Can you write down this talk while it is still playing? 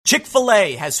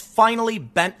Chick-fil-A has finally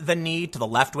bent the knee to the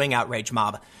left-wing outrage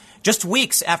mob. Just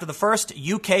weeks after the first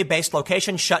UK-based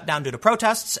location shut down due to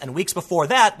protests, and weeks before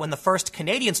that, when the first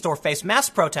Canadian store faced mass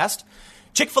protest,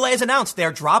 Chick-fil-A has announced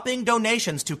they're dropping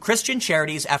donations to Christian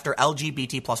charities after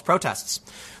LGBT plus protests.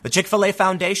 The Chick-fil-A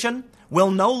Foundation will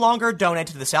no longer donate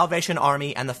to the Salvation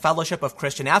Army and the Fellowship of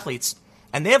Christian Athletes,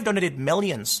 and they have donated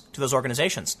millions to those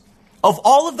organizations. Of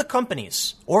all of the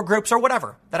companies or groups or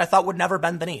whatever that I thought would never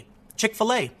bend the knee,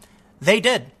 Chick-fil-A, they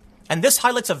did. And this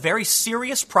highlights a very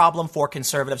serious problem for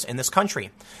conservatives in this country.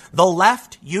 The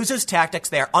left uses tactics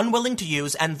they are unwilling to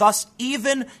use, and thus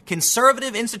even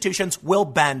conservative institutions will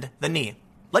bend the knee.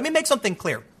 Let me make something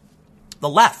clear. The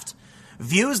left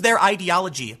views their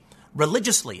ideology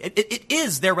religiously. It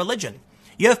is their religion.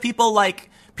 You have people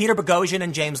like Peter Boghossian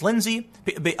and James Lindsay,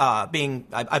 being,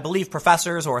 I believe,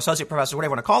 professors or associate professors,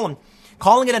 whatever you want to call them,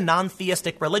 calling it a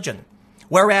non-theistic religion.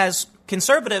 Whereas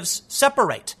conservatives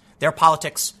separate their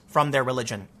politics from their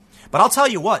religion. But I'll tell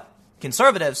you what,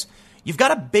 conservatives, you've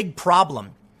got a big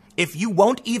problem if you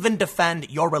won't even defend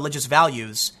your religious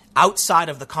values outside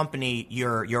of the company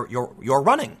you're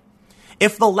running.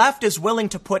 If the left is willing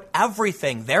to put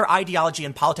everything, their ideology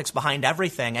and politics behind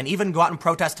everything, and even go out and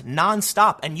protest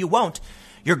nonstop, and you won't,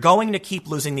 you're going to keep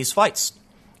losing these fights.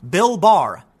 Bill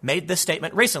Barr made this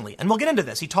statement recently, and we'll get into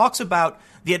this. He talks about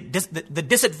the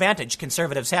disadvantage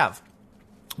conservatives have.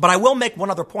 But I will make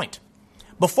one other point.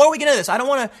 Before we get into this, I don't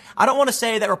want to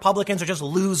say that Republicans are just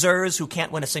losers who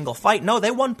can't win a single fight. No,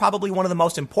 they won probably one of the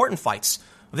most important fights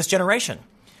of this generation,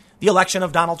 the election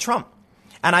of Donald Trump.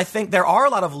 And I think there are a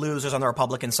lot of losers on the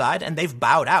Republican side, and they've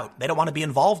bowed out. They don't want to be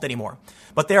involved anymore.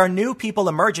 But there are new people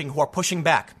emerging who are pushing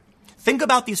back. Think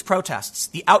about these protests,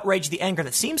 the outrage, the anger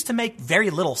that seems to make very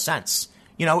little sense.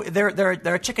 You know,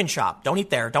 they're a chicken shop. Don't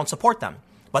eat there. Don't support them.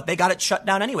 But they got it shut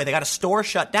down anyway. They got a store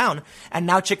shut down, and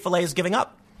now Chick-fil-A is giving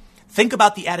up. Think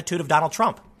about the attitude of Donald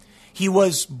Trump. He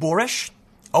was boorish,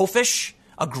 oafish,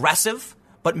 aggressive,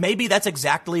 but maybe that's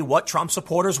exactly what Trump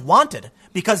supporters wanted,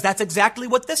 because that's exactly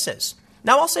what this is.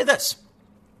 Now, I'll say this.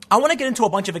 I want to get into a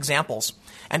bunch of examples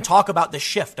and talk about the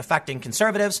shift affecting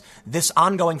conservatives, this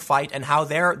ongoing fight, and how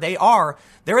there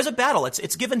is a battle.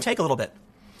 It's give and take a little bit.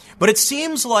 But it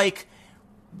seems like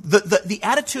the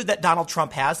attitude that Donald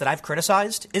Trump has that I've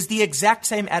criticized is the exact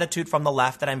same attitude from the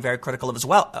left that I'm very critical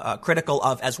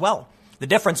of as well. The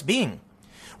difference being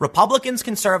Republicans,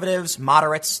 conservatives,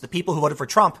 moderates, the people who voted for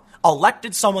Trump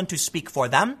elected someone to speak for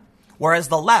them, whereas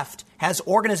the left has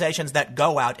organizations that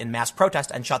go out in mass protest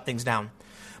and shut things down.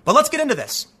 But let's get into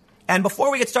this. And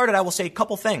before we get started, I will say a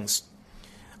couple things.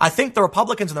 I think the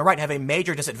Republicans on the right have a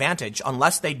major disadvantage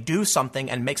unless they do something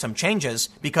and make some changes,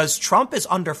 because Trump is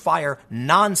under fire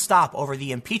nonstop over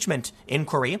the impeachment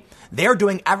inquiry. They're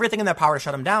doing everything in their power to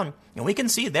shut him down, and we can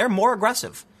see they're more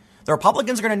aggressive. The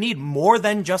Republicans are going to need more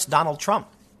than just Donald Trump.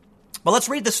 But let's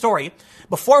read the story.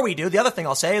 Before we do, the other thing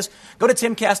I'll say is go to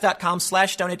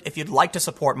timcast.com/donate if you'd like to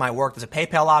support my work. There's a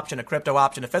PayPal option, a crypto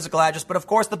option, a physical address. But of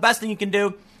course, the best thing you can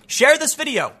do, share this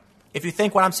video if you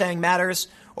think what I'm saying matters,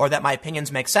 or that my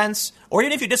opinions make sense, or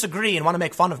even if you disagree and want to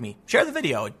make fun of me, share the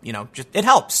video. You know, just it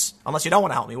helps, unless you don't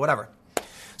want to help me, whatever.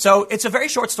 So it's a very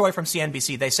short story from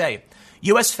CNBC. They say,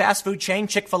 U.S. fast food chain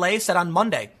Chick-fil-A said on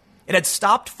Monday it had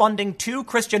stopped funding 2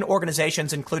 Christian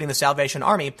organizations, including the Salvation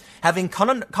Army, having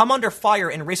come under fire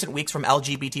in recent weeks from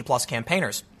LGBT plus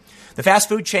campaigners. The fast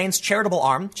food chain's charitable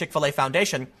arm, Chick-fil-A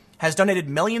Foundation, has donated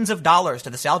millions of dollars to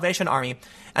the Salvation Army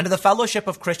and to the Fellowship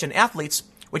of Christian Athletes,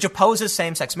 which opposes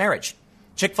same-sex marriage.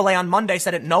 Chick-fil-A on Monday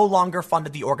said it no longer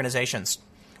funded the organizations.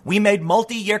 We made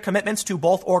multi-year commitments to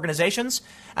both organizations,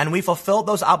 and we fulfilled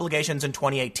those obligations in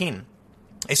 2018.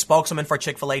 A spokeswoman for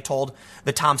Chick-fil-A told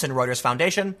the Thomson Reuters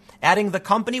Foundation, adding the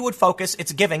company would focus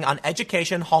its giving on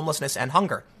education, homelessness, and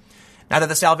hunger. Neither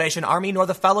the Salvation Army nor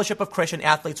the Fellowship of Christian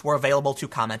Athletes were available to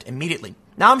comment immediately.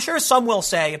 Now, I'm sure some will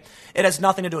say it has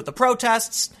nothing to do with the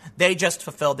protests. They just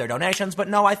fulfilled their donations. But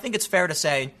no, I think it's fair to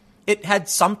say it had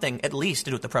something at least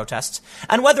to do with the protests.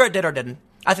 And whether it did or didn't,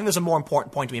 I think there's a more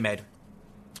important point to be made.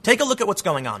 Take a look at what's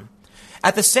going on.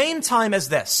 At the same time as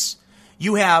this,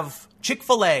 you have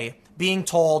Chick-fil-A being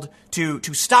told to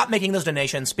stop making those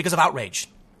donations because of outrage.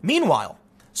 Meanwhile,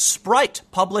 Sprite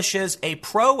publishes a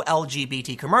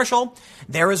pro-LGBT commercial.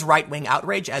 There is right-wing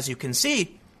outrage, as you can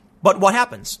see. But what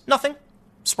happens? Nothing.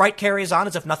 Sprite carries on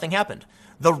as if nothing happened.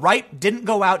 The right didn't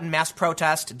go out in mass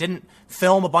protest, didn't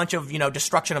film a bunch of,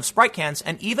 destruction of Sprite cans.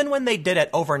 And even when they did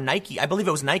it over Nike, I believe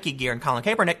it was Nike gear and Colin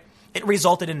Kaepernick, it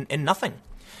resulted in nothing.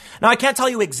 Now, I can't tell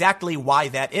you exactly why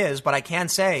that is, but I can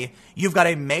say you've got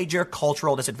a major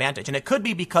cultural disadvantage, and it could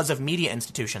be because of media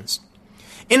institutions.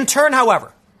 In turn,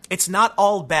 however, it's not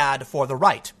all bad for the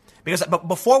right. But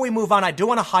before we move on, I do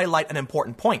want to highlight an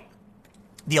important point.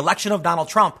 The election of Donald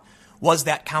Trump was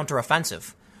that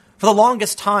counteroffensive. For the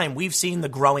longest time, we've seen the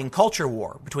growing culture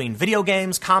war between video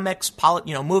games, comics,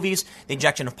 movies, the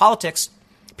injection of politics.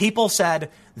 People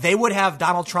said they would have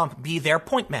Donald Trump be their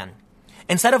point man.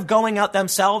 Instead of going out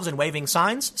themselves and waving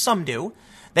signs, some do,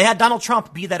 they had Donald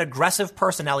Trump be that aggressive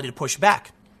personality to push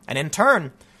back. And in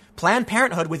turn, Planned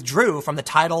Parenthood withdrew from the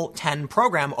Title X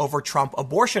program over Trump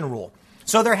abortion rule.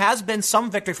 So there has been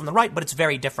some victory from the right, but it's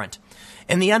very different.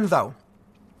 In the end, though,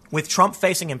 with Trump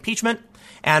facing impeachment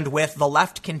and with the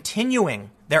left continuing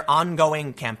their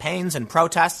ongoing campaigns and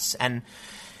protests and,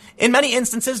 in many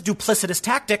instances, duplicitous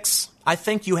tactics, I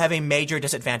think you have a major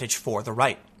disadvantage for the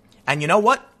right. And you know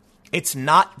what? It's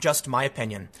not just my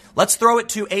opinion. Let's throw it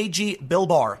to AG Bill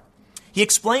Barr. He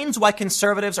explains why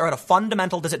conservatives are at a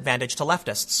fundamental disadvantage to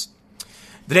leftists.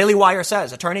 The Daily Wire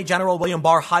says Attorney General William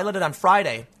Barr highlighted on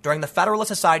Friday during the Federalist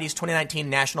Society's 2019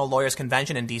 National Lawyers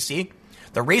Convention in D.C.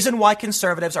 the reason why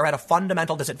conservatives are at a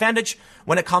fundamental disadvantage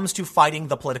when it comes to fighting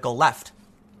the political left.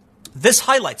 This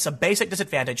highlights a basic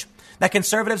disadvantage that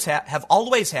conservatives have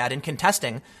always had in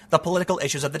contesting the political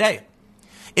issues of the day.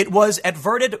 It was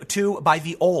adverted to by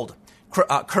the old,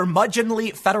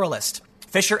 curmudgeonly Federalist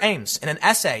Fisher Ames in an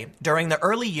essay during the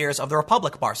early years of the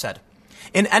Republic, Barr said.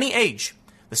 In any age,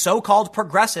 the so-called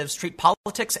progressives treat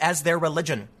politics as their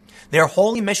religion. Their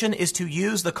holy mission is to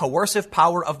use the coercive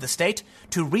power of the state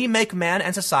to remake man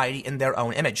and society in their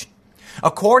own image,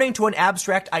 according to an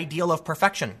abstract ideal of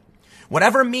perfection.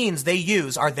 Whatever means they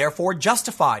use are therefore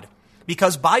justified,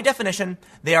 because by definition,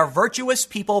 they are virtuous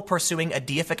people pursuing a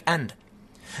deific end.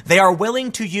 They are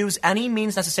willing to use any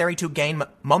means necessary to gain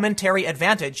momentary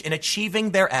advantage in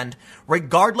achieving their end,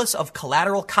 regardless of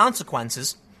collateral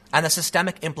consequences and the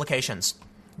systemic implications.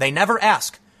 They never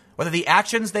ask whether the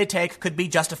actions they take could be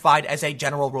justified as a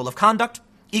general rule of conduct,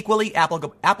 equally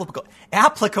applicable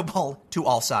to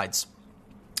all sides.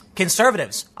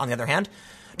 Conservatives, on the other hand,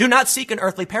 do not seek an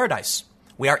earthly paradise.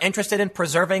 We are interested in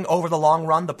preserving over the long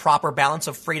run the proper balance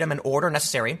of freedom and order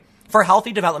necessary for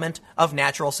healthy development of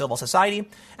natural civil society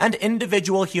and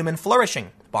individual human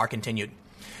flourishing, Barr continued.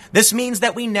 This means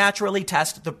that we naturally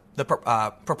test the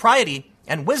propriety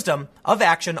and wisdom of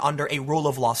action under a rule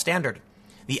of law standard.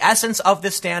 The essence of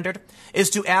this standard is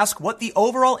to ask what the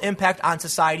overall impact on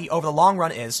society over the long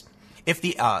run is, if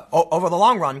the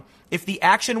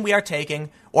action we are taking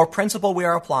or principle we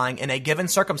are applying in a given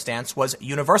circumstance was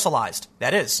universalized.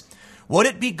 That is, would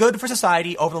it be good for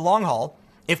society over the long haul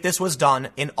if this was done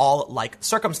in all like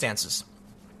circumstances?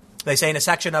 They say in a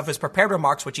section of his prepared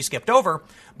remarks, which he skipped over,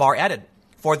 Barr added,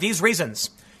 for these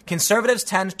reasons, conservatives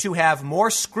tend to have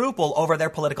more scruple over their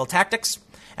political tactics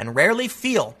and rarely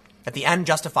feel that the end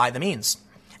justify the means.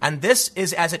 And this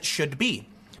is as it should be.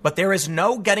 But there is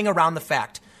no getting around the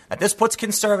fact that this puts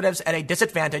conservatives at a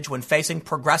disadvantage when facing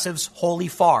progressives wholly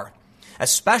far,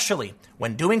 especially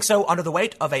when doing so under the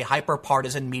weight of a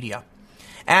hyper-partisan media.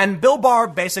 And Bill Barr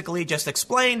basically just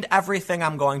explained everything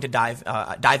I'm going to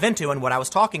dive into and what I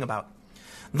was talking about.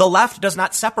 The left does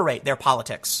not separate their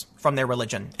politics from their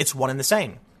religion. It's one and the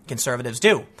same. Conservatives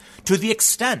do. To the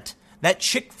extent that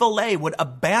Chick-fil-A would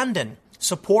abandon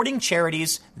supporting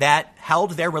charities that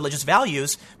held their religious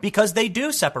values because they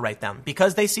do separate them,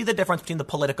 because they see the difference between the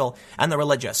political and the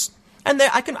religious. And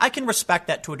I can respect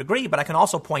that to a degree, but I can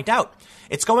also point out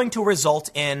it's going to result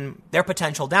in their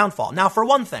potential downfall. Now, for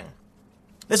one thing,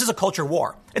 this is a culture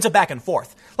war. It's a back and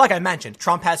forth. Like I mentioned,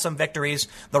 Trump has some victories.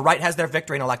 The right has their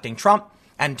victory in electing Trump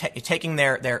and taking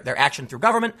their action through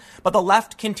government. But the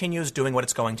left continues doing what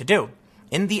it's going to do.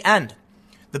 In the end,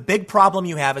 the big problem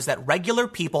you have is that regular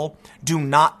people do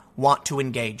not want to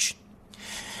engage.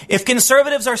 If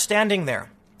conservatives are standing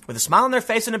there with a smile on their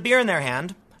face and a beer in their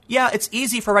hand, yeah, it's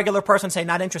easy for a regular person to say,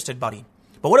 not interested, buddy.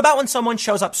 But what about when someone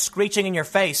shows up screeching in your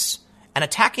face and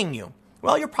attacking you?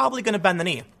 Well, you're probably going to bend the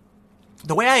knee.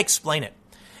 The way I explain it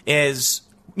is,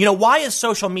 why is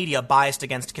social media biased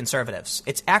against conservatives?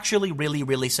 It's actually really,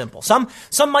 really simple. Some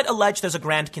might allege there's a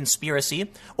grand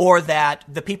conspiracy or that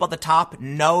the people at the top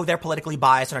know they're politically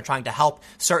biased and are trying to help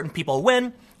certain people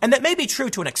win. And that may be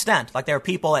true to an extent. Like there are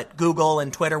people at Google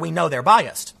and Twitter, we know they're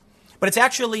biased. But it's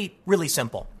actually really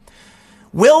simple.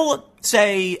 We'll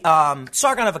say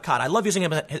Sargon of Akkad. I love using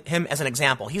him as an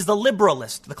example. He's the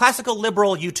liberalist, the classical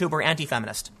liberal YouTuber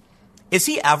anti-feminist. Is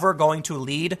he ever going to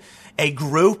lead a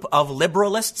group of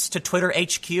liberalists to Twitter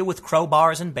HQ with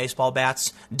crowbars and baseball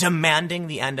bats demanding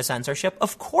the end of censorship?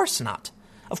 Of course not.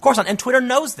 Of course not. And Twitter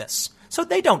knows this. So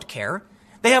they don't care.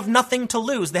 They have nothing to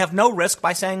lose. They have no risk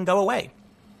by saying go away.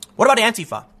 What about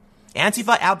Antifa?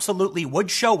 Antifa absolutely would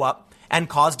show up and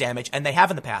cause damage, and they have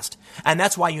in the past. And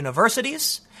that's why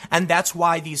universities And that's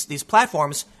why these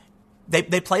platforms,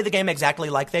 they play the game exactly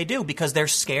like they do, because they're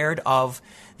scared of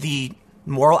the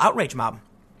moral outrage mob.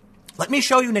 Let me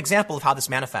show you an example of how this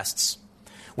manifests.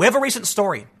 We have a recent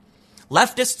story.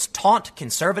 Leftists taunt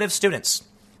conservative students.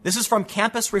 This is from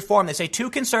Campus Reform. They say 2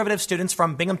 conservative students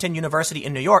from Binghamton University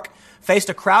in New York faced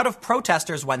a crowd of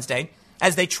protesters Wednesday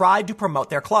as they tried to promote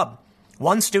their club.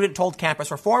 One student told Campus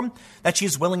Reform that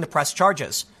she's willing to press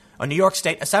charges. A New York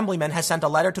State assemblyman has sent a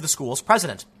letter to the school's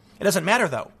president. It doesn't matter,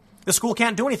 though. The school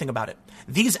can't do anything about it.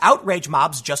 These outrage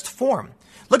mobs just form.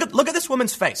 Look at this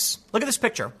woman's face. Look at this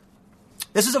picture.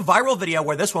 This is a viral video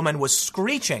where this woman was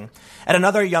screeching at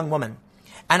another young woman.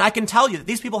 And I can tell you that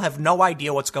these people have no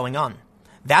idea what's going on.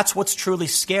 That's what's truly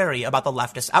scary about the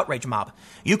leftist outrage mob.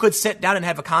 You could sit down and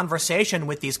have a conversation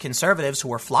with these conservatives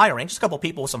who are flyering, just a couple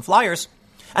people with some flyers,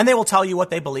 and they will tell you what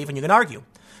they believe and you can argue.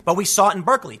 But we saw it in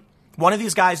Berkeley. One of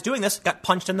these guys doing this got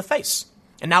punched in the face.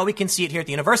 And now we can see it here at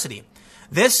the university.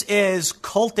 This is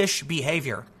cultish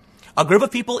behavior. A group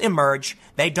of people emerge.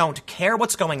 They don't care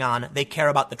what's going on. They care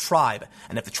about the tribe.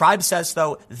 And if the tribe says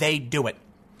so, they do it.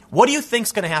 What do you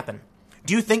think's going to happen?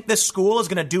 Do you think this school is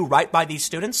going to do right by these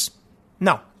students?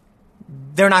 No,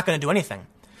 they're not going to do anything,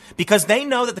 because they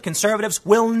know that the conservatives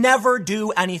will never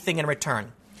do anything in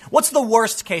return. What's the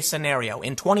worst case scenario?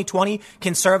 In 2020,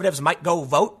 conservatives might go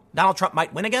vote. Donald Trump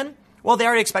might win again. Well, they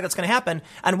already expect that's going to happen.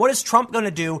 And what is Trump going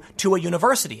to do to a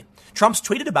university? Trump's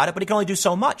tweeted about it, but he can only do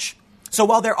so much. So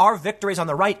while there are victories on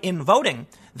the right in voting,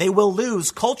 they will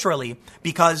lose culturally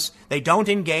because they don't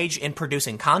engage in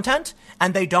producing content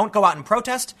and they don't go out and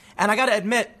protest. And I got to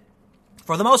admit,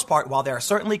 for the most part, while there are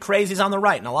certainly crazies on the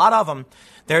right, and a lot of them,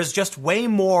 there's just way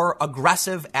more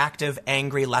aggressive, active,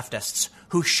 angry leftists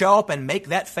who show up and make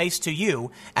that face to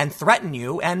you and threaten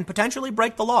you and potentially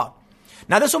break the law.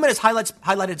 Now, this woman is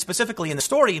highlighted specifically in the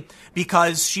story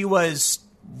because she was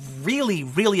really,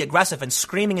 really aggressive and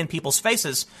screaming in people's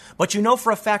faces, but you know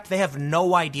for a fact they have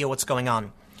no idea what's going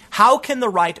on. How can the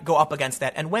right go up against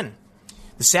that and win?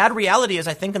 The sad reality is,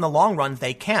 I think in the long run,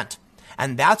 they can't.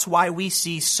 And that's why we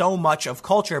see so much of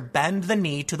culture bend the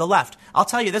knee to the left. I'll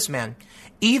tell you this, man.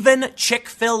 Even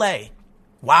Chick-fil-A.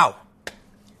 Wow.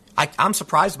 I'm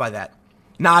surprised by that.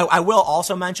 Now, I will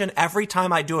also mention, every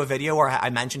time I do a video where I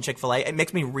mention Chick-fil-A, it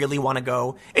makes me really want to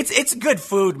go. It's good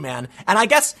food, man. And I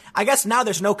guess now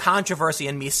there's no controversy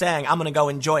in me saying I'm going to go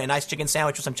enjoy a nice chicken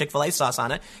sandwich with some Chick-fil-A sauce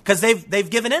on it, because they've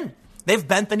given in. They've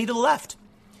bent the knee to the left.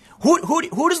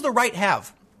 Who does the right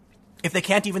have if they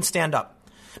can't even stand up?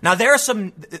 Now, there are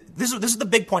some, this is the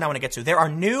big point I want to get to. There are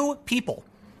new people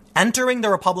entering the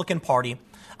Republican Party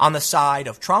on the side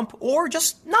of Trump, or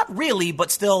just not really,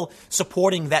 but still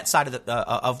supporting that side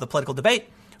of the political debate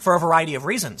for a variety of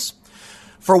reasons.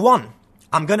 For one,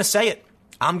 I'm going to say it.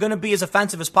 I'm going to be as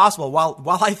offensive as possible.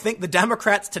 While I think the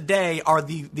Democrats today are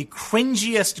the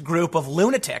cringiest group of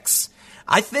lunatics,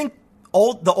 I think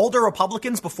the older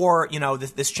Republicans before,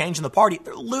 this change in the party,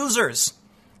 they're losers.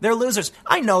 They're losers.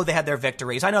 I know they had their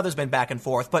victories. I know there's been back and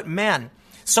forth, but man,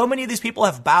 so many of these people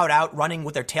have bowed out, running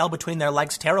with their tail between their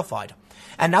legs, terrified.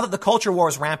 And now that the culture war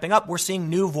is ramping up, we're seeing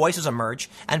new voices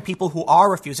emerge and people who are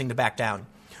refusing to back down.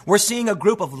 We're seeing a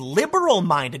group of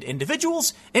liberal-minded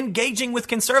individuals engaging with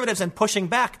conservatives and pushing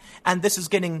back. And this is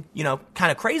getting,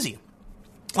 kind of crazy.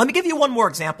 Let me give you one more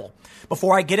example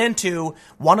before I get into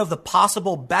one of the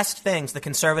possible best things the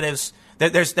conservatives,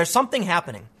 there's something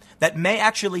happening that may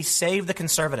actually save the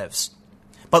conservatives.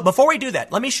 But before we do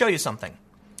that, let me show you something.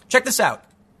 Check this out.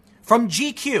 From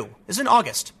GQ, this is in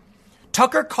August.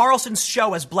 Tucker Carlson's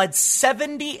show has bled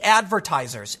 70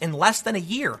 advertisers in less than a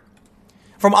year.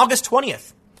 From August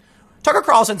 20th. Tucker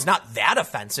Carlson's not that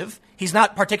offensive. He's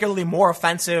not particularly more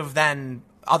offensive than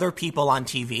other people on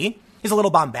TV. He's a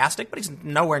little bombastic, but he's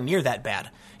nowhere near that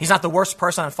bad. He's not the worst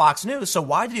person on Fox News, so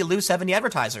why did he lose 70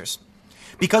 advertisers?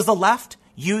 Because the left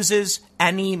uses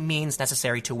any means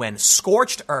necessary to win.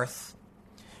 Scorched earth,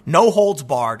 no holds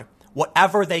barred,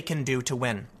 whatever they can do to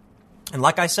win. And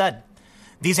like I said,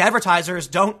 these advertisers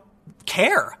don't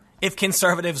care if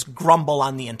conservatives grumble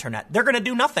on the internet. They're going to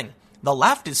do nothing. The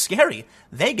left is scary.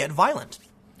 They get violent.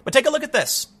 But take a look at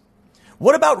this.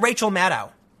 What about Rachel Maddow?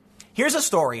 Here's a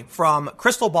story from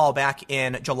Crystal Ball back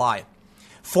in July.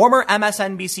 Former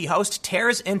MSNBC host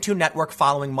tears into network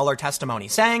following Mueller testimony,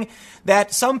 saying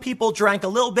that some people drank a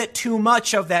little bit too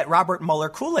much of that Robert Mueller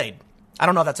Kool-Aid. I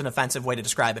don't know if that's an offensive way to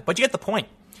describe it, but you get the point.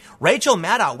 Rachel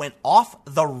Maddow went off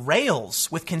the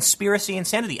rails with conspiracy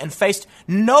insanity and faced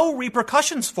no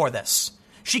repercussions for this.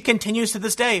 She continues to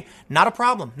this day, not a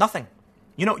problem, nothing.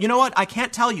 You know what? I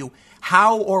can't tell you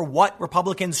how or what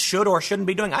Republicans should or shouldn't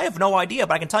be doing. I have no idea,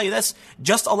 but I can tell you this.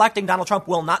 Just electing Donald Trump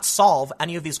will not solve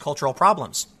any of these cultural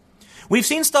problems. We've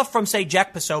seen stuff from, say,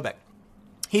 Jack Posobiec.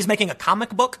 He's making a comic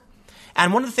book.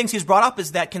 And one of the things he's brought up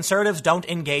is that conservatives don't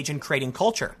engage in creating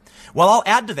culture. Well, I'll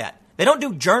add to that. They don't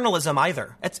do journalism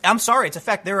either. I'm sorry, it's a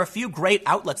fact. There are a few great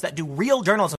outlets that do real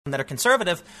journalism that are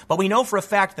conservative, but we know for a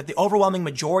fact that the overwhelming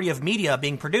majority of media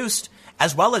being produced,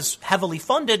 as well as heavily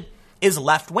funded, is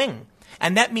left-wing.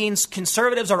 And that means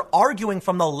conservatives are arguing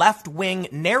from the left-wing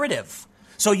narrative.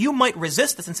 So you might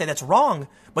resist this and say that's wrong,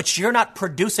 but you're not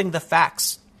producing the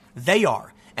facts. They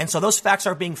are. And so those facts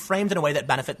are being framed in a way that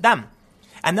benefit them.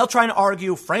 And they'll try and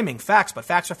argue framing facts, but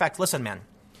facts are facts. Listen, man,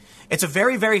 it's a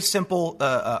very, very simple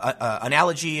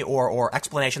analogy or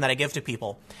explanation that I give to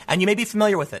people. And you may be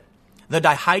familiar with it. The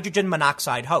dihydrogen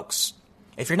monoxide hoax.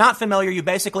 If you're not familiar, you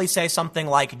basically say something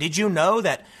like, did you know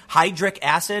that hydric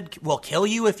acid will kill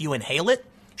you if you inhale it?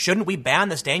 Shouldn't we ban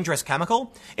this dangerous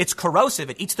chemical? It's corrosive.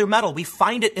 It eats through metal. We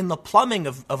find it in the plumbing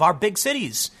of our big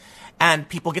cities. And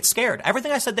people get scared.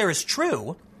 Everything I said there is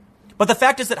true. But the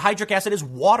fact is that hydric acid is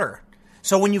water.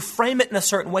 So when you frame it in a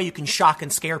certain way, you can shock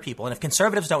and scare people. And if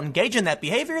conservatives don't engage in that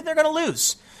behavior, they're going to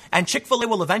lose. And Chick-fil-A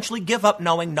will eventually give up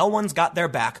knowing no one's got their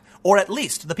back, or at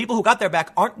least the people who got their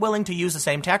back aren't willing to use the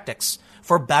same tactics,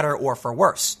 for better or for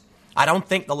worse. I don't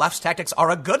think the left's tactics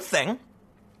are a good thing,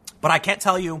 but I can't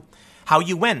tell you how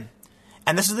you win.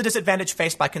 And this is the disadvantage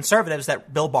faced by conservatives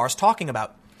that Bill Barr's talking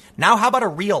about. Now, how about a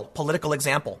real political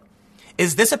example?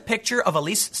 Is this a picture of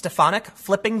Elise Stefanik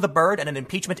flipping the bird in an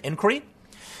impeachment inquiry?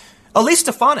 Elise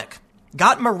Stefanik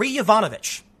got Marie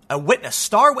Yovanovitch, a witness,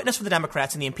 star witness for the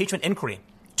Democrats in the impeachment inquiry,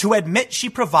 to admit she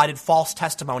provided false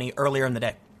testimony earlier in the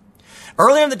day.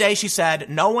 Earlier in the day, she said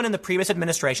no one in the previous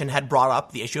administration had brought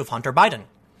up the issue of Hunter Biden.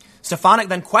 Stefanik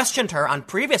then questioned her on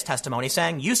previous testimony,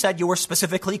 saying, you said you were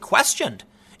specifically questioned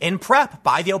in prep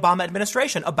by the Obama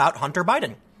administration about Hunter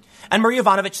Biden. And Marie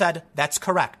Yovanovitch said, that's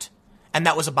correct. And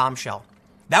that was a bombshell.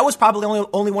 That was probably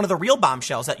only one of the real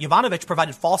bombshells, that Yovanovitch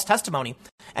provided false testimony,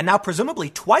 and now presumably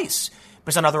twice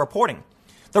based on other reporting.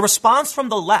 The response from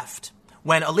the left,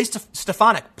 when Elise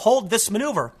Stefanik pulled this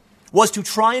maneuver, was to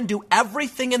try and do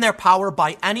everything in their power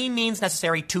by any means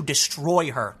necessary to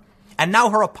destroy her. And now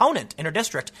her opponent in her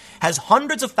district has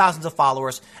hundreds of thousands of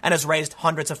followers and has raised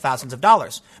hundreds of thousands of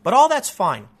dollars. But all that's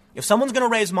fine. If someone's going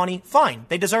to raise money, fine,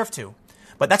 they deserve to.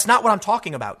 But that's not what I'm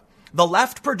talking about. The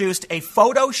left produced a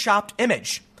photoshopped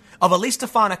image of Elise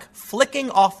Stefanik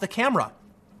flicking off the camera.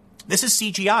 This is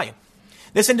CGI.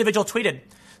 This individual tweeted,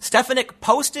 Stefanik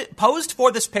posed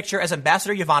for this picture as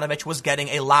Ambassador Yovanovitch was getting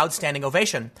a loud standing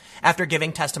ovation after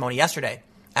giving testimony yesterday.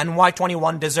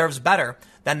 NY21 deserves better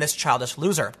than this childish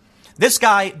loser. This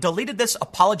guy deleted this,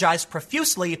 apologized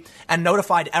profusely, and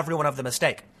notified everyone of the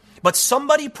mistake. But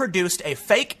somebody produced a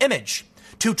fake image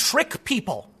to trick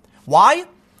people. Why?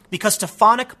 Because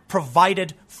Stefanik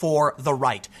provided for the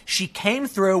right. She came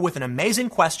through with an amazing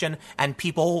question, and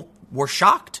people were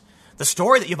shocked. The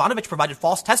story that Yovanovitch provided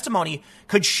false testimony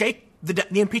could shake the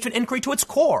impeachment inquiry to its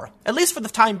core, at least for the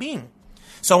time being.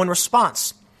 So in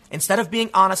response, instead of being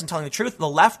honest and telling the truth, the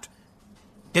left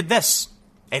did this,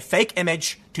 a fake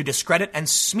image to discredit and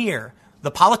smear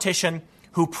the politician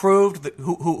who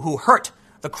who hurt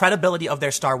the credibility of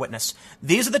their star witness.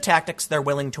 These are the tactics they're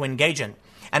willing to engage in.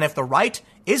 And if the right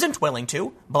isn't willing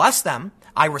to, bless them,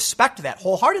 I respect that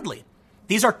wholeheartedly.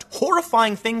 These are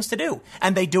horrifying things to do.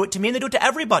 And they do it to me and they do it to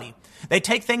everybody. They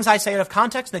take things I say out of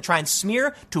context and they try and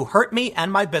smear to hurt me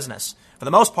and my business. For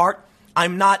the most part,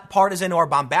 I'm not partisan or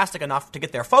bombastic enough to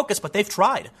get their focus, but they've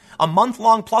tried a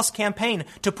month-long plus campaign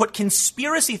to put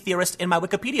conspiracy theorist in my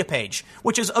Wikipedia page,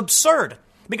 which is absurd.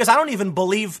 Because I don't even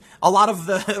believe a lot of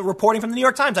the reporting from the New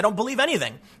York Times. I don't believe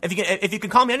anything. If you can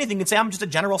call me anything, you can say I'm just a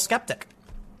general skeptic.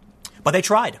 But they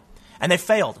tried, and they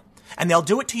failed. And they'll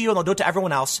do it to you, and they'll do it to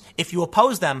everyone else if you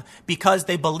oppose them, because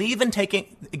they believe in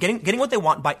getting what they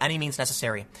want by any means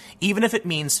necessary, even if it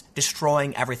means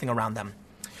destroying everything around them.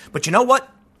 But you know what?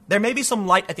 There may be some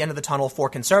light at the end of the tunnel for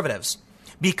conservatives.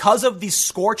 Because of these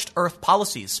scorched earth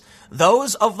policies,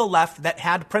 those of the left that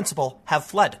had principle have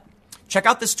fled. Check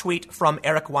out this tweet from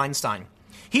Eric Weinstein.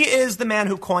 He is the man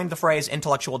who coined the phrase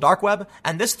intellectual dark web,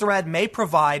 and this thread may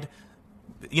provide,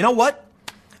 you know what?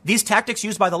 These tactics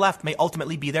used by the left may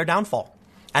ultimately be their downfall.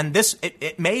 And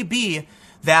it may be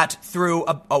that through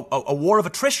a war of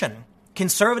attrition,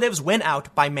 conservatives win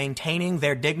out by maintaining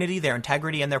their dignity, their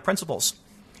integrity, and their principles.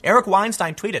 Eric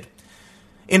Weinstein tweeted,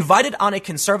 invited on a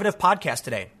conservative podcast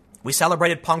today. We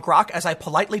celebrated punk rock as I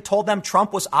politely told them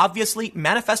Trump was obviously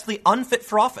manifestly unfit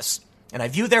for office. And I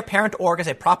view their parent org as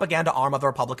a propaganda arm of the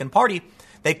Republican Party.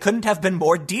 They couldn't have been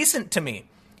more decent to me.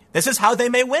 This is how they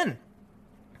may win.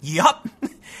 Yup.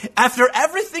 After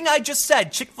everything I just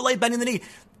said, Chick-fil-A bending the knee,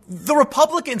 the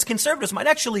Republicans, conservatives might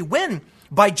actually win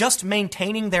by just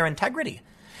maintaining their integrity.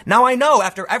 Now, I know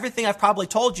after everything I've probably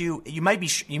told you, you might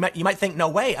think, no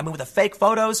way. I mean, with the fake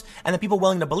photos and the people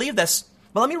willing to believe this.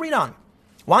 But let me read on.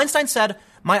 Weinstein said,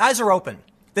 "My eyes are open.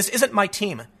 This isn't my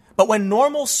team. But when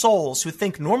normal souls who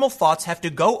think normal thoughts have to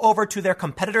go over to their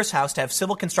competitor's house to have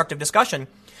civil constructive discussion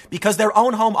because their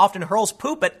own home often hurls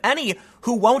poop at any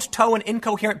who won't toe an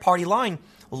incoherent party line,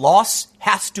 loss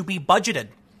has to be budgeted.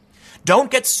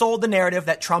 Don't get sold the narrative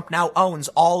that Trump now owns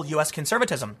all U.S.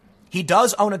 conservatism. He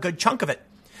does own a good chunk of it.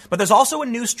 But there's also a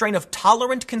new strain of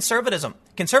tolerant conservatism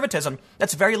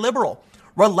that's very liberal,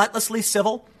 relentlessly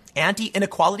civil,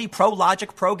 anti-inequality,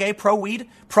 pro-logic, pro-gay, pro-weed,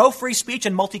 pro-free speech,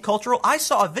 and multicultural. I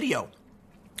saw a video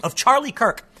of Charlie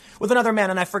Kirk with another man,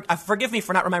 and forgive me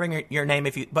for not remembering your name,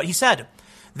 but he said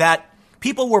that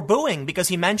people were booing because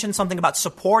he mentioned something about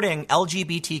supporting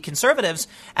LGBT conservatives,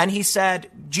 and he said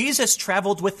Jesus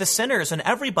traveled with the sinners and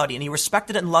everybody, and he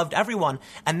respected and loved everyone,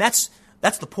 and that's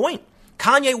the point.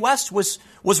 Kanye West was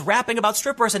rapping about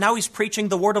strippers, and now he's preaching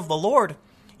the word of the Lord.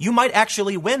 You might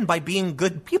actually win by being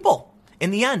good people. In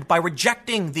the end, by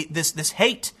rejecting this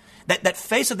hate, that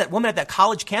face of that woman at that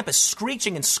college campus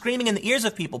screeching and screaming in the ears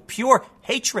of people, pure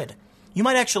hatred, you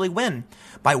might actually win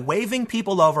by waving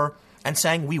people over and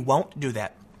saying, we won't do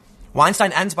that.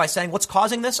 Weinstein ends by saying, what's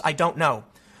causing this? I don't know.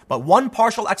 But one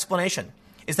partial explanation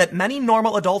is that many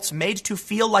normal adults made to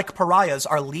feel like pariahs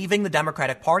are leaving the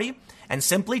Democratic Party and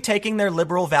simply taking their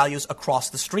liberal values across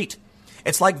the street.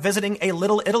 It's like visiting a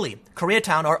Little Italy,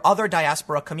 Koreatown, or other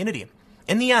diaspora community.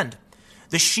 In the end,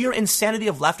 the sheer insanity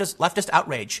of leftist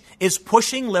outrage is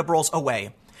pushing liberals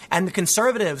away, and the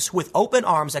conservatives, with open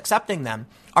arms accepting them,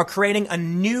 are creating a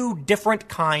new, different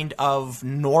kind of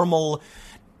normal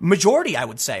majority, I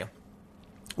would say.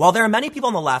 While there are many people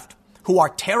on the left who are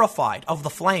terrified of the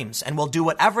flames and will do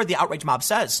whatever the outrage mob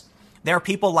says, there are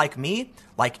people like me,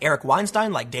 like Eric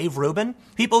Weinstein, like Dave Rubin,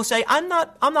 people who say, I'm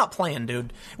not playing,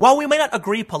 dude. While we may not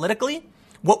agree politically,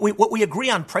 what we agree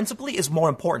on principally is more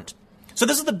important. So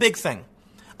this is the big thing.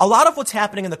 A lot of what's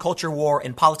happening in the culture war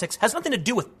in politics has nothing to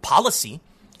do with policy,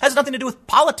 has nothing to do with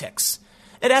politics.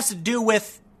 It has to do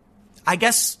with, I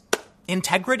guess,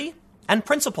 integrity and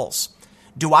principles.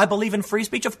 Do I believe in free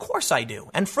speech? Of course I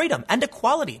do. And freedom and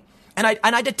equality. And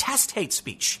I detest hate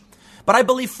speech. But I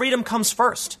believe freedom comes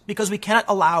first because we cannot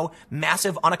allow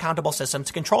massive, unaccountable systems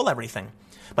to control everything.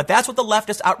 But that's what the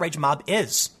leftist outrage mob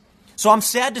is. So I'm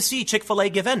sad to see Chick-fil-A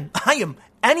give in. I am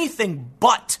anything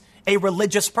but a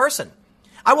religious person.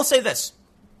 I will say this.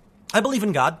 I believe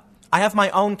in God. I have my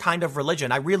own kind of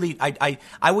religion. I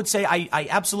would say I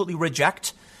absolutely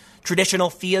reject traditional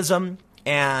theism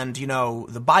and,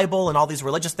 the Bible and all these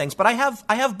religious things. But I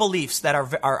have beliefs that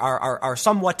are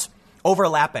somewhat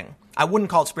overlapping. I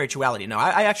wouldn't call it spirituality. No,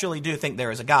 I actually do think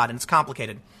there is a God, and it's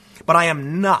complicated. But I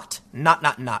am not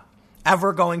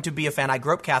ever going to be a fan. I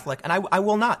grew up Catholic, and I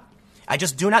will not. I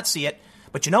just do not see it.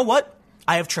 But you know what?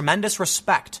 I have tremendous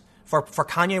respect for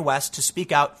Kanye West to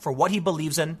speak out for what he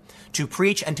believes in, to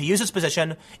preach and to use his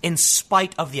position in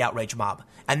spite of the outrage mob.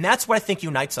 And that's what I think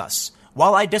unites us.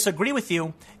 While I disagree with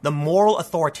you, the moral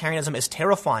authoritarianism is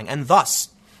terrifying. And thus,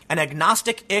 an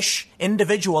agnostic-ish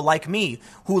individual like me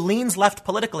who leans left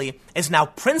politically is now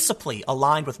principally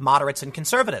aligned with moderates and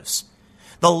conservatives.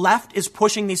 The left is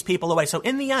pushing these people away. So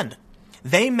in the end,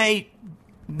 they may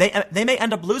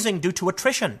end up losing due to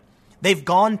attrition. They've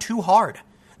gone too hard.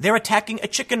 They're attacking a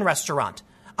chicken restaurant.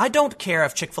 I don't care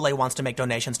if Chick-fil-A wants to make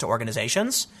donations to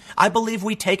organizations. I believe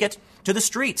we take it to the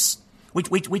streets. We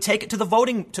take it to the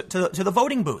voting to the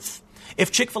voting booth.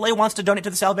 If Chick-fil-A wants to donate to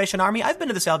the Salvation Army, I've been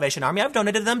to the Salvation Army. I've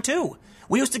donated to them too.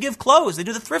 We used to give clothes. They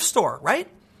do the thrift store, right?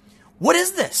 What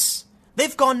is this?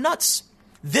 They've gone nuts.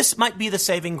 This might be the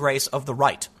saving grace of the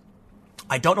right.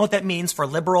 I don't know what that means for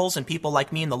liberals and people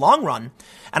like me in the long run.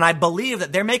 And I believe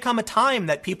that there may come a time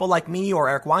that people like me or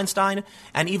Eric Weinstein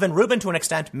and even Rubin to an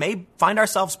extent may find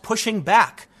ourselves pushing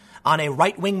back on a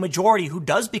right-wing majority who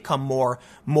does become more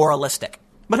moralistic.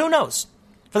 But who knows?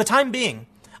 For the time being,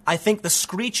 I think the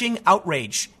screeching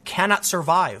outrage cannot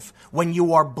survive when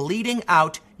you are bleeding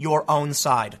out your own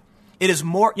side. It is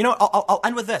more, I'll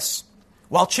end with this.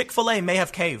 While Chick-fil-A may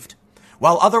have caved,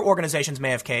 while other organizations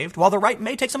may have caved, while the right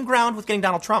may take some ground with getting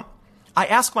Donald Trump, I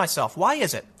ask myself, why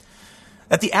is it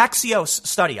that the Axios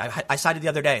study I cited the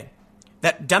other day,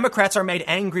 that Democrats are made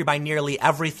angry by nearly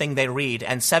everything they read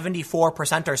and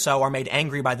 74% or so are made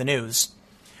angry by the news?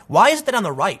 Why is it that on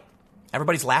the right,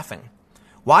 everybody's laughing?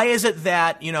 Why is it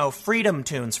that, Freedom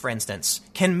Tunes, for instance,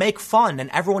 can make fun and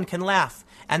everyone can laugh,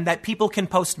 and that people can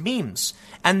post memes,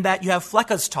 and that you have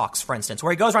Flecka's talks, for instance,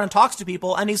 where he goes around and talks to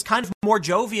people and he's kind of more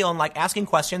jovial and like asking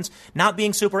questions, not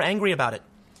being super angry about it?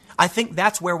 I think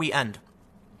that's where we end.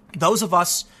 Those of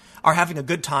us are having a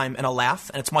good time and a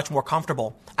laugh, and it's much more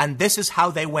comfortable. And this is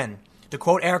how they win. To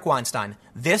quote Eric Weinstein,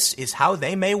 this is how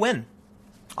they may win.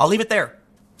 I'll leave it there.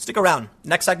 Stick around.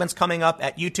 Next segment's coming up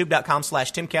at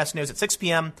youtube.com/TimCastNews at 6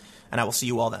 p.m., and I will see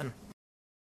you all then.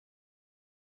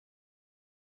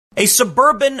 A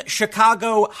suburban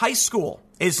Chicago high school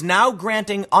is now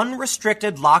granting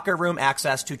unrestricted locker room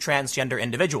access to transgender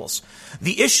individuals.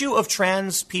 The issue of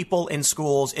trans people in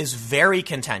schools is very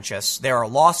contentious. There are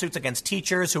lawsuits against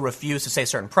teachers who refuse to say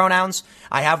certain pronouns.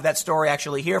 I have that story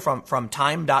actually here from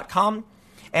time.com.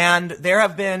 And there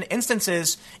have been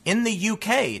instances in the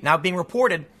UK now being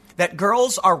reported that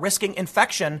girls are risking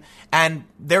infection and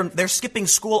they're skipping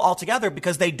school altogether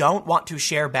because they don't want to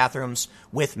share bathrooms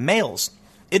with males.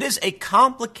 It is a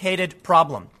complicated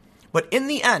problem. But in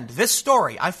the end, this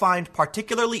story I find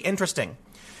particularly interesting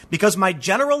because my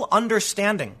general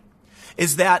understanding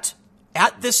is that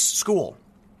at this school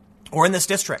or in this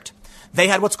district, they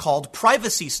had what's called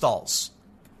privacy stalls.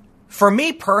 For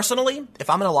me personally, if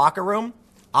I'm in a locker room,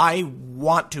 I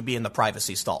want to be in the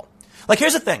privacy stall. Like,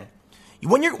 here's the thing.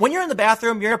 When you're in the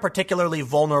bathroom, you're in a particularly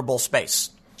vulnerable space.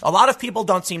 A lot of people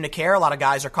don't seem to care. A lot of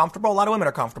guys are comfortable. A lot of women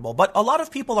are comfortable. But a lot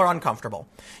of people are uncomfortable.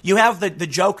 You have the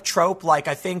joke trope, like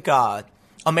I think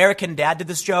American Dad did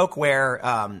this joke where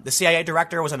the CIA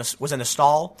director was in a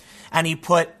stall and he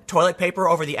put toilet paper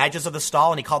over the edges of the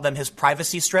stall and he called them his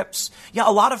privacy strips. Yeah,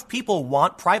 a lot of people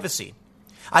want privacy.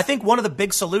 I think one of the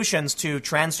big solutions to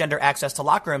transgender access to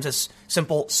locker rooms is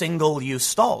simple single-use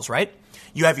stalls, right?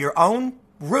 You have your own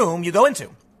room you go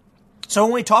into. So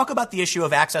when we talk about the issue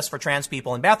of access for trans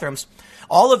people in bathrooms,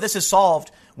 all of this is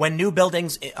solved when new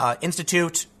buildings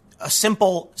institute a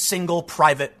simple, single,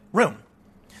 private room.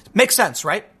 Makes sense,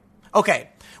 right? Okay.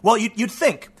 Well, you'd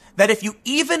think that if you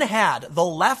even had the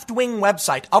left-wing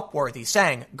website Upworthy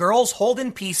saying girls hold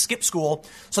in peace, skip school,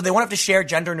 so they won't have to share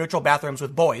gender-neutral bathrooms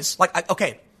with boys.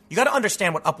 Okay, you got to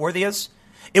understand what Upworthy is.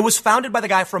 It was founded by the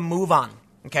guy from Move On.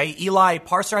 Okay, Eli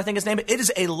Parser, I think his name. It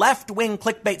is a left-wing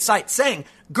clickbait site saying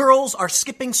girls are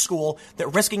skipping school, they're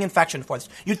risking infection for this.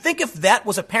 You'd think if that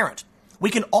was apparent, we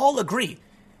can all agree.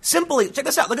 Simply, check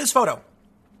this out. Look at this photo.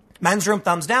 Men's room,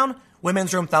 thumbs down.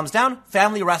 Women's room, thumbs down.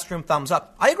 Family restroom, thumbs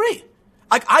up. I agree.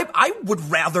 I would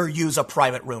rather use a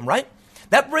private room, right?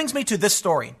 That brings me to this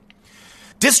story.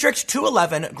 District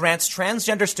 211 grants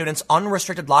transgender students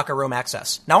unrestricted locker room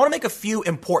access. Now, I want to make a few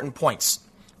important points.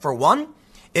 For one,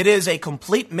 it is a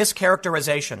complete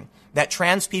mischaracterization that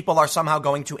trans people are somehow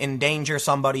going to endanger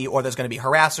somebody or there's going to be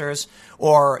harassers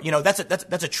or, that's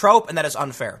a trope and that is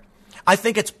unfair. I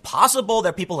think it's possible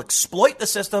that people exploit the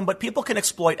system, but people can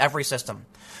exploit every system.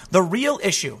 The real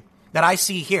issue that I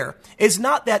see here is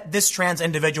not that this trans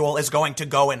individual is going to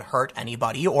go and hurt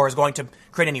anybody or is going to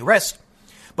create any risk,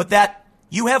 but that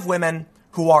you have women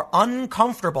who are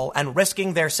uncomfortable and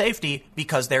risking their safety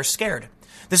because they're scared.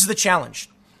 This is the challenge.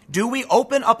 Do we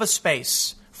open up a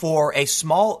space for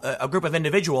a group of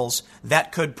individuals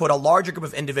that could put a larger group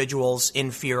of individuals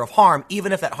in fear of harm,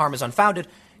 even if that harm is unfounded?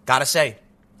 Gotta say,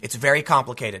 it's very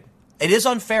complicated. It is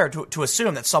unfair to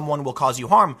assume that someone will cause you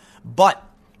harm, but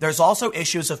there's also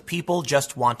issues of people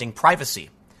just wanting privacy.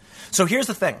 So here's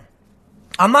the thing.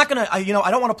 I'm not gonna, I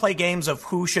don't want to play games of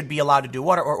who should be allowed to do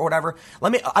what or whatever.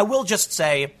 I will just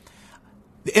say,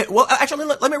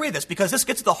 let me read this because this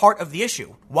gets to the heart of the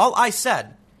issue. While I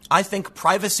said, I think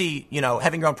privacy,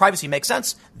 having your own privacy makes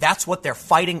sense. That's what they're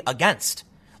fighting against.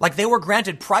 Like they were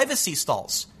granted privacy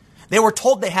stalls. They were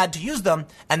told they had to use them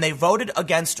and they voted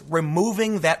against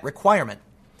removing that requirement.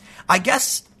 I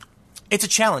guess it's a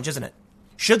challenge, isn't it?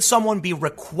 Should someone be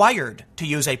required to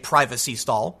use a privacy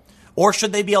stall or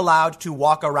should they be allowed to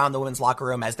walk around the women's locker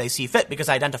room as they see fit because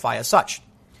they identify as such?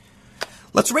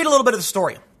 Let's read a little bit of the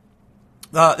story.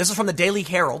 This is from the Daily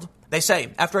Herald. They say,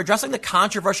 after addressing the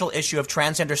controversial issue of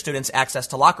transgender students' access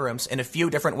to locker rooms in a few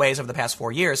different ways over the past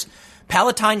 4 years,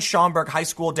 Palatine-Schaumburg High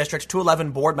School District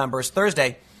 211 board members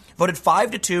Thursday voted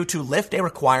 5-2 to lift a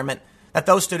requirement that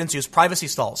those students use privacy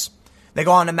stalls. They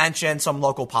go on to mention some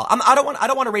local I don't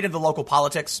want to read into the local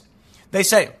politics. They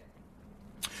say,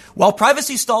 while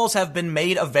privacy stalls have been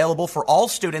made available for all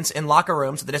students in locker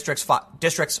rooms at the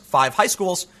district's 5 high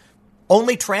schools,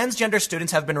 only transgender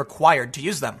students have been required to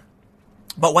use them.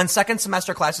 But when second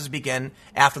semester classes begin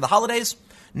after the holidays,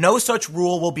 no such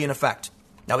rule will be in effect.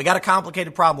 Now, we got a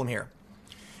complicated problem here.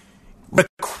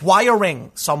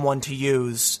 Requiring someone to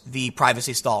use the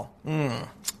privacy stall.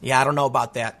 Yeah, I don't know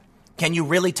about that. Can you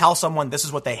really tell someone this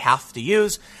is what they have to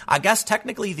use? I guess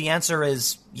technically the answer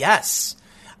is yes.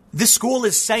 This school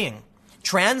is saying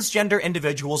transgender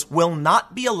individuals will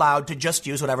not be allowed to just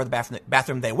use whatever the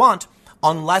bathroom they want,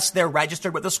 unless they're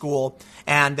registered with the school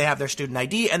and they have their student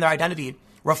ID and their identity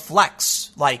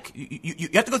reflects, like, you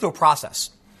have to go through a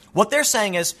process. What they're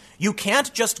saying is you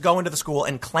can't just go into the school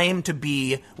and claim to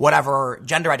be whatever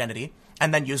gender identity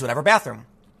and then use whatever bathroom.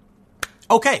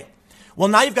 Okay, well,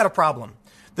 now you've got a problem.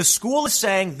 The school is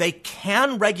saying they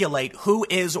can regulate who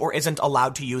is or isn't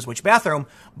allowed to use which bathroom,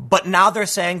 but now they're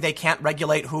saying they can't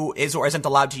regulate who is or isn't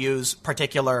allowed to use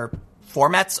particular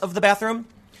formats of the bathroom.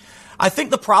 I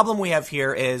think the problem we have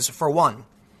here is, for one,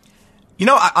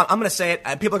 I'm going to say it,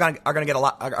 and people are going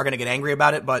to get angry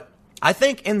about it, but I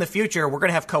think in the future we're going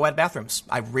to have co-ed bathrooms.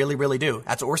 I really, really do.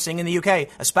 That's what we're seeing in the UK,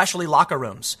 especially locker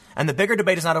rooms. And the bigger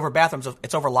debate is not over bathrooms,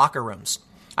 it's over locker rooms.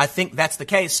 I think that's the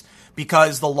case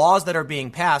because the laws that are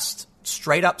being passed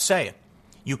straight up say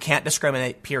you can't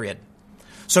discriminate, period.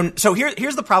 So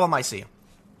here's the problem I see.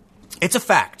 It's a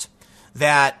fact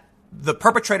that the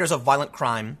perpetrators of violent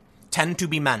crime tend to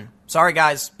be men. Sorry,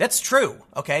 guys, that's true,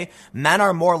 okay? Men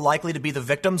are more likely to be the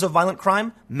victims of violent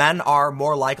crime. Men are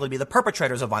more likely to be the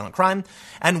perpetrators of violent crime.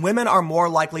 And women are more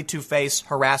likely to face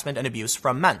harassment and abuse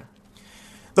from men.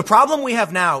 The problem we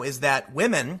have now is that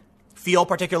women feel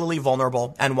particularly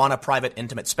vulnerable and want a private,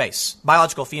 intimate space.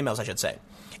 Biological females, I should say.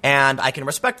 And I can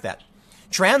respect that.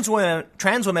 Trans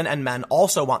women and men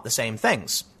also want the same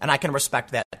things, and I can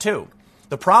respect that too.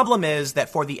 The problem is that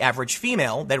for the average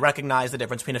female, they recognize the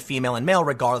difference between a female and male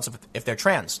regardless of if they're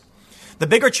trans. The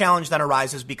bigger challenge then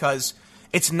arises because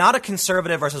it's not a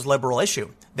conservative versus liberal issue.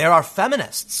 There are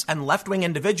feminists and left-wing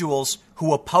individuals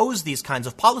who oppose these kinds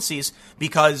of policies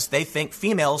because they think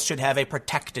females should have a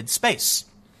protected space.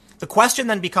 The question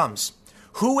then becomes,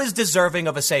 who is deserving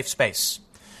of a safe space?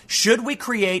 Should we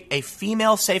create a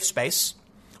female safe space,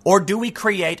 or do we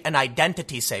create an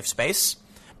identity safe space?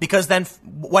 Because then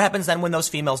what happens then when those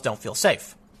females don't feel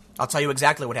safe? I'll tell you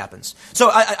exactly what happens. So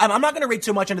I'm not going to read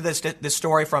too much into this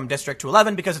story from District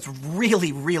 211 because it's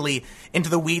really, really into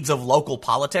the weeds of local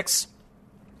politics.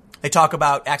 They talk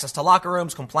about access to locker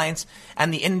rooms, complaints,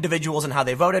 and the individuals and how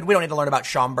they voted. We don't need to learn about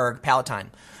Schaumburg,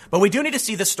 Palatine. But we do need to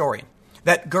see this story,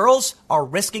 that girls are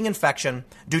risking infection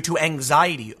due to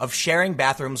anxiety of sharing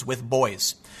bathrooms with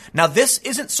boys. Now, this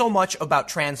isn't so much about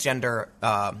transgender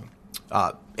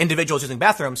individuals using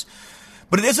bathrooms,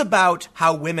 but it is about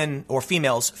how women or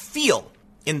females feel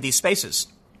in these spaces.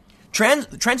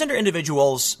 Transgender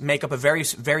individuals make up a very,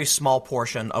 very small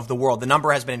portion of the world. The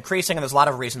number has been increasing, and there's a lot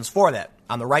of reasons for that.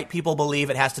 On the right, people believe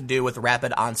it has to do with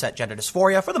rapid onset gender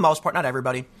dysphoria. For the most part, not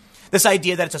everybody. This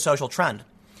idea that it's a social trend.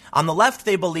 On the left,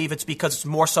 they believe it's because it's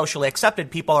more socially accepted.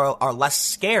 People are less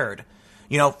scared,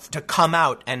 to come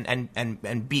out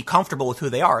and be comfortable with who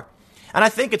they are. And I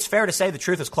think it's fair to say the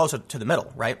truth is closer to the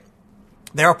middle, right?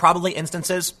 There are probably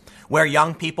instances where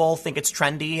young people think it's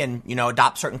trendy and,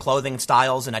 adopt certain clothing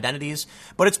styles and identities.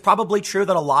 But it's probably true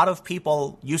that a lot of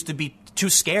people used to be too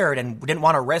scared and didn't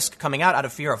want to risk coming out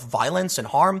of fear of violence and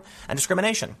harm and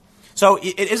discrimination. So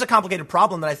it is a complicated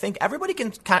problem that I think everybody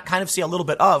can kind of see a little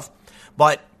bit of,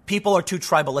 but people are too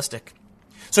tribalistic.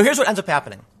 So here's what ends up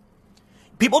happening.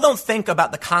 People don't think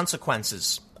about the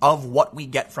consequences of what we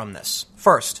get from this.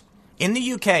 First, in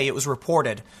the UK, it was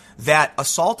reported that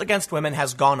assault against women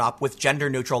has gone up with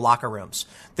gender-neutral locker rooms.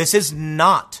 This is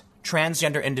not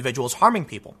transgender individuals harming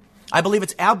people. I believe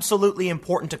it's absolutely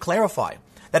important to clarify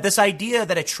that this idea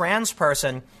that a trans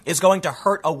person is going to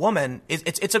hurt a woman,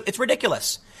 it's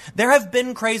ridiculous. There have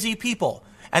been crazy people,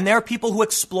 and there are people who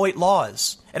exploit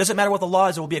laws. It doesn't matter what the law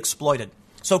is, it will be exploited.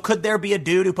 So could there be a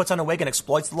dude who puts on a wig and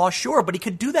exploits the law? Sure, but he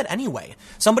could do that anyway.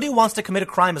 Somebody who wants to commit a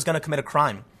crime is going to commit a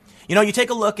crime. You take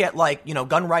a look at,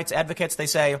 gun rights advocates, they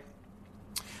say,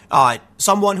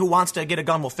 someone who wants to get a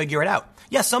gun will figure it out.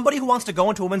 Yeah, somebody who wants to go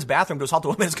into a woman's bathroom to assault a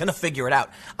woman is going to figure it out.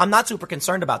 I'm not super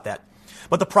concerned about that.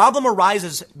 But the problem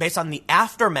arises based on the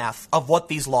aftermath of what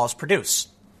these laws produce.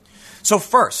 So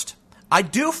first, I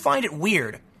do find it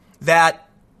weird that,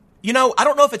 I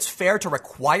don't know if it's fair to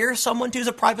require someone to use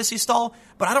a privacy stall,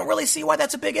 but I don't really see why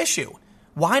that's a big issue.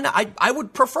 Why not? I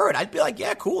would prefer it. I'd be like,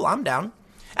 yeah, cool, I'm down.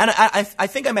 And I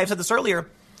think I may have said this earlier.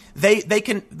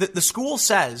 The school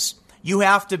says you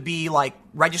have to be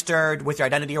registered with your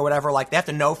identity or whatever. They have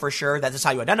to know for sure that this is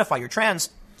how you identify you're trans.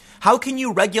 How can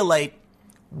you regulate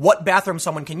what bathroom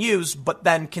someone can use, but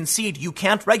then concede you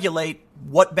can't regulate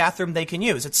what bathroom they can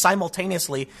use? It's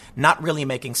simultaneously not really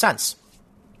making sense.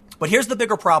 But here's the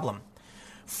bigger problem.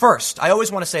 First, I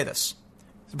always want to say this.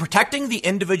 Protecting the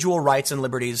individual rights and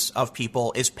liberties of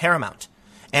people is paramount.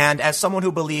 And as someone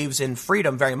who believes in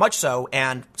freedom very much so,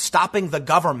 and stopping the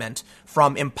government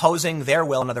from imposing their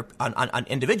will on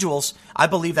individuals, I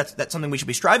believe that's something we should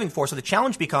be striving for. So the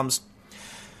challenge becomes,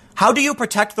 How do you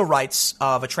protect the rights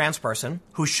of a trans person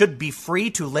who should be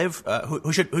free to live,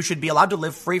 who should be allowed to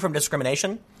live free from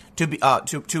discrimination, to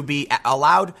be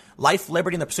allowed life,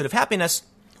 liberty, and the pursuit of happiness,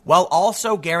 while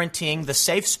also guaranteeing the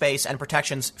safe space and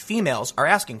protections females are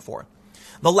asking for?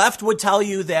 The left would tell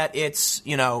you that it's,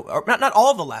 or not all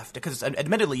of the left, because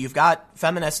admittedly you've got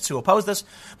feminists who oppose this,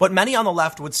 but many on the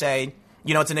left would say,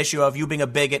 it's an issue of you being a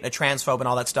bigot, a transphobe, and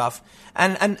all that stuff.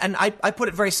 And I put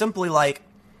it very simply, like,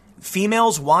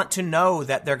 females want to know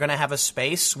that they're going to have a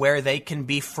space where they can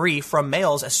be free from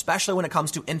males, especially when it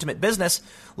comes to intimate business,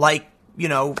 like,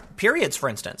 periods, for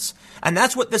instance. And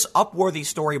that's what this Upworthy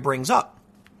story brings up.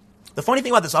 The funny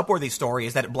thing about this Upworthy story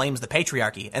is that it blames the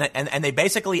patriarchy, and they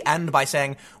basically end by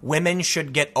saying women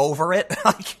should get over it.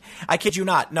 Like, I kid you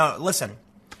not. No, listen.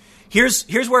 Here's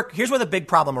where the big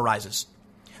problem arises.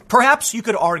 Perhaps you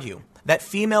could argue that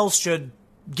females should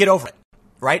get over it,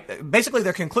 right? Basically,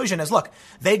 their conclusion is, look,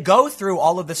 they go through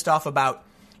all of this stuff about,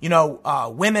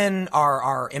 women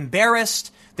are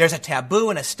embarrassed. There's a taboo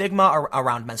and a stigma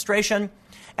around menstruation,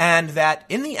 and that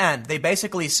in the end, they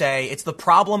basically say it's the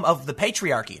problem of the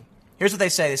patriarchy. Here's what they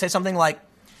say. They say something like,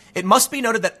 it must be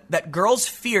noted that girls'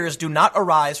 fears do not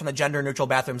arise from the gender-neutral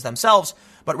bathrooms themselves,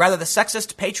 but rather the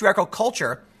sexist patriarchal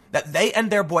culture that they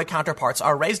and their boy counterparts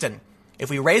are raised in. If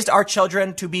we raised our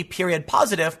children to be period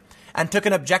positive and took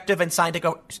an objective and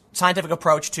scientific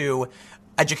approach to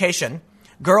education,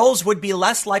 girls would be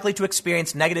less likely to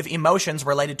experience negative emotions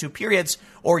related to periods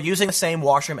or using the same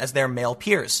washroom as their male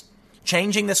peers.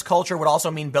 Changing this culture would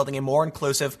also mean building a more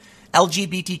inclusive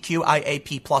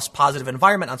LGBTQIAP+ positive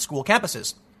environment on school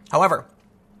campuses. However,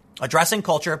 addressing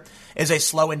culture is a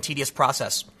slow and tedious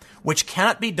process, which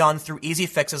cannot be done through easy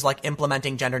fixes like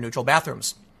implementing gender-neutral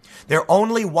bathrooms. They're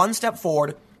only one step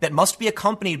forward that must be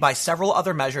accompanied by several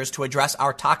other measures to address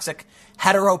our toxic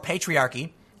heteropatriarchy,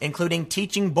 including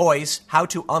teaching boys how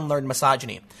to unlearn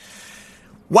misogyny.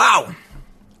 Wow.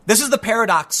 This is the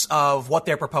paradox of what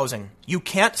they're proposing. You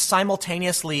can't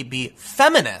simultaneously be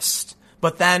feminist,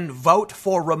 but then vote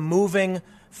for removing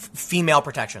female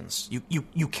protections.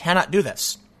 You cannot do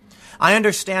this. I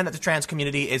understand that the trans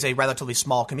community is a relatively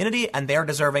small community and they're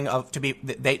deserving of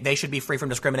they should be free from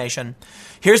discrimination.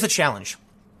 Here's the challenge.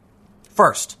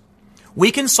 First,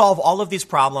 we can solve all of these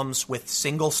problems with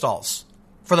single stalls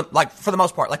for the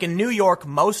most part. Like in New York,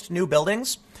 most new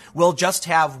buildings will just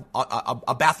have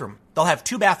a bathroom. They'll have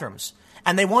 2 bathrooms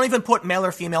and they won't even put male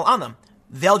or female on them.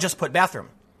 They'll just put bathroom,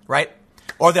 right?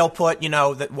 Or they'll put,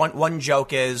 that one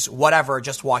joke is whatever,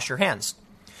 just wash your hands.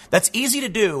 That's easy to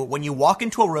do when you walk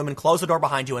into a room and close the door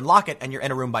behind you and lock it and you're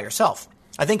in a room by yourself.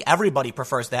 I think everybody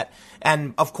prefers that.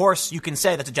 And of course, you can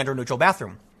say that's a gender-neutral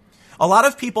bathroom. A lot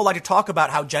of people like to talk about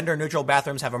how gender-neutral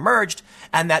bathrooms have emerged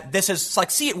and that this is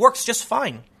like, see, it works just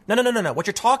fine. No. What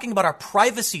you're talking about are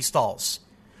privacy stalls,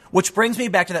 which brings me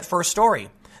back to that first story.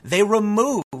 They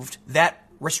removed that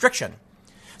restriction.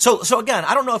 So again,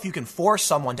 I don't know if you can force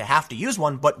someone to have to use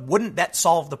one, but wouldn't that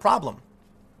solve the problem?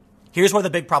 Here's where the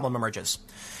big problem emerges.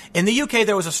 In the UK,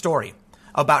 there was a story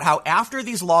about how after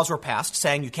these laws were passed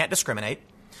saying you can't discriminate,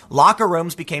 locker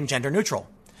rooms became gender neutral,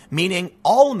 meaning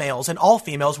all males and all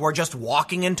females were just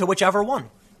walking into whichever one.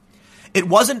 It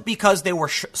wasn't because they were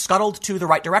scuttled to the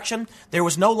right direction. There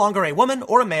was no longer a woman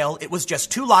or a male. It was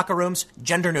just 2 locker rooms,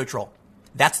 gender neutral.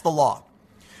 That's the law.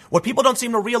 What people don't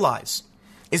seem to realize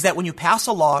is that when you pass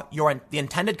a law, the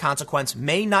intended consequence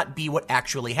may not be what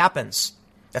actually happens.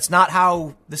 That's not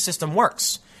how the system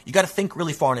works. You got to think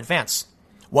really far in advance.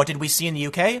 What did we see in the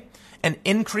UK? An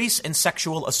increase in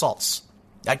sexual assaults.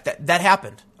 That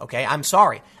happened. Okay, I'm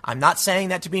sorry. I'm not saying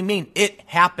that to be mean. It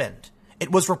happened.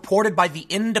 It was reported by The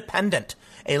Independent,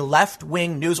 a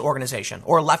left-wing news organization,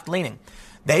 or left-leaning.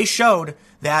 They showed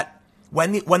that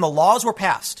when the laws were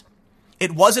passed,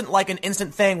 it wasn't like an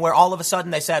instant thing where all of a sudden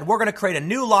they said, we're going to create a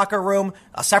new locker room,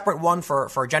 a separate one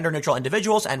for gender-neutral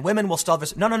individuals, and women will still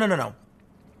visit. No.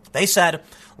 They said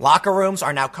locker rooms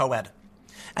are now co-ed.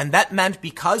 And that meant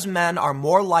because men are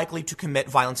more likely to commit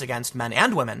violence against men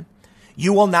and women,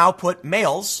 you will now put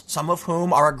males, some of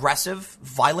whom are aggressive,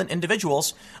 violent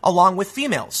individuals, along with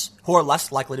females who are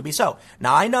less likely to be so.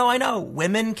 Now, I know,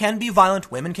 women can be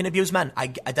violent, women can abuse men.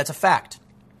 That's a fact.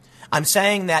 I'm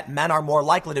saying that men are more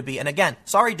likely to be, and again,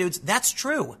 sorry dudes, that's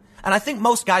true. And I think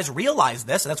most guys realize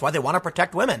this, and that's why they want to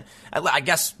protect women. I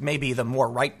guess maybe the more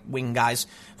right-wing guys,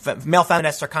 male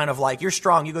feminists are kind of like, you're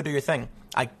strong, you go do your thing.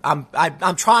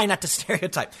 I'm trying not to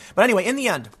stereotype. But anyway, in the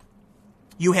end,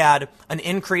 you had an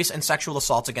increase in sexual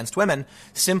assaults against women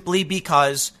simply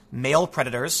because male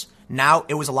predators, now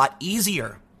it was a lot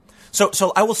easier.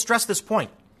 So I will stress this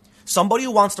point. Somebody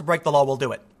who wants to break the law will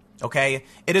do it. Okay?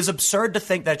 It is absurd to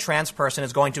think that a trans person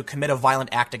is going to commit a violent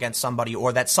act against somebody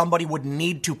or that somebody would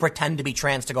need to pretend to be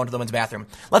trans to go into the women's bathroom.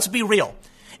 Let's be real.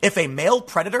 If a male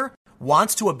predator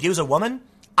wants to abuse a woman,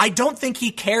 I don't think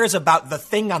he cares about the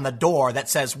thing on the door that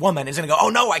says woman. Is going to go, oh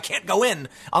no, I can't go in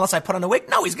unless I put on a wig.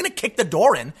 No, he's going to kick the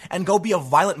door in and go be a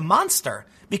violent monster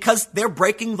because they're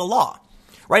breaking the law,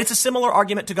 right? It's a similar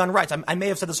argument to gun rights. I may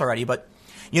have said this already, but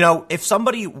if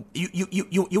somebody,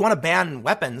 you want to ban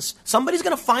weapons, somebody's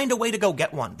going to find a way to go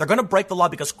get one. They're going to break the law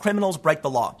because criminals break the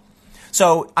law.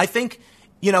 So I think,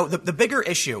 the bigger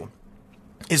issue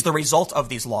is the result of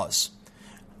these laws.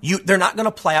 They're not going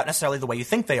to play out necessarily the way you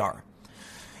think they are.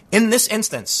 In this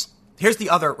instance, here's the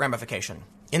other ramification.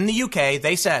 In the UK,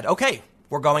 they said, okay,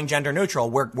 we're going gender neutral.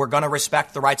 We're going to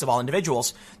respect the rights of all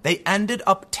individuals. They ended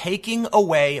up taking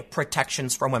away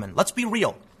protections from women. Let's be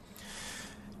real.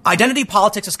 Identity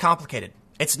politics is complicated.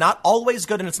 It's not always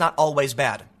good and it's not always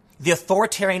bad. The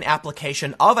authoritarian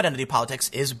application of identity politics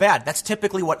is bad. That's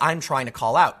typically what I'm trying to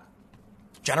call out.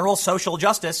 General social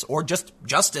justice or just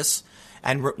justice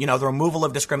and, the removal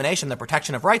of discrimination, the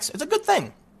protection of rights is a good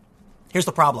thing. Here's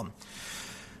the problem.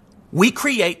 We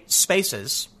create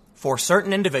spaces for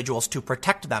certain individuals to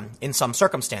protect them in some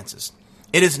circumstances.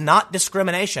 It is not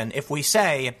discrimination if we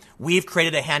say we've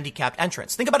created a handicapped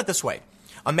entrance. Think about it this way.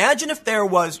 Imagine if there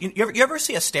was, you ever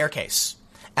see a staircase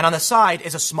and on the side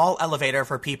is a small elevator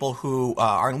for people who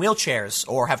are in wheelchairs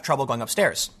or have trouble going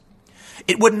upstairs.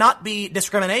 It would not be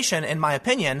discrimination, in my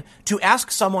opinion, to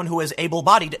ask someone who is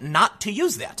able-bodied not to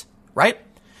use that, right?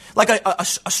 Like a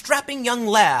strapping young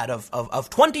lad of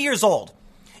 20 years old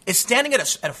is standing at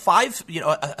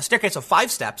a staircase of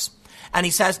 5 steps, and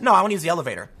he says, no, I want to use the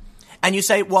elevator. And you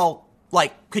say, well,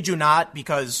 could you not?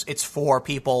 Because it's for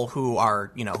people who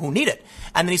are, who need it.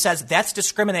 And then he says, that's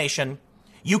discrimination.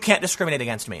 You can't discriminate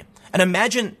against me. And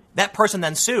imagine that person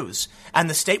then sues, and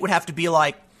the state would have to be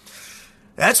like,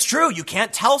 that's true. You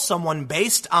can't tell someone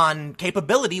based on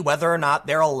capability whether or not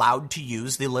they're allowed to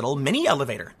use the little mini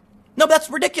elevator. No, that's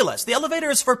ridiculous. The elevator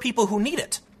is for people who need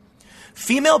it.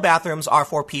 Female bathrooms are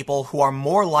for people who are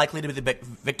more likely to be the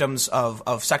victims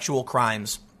of sexual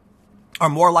crimes, are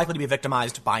more likely to be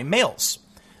victimized by males.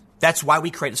 That's why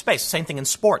we create a space. Same thing in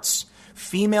sports.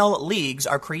 Female leagues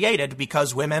are created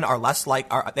because women are less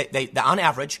they on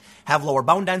average have lower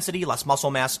bone density, less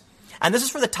muscle mass. And this is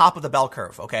for the top of the bell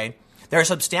curve, okay? There are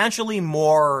substantially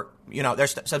more,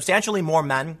 there's substantially more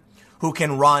men who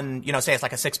can run, say it's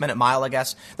like a 6-minute mile, I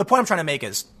guess. The point I'm trying to make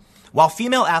is, while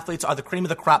female athletes are the cream of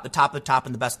the crop, the top of the top,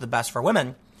 and the best of the best for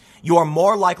women, you are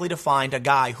more likely to find a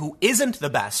guy who isn't the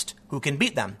best who can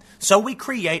beat them. So we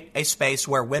create a space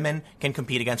where women can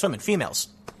compete against women, females.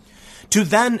 To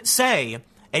then say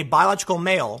a biological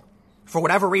male, for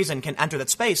whatever reason, can enter that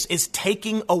space is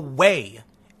taking away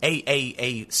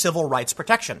a civil rights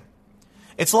protection.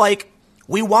 It's like,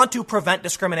 we want to prevent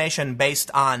discrimination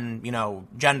based on,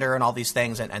 gender and all these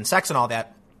things and sex and all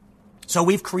that. So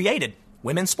we've created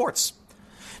women's sports.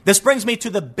 This brings me to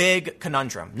the big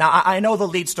conundrum. Now, I know the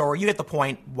lead story. You get the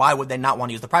point. Why would they not want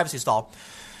to use the privacy stall?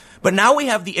 But now we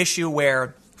have the issue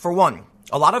where, for one,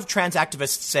 a lot of trans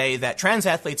activists say that trans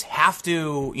athletes have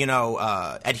to,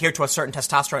 adhere to a certain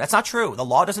testosterone. That's not true. The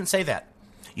law doesn't say that.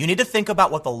 You need to think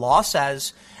about what the law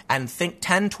says and think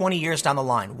 10, 20 years down the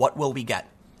line. What will we get?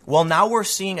 Well, now we're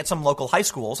seeing at some local high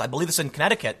schools, I believe this in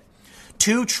Connecticut,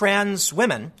 2 trans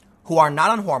women who are not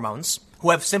on hormones,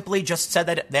 who have simply just said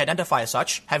that they identify as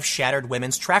such, have shattered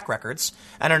women's track records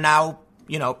and are now,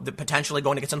 potentially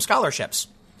going to get some scholarships.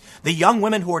 The young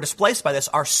women who are displaced by this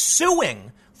are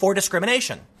suing for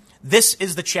discrimination. This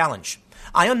is the challenge.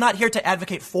 I am not here to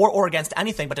advocate for or against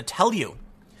anything, but to tell you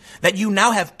that you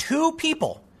now have 2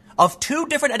 people of 2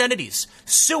 different identities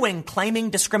suing, claiming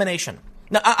discrimination.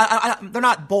 Now, they're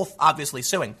not both obviously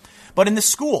suing, but in the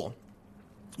school,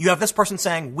 you have this person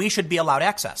saying we should be allowed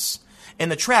access. In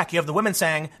the track, you have the women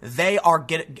saying they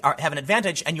have an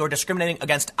advantage and you're discriminating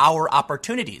against our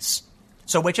opportunities.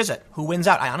 So which is it? Who wins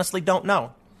out? I honestly don't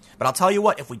know. But I'll tell you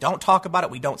what, if we don't talk about it,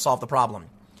 we don't solve the problem.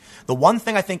 The one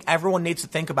thing I think everyone needs to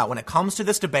think about when it comes to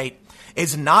this debate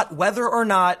is not whether or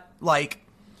not,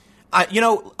 I'll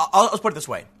put it this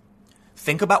way.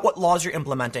 Think about what laws you're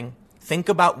implementing. Think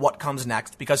about what comes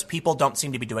next, because people don't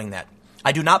seem to be doing that.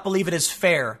 I do not believe it is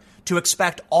fair to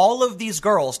expect all of these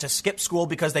girls to skip school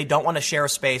because they don't want to share a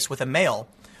space with a male,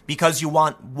 because you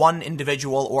want one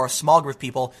individual or a small group of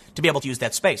people to be able to use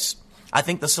that space. I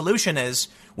think the solution is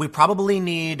we probably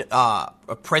need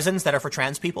prisons that are for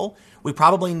trans people. We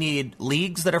probably need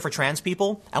leagues that are for trans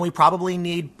people. And we probably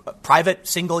need private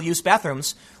single-use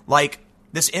bathrooms like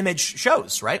this image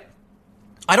shows, right?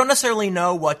 I don't necessarily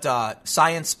know what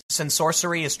Science and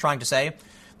Sorcery is trying to say.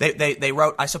 They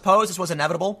wrote, I suppose this was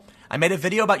inevitable. I made a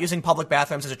video about using public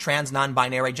bathrooms as a trans,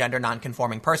 non-binary, gender,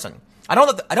 non-conforming person. I don't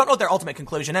know what their ultimate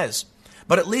conclusion is,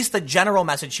 but at least the general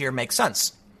message here makes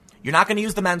sense. You're not going to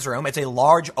use the men's room. It's a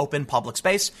large, open public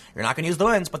space. You're not going to use the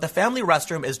women's, but the family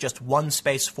restroom is just one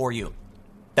space for you.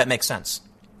 That makes sense.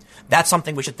 That's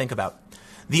something we should think about.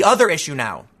 The other issue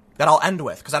now that I'll end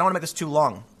with, because I don't want to make this too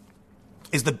long,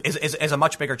 is a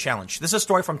much bigger challenge. This is a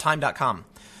story from Time.com.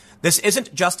 This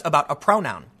isn't just about a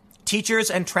pronoun. Teachers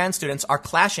and trans students are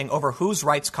clashing over whose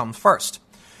rights come first.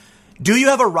 Do you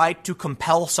have a right to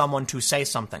compel someone to say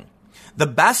something? The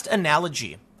best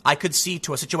analogy I could see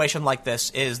to a situation like this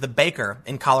is the baker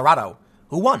in Colorado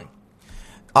who won.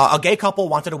 A gay couple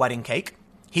wanted a wedding cake.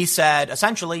 He said,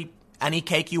 essentially, any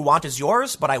cake you want is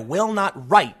yours, but I will not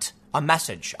write a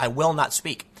message. I will not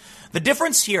speak. The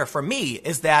difference here for me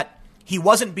is that he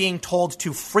wasn't being told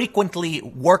to frequently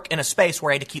work in a space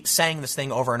where he had to keep saying this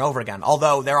thing over and over again.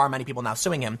 Although there are many people now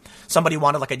suing him. Somebody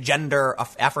wanted like a gender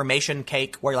affirmation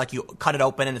cake where like you cut it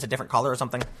open and it's a different color or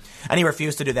something. And he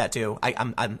refused to do that too.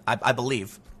 I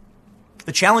believe.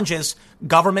 The challenge is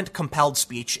government compelled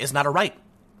speech is not a right,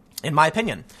 in my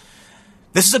opinion.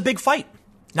 This is a big fight.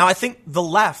 Now, I think the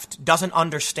left doesn't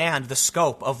understand the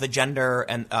scope of the gender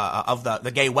and of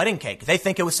the gay wedding cake. They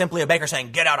think it was simply a baker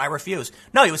saying, get out, I refuse.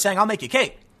 No, he was saying, I'll make you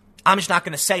cake. I'm just not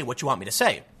going to say what you want me to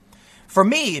say. For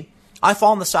me, I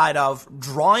fall on the side of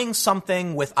drawing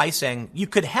something with icing. You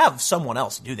could have someone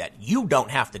else do that. You don't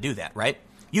have to do that, right?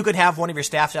 You could have one of your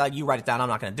staff say, you write it down, I'm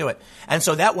not going to do it. And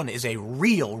so that one is a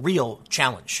real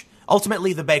challenge.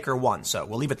 Ultimately, the baker won, so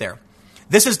we'll leave it there.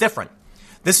 This is different.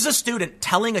 This is a student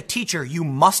telling a teacher, you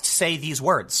must say these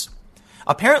words.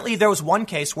 Apparently, there was one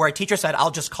case where a teacher said,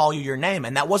 I'll just call you your name,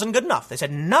 and that wasn't good enough. They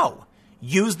said, no,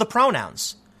 use the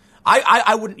pronouns.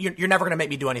 I wouldn't, you're never going to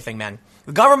make me do anything, man.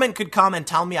 The government could come and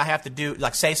tell me I have to do,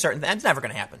 like, say certain things. It's never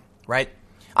going to happen, right?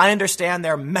 I understand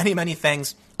there are many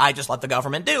things I just let the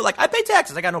government do. Like, I pay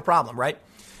taxes, I got no problem, right?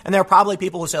 And there are probably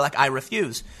people who say, like, I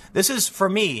refuse. This is, for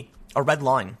me, a red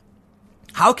line.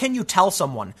 How can you tell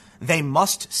someone they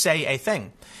must say a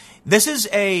thing? This is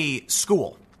a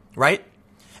school, right?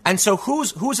 And so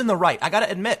who's in the right? I got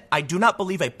to admit, I do not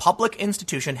believe a public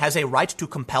institution has a right to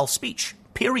compel speech,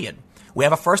 period. We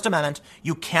have a First Amendment.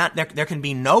 You can't, there can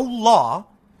be no law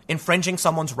infringing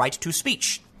someone's right to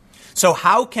speech. So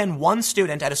how can one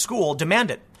student at a school demand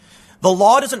it? The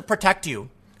law doesn't protect you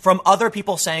from other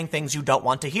people saying things you don't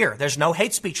want to hear. There's no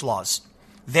hate speech laws.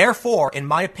 Therefore, in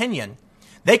my opinion,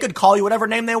 they could call you whatever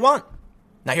name they want.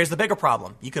 Now, here's the bigger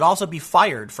problem. You could also be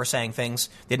fired for saying things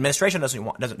the administration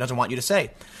doesn't want you to say.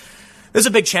 This is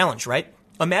a big challenge, right?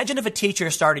 Imagine if a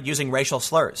teacher started using racial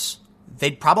slurs.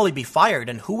 They'd probably be fired,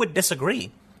 and who would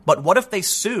disagree? But what if they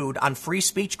sued on free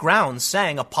speech grounds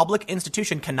saying a public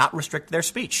institution cannot restrict their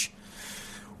speech?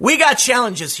 We got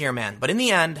challenges here, man. But in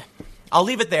the end, I'll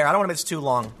leave it there. I don't want to make this too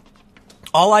long.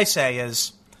 All I say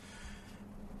is,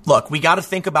 look, we got to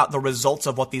think about the results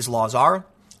of what these laws are.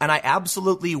 And I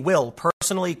absolutely will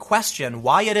personally question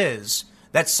why it is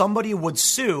that somebody would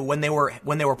sue when they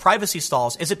were privacy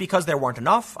stalls. Is it because there weren't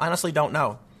enough? I honestly don't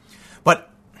know. But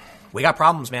we got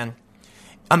problems, man.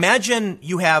 Imagine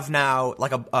you have now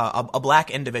like a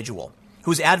black individual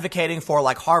who's advocating for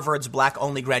like Harvard's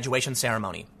black-only graduation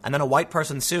ceremony, and then a white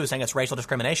person sues saying it's racial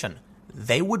discrimination.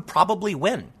 They would probably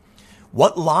win.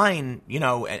 What line,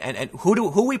 and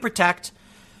who we protect?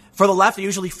 For the left, it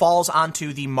usually falls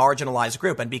onto the marginalized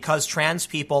group, and because trans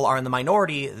people are in the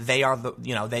minority, they are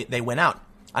they win out.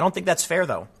 I don't think that's fair,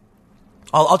 though.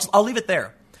 I'll leave it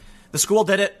there. The school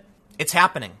did it. It's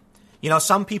happening.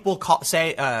 Some people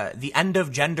say the end of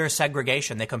gender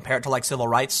segregation. They compare it to like civil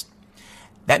rights.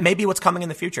 That may be what's coming in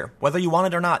the future, whether you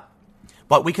want it or not.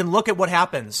 But we can look at what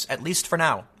happens, at least for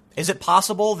now. Is it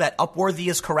possible that Upworthy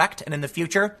is correct, and in the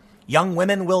future, young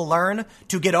women will learn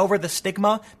to get over the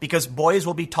stigma because boys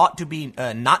will be taught to be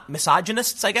not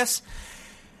misogynists, I guess?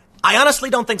 I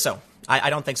honestly don't think so. I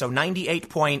don't think so.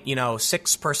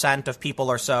 98.6% of people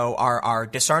or so are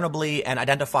discernibly and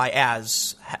identify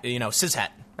as, cishet.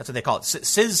 That's what they call it.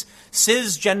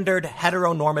 Cisgendered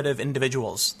heteronormative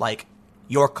individuals. Like,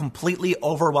 your completely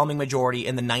overwhelming majority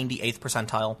in the 98th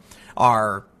percentile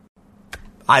are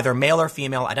either male or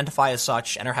female, identify as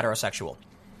such, and are heterosexual.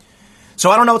 So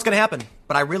I don't know what's going to happen,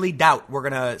 but I really doubt we're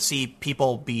going to see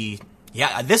people be,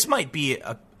 this might be,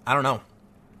 I don't know.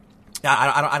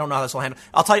 I don't know how this will handle.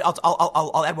 I'll tell you,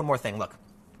 I'll add one more thing. Look,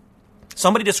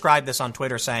 somebody described this on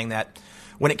Twitter saying that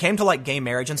when it came to like gay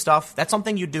marriage and stuff, that's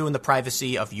something you do in the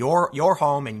privacy of your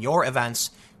home and your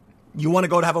events. You want to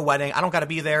go to have a wedding. I don't got to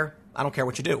be there. I don't care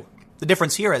what you do. The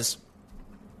difference here is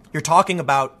you're talking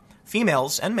about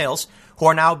females and males who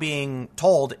are now being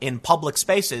told in public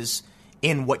spaces,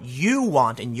 in what you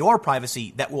want, in your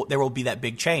privacy, that there will be that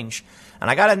big change. And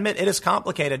I got to admit, it is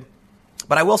complicated.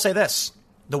 But I will say this.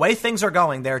 The way things are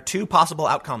going, there are two possible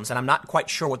outcomes, and I'm not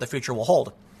quite sure what the future will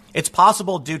hold. It's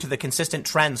possible, due to the consistent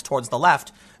trends towards the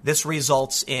left, this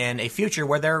results in a future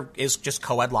where there is just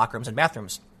co-ed locker rooms and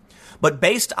bathrooms. But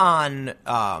based on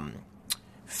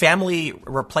family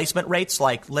replacement rates,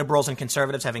 like liberals and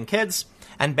conservatives having kids,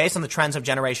 and based on the trends of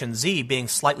Generation Z being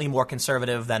slightly more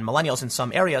conservative than millennials in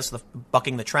some areas,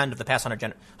 bucking the trend of the past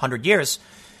 100 years,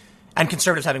 and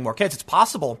conservatives having more kids, it's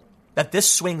possible that this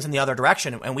swings in the other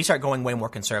direction and we start going way more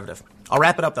conservative. I'll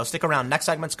wrap it up, though. Stick around. Next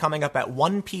segment's coming up at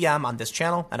 1 p.m. on this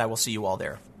channel, and I will see you all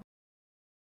there.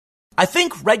 I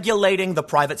think regulating the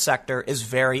private sector is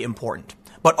very important,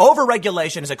 but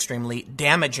overregulation is extremely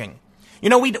damaging. You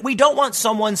know, we don't want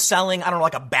someone selling, I don't know,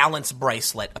 like a balance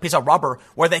bracelet, a piece of rubber,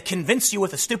 where they convince you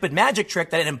with a stupid magic trick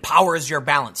that it empowers your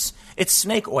balance. It's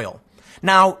snake oil.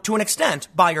 Now, to an extent,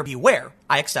 buyer beware.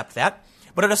 I accept that.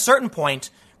 But at a certain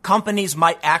point, companies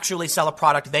might actually sell a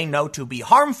product they know to be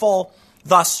harmful.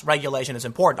 Thus, regulation is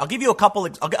important. I'll give you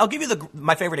I'll give you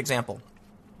my favorite example.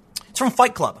 It's from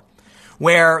Fight Club,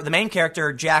 where the main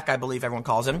character, Jack, I believe everyone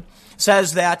calls him,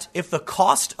 says that if the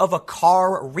cost of a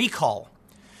car recall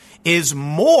is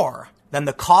more than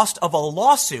the cost of a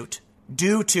lawsuit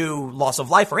due to loss of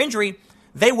life or injury,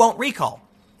 they won't recall.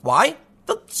 Why?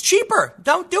 It's cheaper.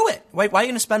 Don't do it. Why are you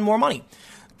going to spend more money?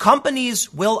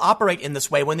 Companies will operate in this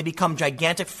way when they become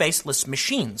gigantic faceless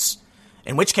machines,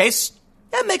 in which case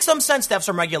it makes some sense to have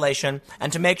some regulation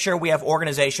and to make sure we have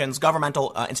organizations,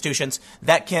 governmental institutions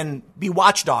that can be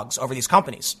watchdogs over these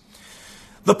companies.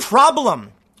 The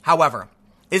problem, however,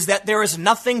 is that there is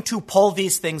nothing to pull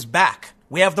these things back.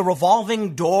 We have the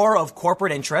revolving door of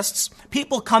corporate interests.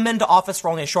 People come into office for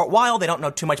only a short while. They don't know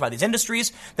too much about these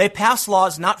industries. They pass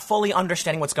laws not fully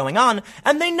understanding what's going on,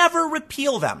 and they never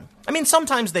repeal them. I mean,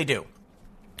 sometimes they do.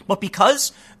 But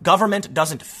because government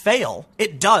doesn't fail,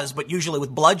 it does, but usually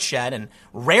with bloodshed and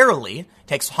rarely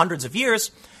takes hundreds of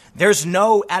years, there's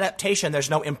no adaptation, there's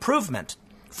no improvement.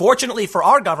 Fortunately for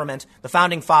our government, the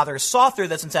founding fathers saw through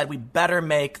this and said we better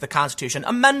make the Constitution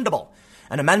amendable.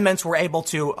 And amendments were able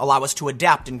to allow us to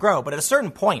adapt and grow. But at a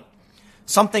certain point,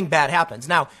 something bad happens.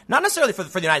 Now, not necessarily for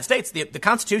the United States. The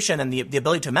Constitution and the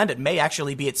ability to amend it may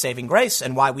actually be its saving grace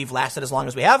and why we've lasted as long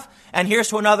as we have. And here's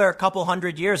to another couple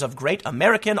hundred years of great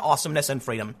American awesomeness and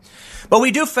freedom. But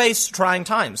we do face trying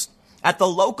times. At the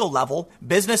local level,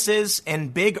 businesses in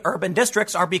big urban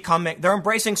districts they're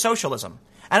embracing socialism.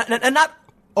 And not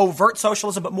overt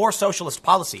socialism, but more socialist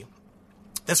policy.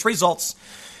 This results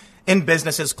in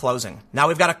businesses closing. Now,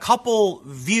 we've got a couple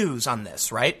views on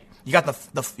this, right? You got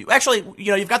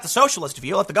you've got the socialist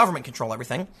view, let the government control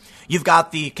everything. You've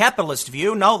got the capitalist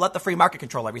view, no, let the free market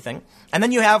control everything. And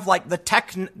then you have like the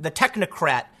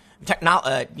technocrat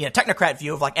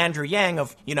view of like Andrew Yang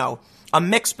of, a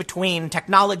mix between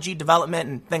technology development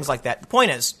and things like that. The point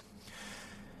is,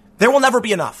 there will never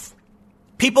be enough.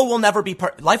 Life will never be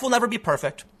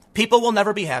perfect. People will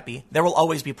never be happy. There will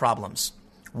always be problems.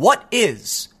 What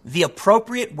is the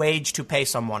appropriate wage to pay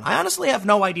someone? I honestly have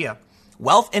no idea.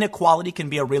 Wealth inequality can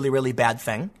be a really, really bad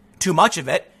thing. Too much of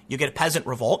it, you get a peasant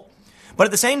revolt. But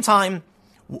at the same time,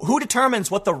 who determines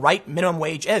what the right minimum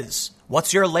wage is?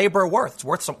 What's your labor worth? It's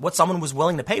worth what someone was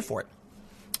willing to pay for it.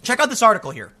 Check out this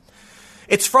article here.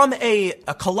 It's from a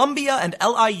Columbia and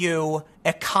LIU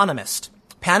economist,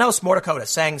 Panos Mordikotas,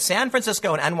 saying San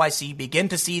Francisco and NYC begin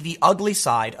to see the ugly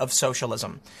side of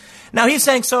socialism. Now, he's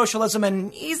saying socialism,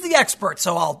 and he's the expert,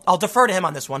 so I'll defer to him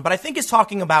on this one. But I think he's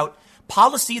talking about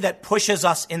policy that pushes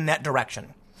us in that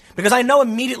direction. Because I know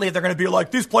immediately they're going to be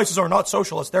like, these places are not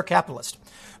socialist, they're capitalist.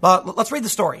 But let's read the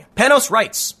story. Panos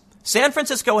writes, San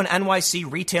Francisco and NYC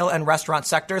retail and restaurant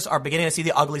sectors are beginning to see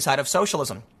the ugly side of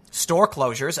socialism, store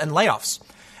closures and layoffs,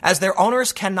 as their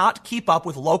owners cannot keep up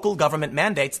with local government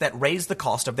mandates that raise the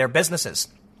cost of their businesses.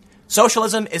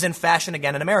 Socialism is in fashion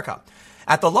again in America.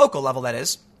 At the local level, that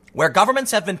is, where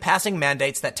governments have been passing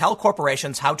mandates that tell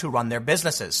corporations how to run their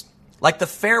businesses, like the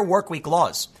Fair Workweek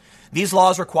laws. These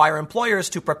laws require employers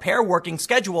to prepare working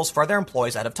schedules for their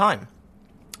employees ahead of time.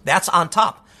 That's on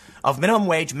top of minimum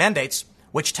wage mandates,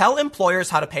 which tell employers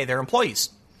how to pay their employees.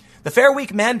 The Fair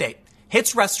Week mandate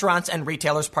hits restaurants and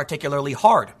retailers particularly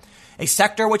hard, a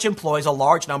sector which employs a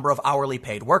large number of hourly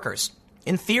paid workers.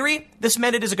 In theory, this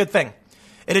mandate is a good thing.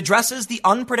 It addresses the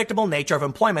unpredictable nature of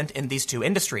employment in these two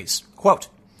industries. Quote,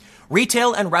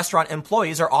 retail and restaurant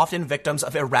employees are often victims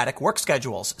of erratic work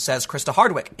schedules, says Krista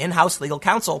Hardwick, in-house legal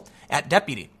counsel at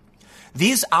Deputy.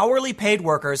 These hourly paid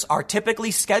workers are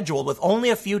typically scheduled with only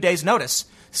a few days' notice,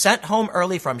 sent home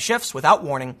early from shifts without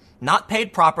warning, not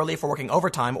paid properly for working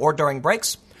overtime or during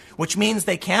breaks, which means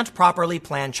they can't properly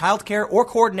plan childcare or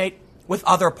coordinate with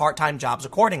other part-time jobs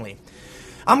accordingly.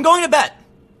 I'm going to bet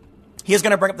he is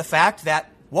going to bring up the fact that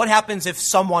what happens if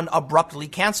someone abruptly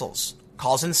cancels,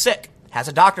 calls in sick, has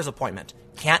a doctor's appointment,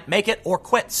 can't make it, or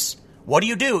quits? What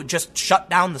do? Just shut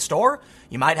down the store?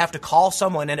 You might have to call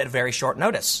someone in at very short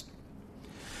notice.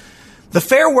 The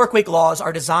Fair Workweek laws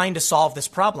are designed to solve this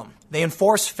problem. They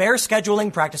enforce fair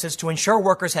scheduling practices to ensure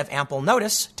workers have ample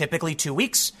notice, typically 2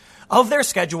 weeks, of their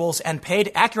schedules and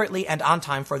paid accurately and on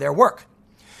time for their work.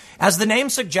 As the name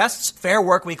suggests, Fair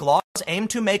Workweek laws aim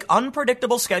to make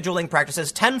unpredictable scheduling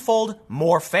practices tenfold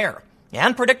more fair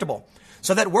and predictable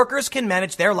so that workers can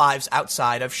manage their lives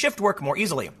outside of shift work more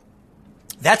easily.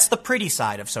 That's the pretty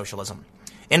side of socialism.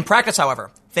 In practice,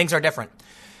 however, things are different.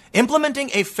 Implementing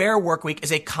a fair workweek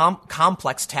is a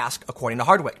complex task, according to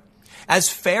Hardwick. As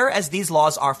fair as these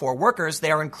laws are for workers,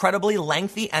 they are incredibly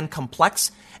lengthy and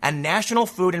complex, and national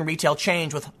food and retail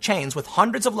chains with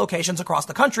hundreds of locations across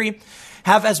the country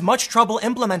have as much trouble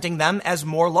implementing them as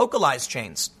more localized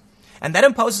chains. And that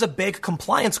imposes a big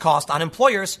compliance cost on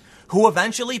employers who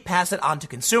eventually pass it on to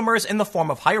consumers in the form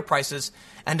of higher prices,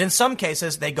 and in some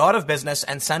cases, they go out of business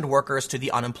and send workers to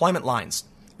the unemployment lines.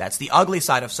 That's the ugly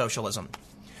side of socialism.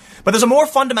 But there's a more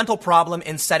fundamental problem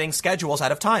in setting schedules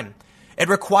out of time. It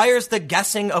requires the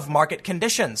guessing of market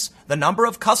conditions, the number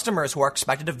of customers who are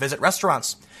expected to visit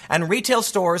restaurants and retail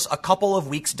stores a couple of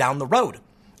weeks down the road.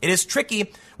 It is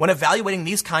tricky when evaluating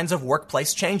these kinds of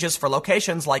workplace changes for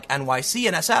locations like NYC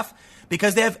and SF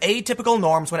because they have atypical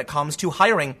norms when it comes to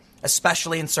hiring,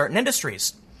 especially in certain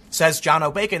industries, says John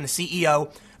O'Bacon, the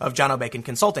CEO of John O'Bacon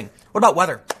Consulting. What about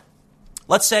weather?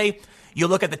 Let's say you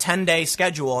look at the 10-day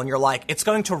schedule and you're like, it's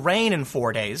going to rain in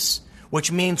 4 days,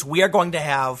 which means we are going to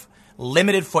have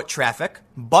limited foot traffic,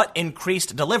 but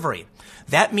increased delivery.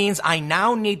 That means I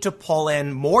now need to pull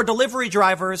in more delivery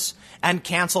drivers and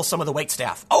cancel some of the wait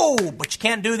staff. Oh, but you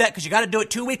can't do that because you got to do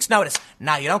it 2 weeks notice.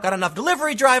 Now you don't got enough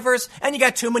delivery drivers and you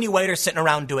got too many waiters sitting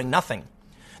around doing nothing.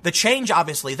 The change,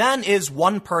 obviously, then is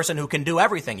one person who can do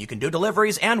everything. You can do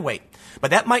deliveries and wait.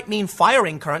 But that might mean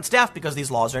firing current staff because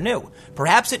these laws are new.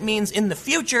 Perhaps it means in the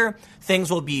future things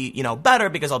will be, better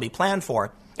because they'll be planned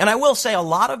for. And I will say a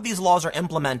lot of these laws are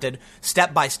implemented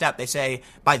step by step. They say,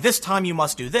 by this time you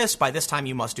must do this, by this time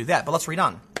you must do that. But let's read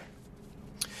on.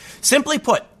 Simply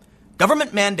put,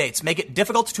 government mandates make it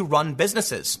difficult to run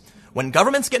businesses. When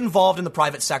governments get involved in the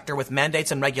private sector with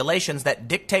mandates and regulations that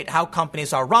dictate how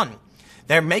companies are run,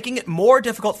 they're making it more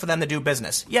difficult for them to do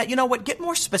business. Yeah, you know what? Get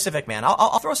more specific, man.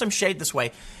 I'll throw some shade this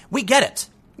way. We get it.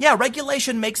 Yeah,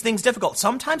 regulation makes things difficult.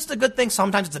 Sometimes it's a good thing,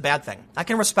 sometimes it's a bad thing. I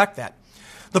can respect that.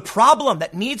 The problem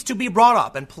that needs to be brought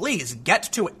up, and please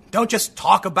get to it, don't just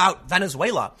talk about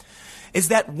Venezuela, is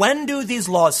that when do these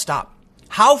laws stop?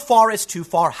 How far is too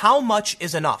far? How much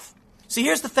is enough? See,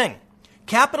 here's the thing.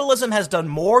 Capitalism has done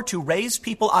more to raise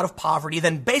people out of poverty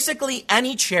than basically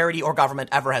any charity or government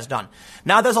ever has done.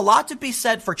 Now, there's a lot to be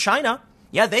said for China.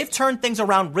 Yeah, they've turned things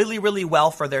around really, really well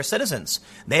for their citizens.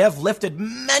 They have lifted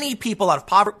many people out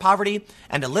of poverty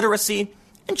and illiteracy.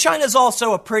 And China is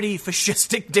also a pretty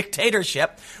fascistic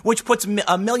dictatorship, which puts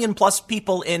a million plus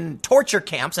people in torture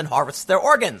camps and harvests their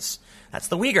organs. That's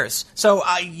the Uyghurs. So,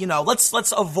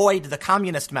 let's avoid the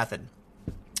communist method.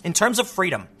 In terms of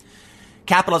freedom,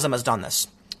 capitalism has done this.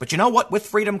 But you know what? With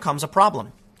freedom comes a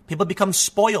problem. People become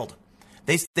spoiled.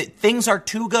 Things are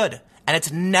too good, and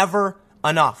it's never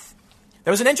enough.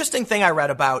 There was an interesting thing I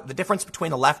read about the difference between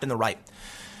the left and the right.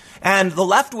 And the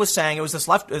left was saying, it was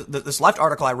this left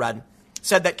article I read,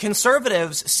 said that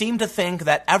conservatives seem to think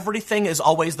that everything is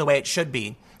always the way it should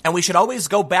be, and we should always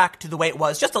go back to the way it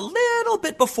was just a little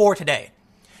bit before today.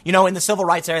 In the civil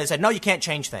rights era, they said, no, you can't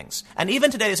change things. And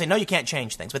even today, they say, no, you can't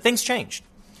change things. But things changed.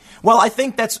 Well, I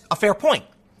think that's a fair point,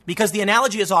 because the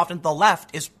analogy is often the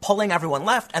left is pulling everyone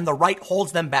left, and the right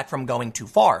holds them back from going too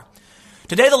far.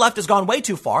 Today, the left has gone way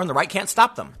too far, and the right can't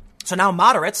stop them. So now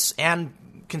moderates and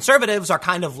conservatives are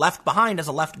kind of left behind as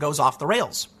the left goes off the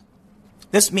rails.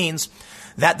 This means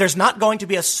that there's not going to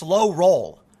be a slow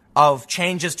roll of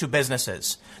changes to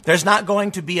businesses. There's not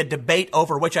going to be a debate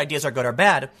over which ideas are good or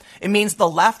bad. It means the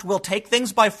left will take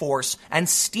things by force and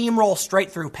steamroll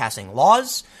straight through passing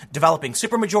laws, developing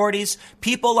supermajorities.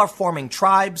 People are forming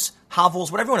tribes, hovels,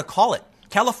 whatever you want to call it.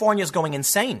 California is going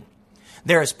insane.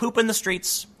 There is poop in the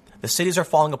streets. The cities are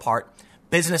falling apart.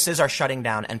 Businesses are shutting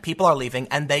down and people are leaving,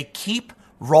 and they keep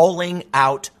rolling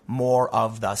out more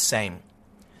of the same.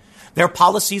 Their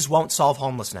policies won't solve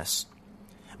homelessness.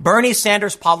 Bernie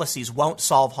Sanders' policies won't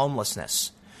solve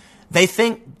homelessness. They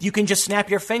think you can just snap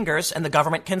your fingers and the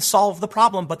government can solve the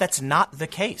problem, but that's not the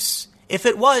case. If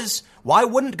it was, why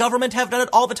wouldn't government have done it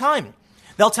all the time?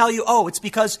 They'll tell you, oh, it's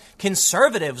because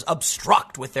conservatives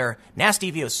obstruct with their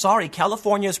nasty views. Sorry,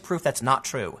 California is proof that's not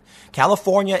true.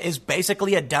 California is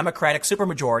basically a Democratic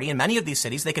supermajority. In many of these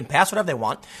cities, they can pass whatever they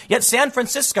want. Yet San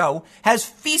Francisco has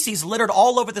feces littered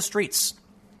all over the streets.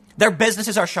 Their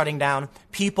businesses are shutting down.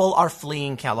 People are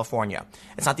fleeing California.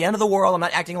 It's not the end of the world. I'm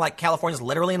not acting like California's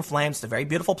literally in flames. It's a very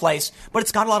beautiful place, but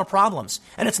it's got a lot of problems.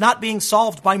 And it's not being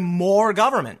solved by more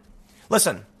government.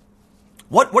 Listen,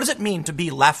 what does it mean to be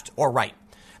left or right?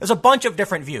 There's a bunch of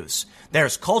different views.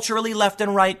 There's culturally left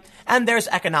and right, and there's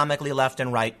economically left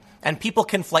and right, and people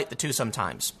conflate the two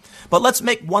sometimes. But let's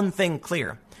make one thing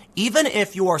clear. Even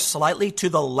if you are slightly to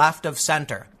the left of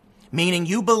center, meaning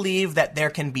you believe that there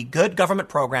can be good government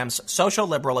programs, social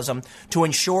liberalism, to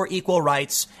ensure equal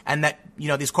rights, and that,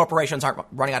 these corporations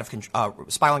aren't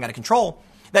spiraling out of control,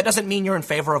 that doesn't mean you're in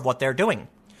favor of what they're doing.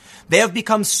 They have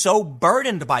become so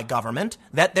burdened by government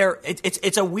that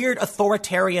it's a weird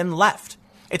authoritarian left.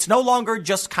 It's no longer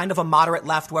just kind of a moderate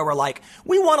left where we're like,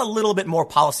 we want a little bit more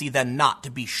policy than not,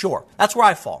 to be sure. That's where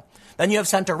I fall. Then you have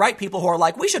center-right people who are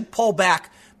like, we should pull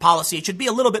back policy. It should be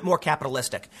a little bit more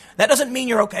capitalistic. That doesn't mean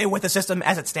you're okay with the system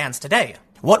as it stands today.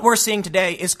 What we're seeing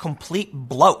today is complete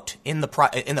bloat in the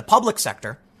public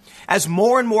sector as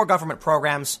more and more government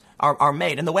programs are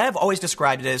made. And the way I've always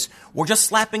described it is we're just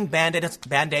slapping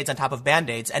Band-Aids on top of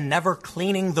Band-Aids and never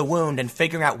cleaning the wound and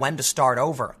figuring out when to start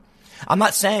over. I'm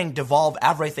not saying devolve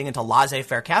everything into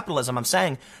laissez-faire capitalism. I'm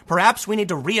saying perhaps we need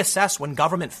to reassess when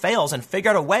government fails and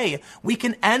figure out a way we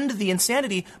can end the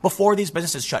insanity before these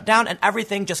businesses shut down and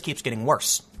everything just keeps getting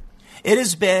worse. It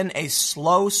has been a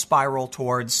slow spiral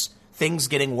towards things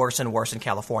getting worse and worse in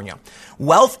California.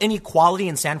 Wealth inequality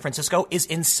in San Francisco is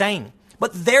insane,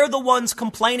 but they're the ones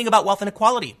complaining about wealth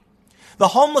inequality. The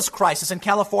homeless crisis in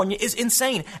California is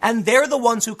insane, and they're the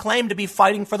ones who claim to be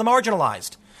fighting for the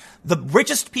marginalized. The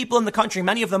richest people in the country,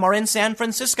 many of them are in San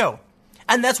Francisco.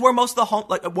 And that's where most of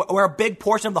where a big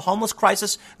portion of the homeless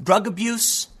crisis, drug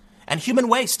abuse, and human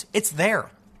waste, it's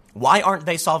there. Why aren't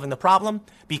they solving the problem?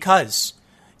 Because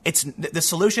the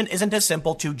solution isn't as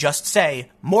simple to just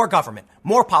say more government,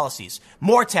 more policies,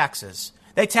 more taxes.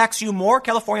 They tax you more.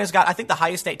 California's got, I think, the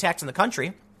highest state tax in the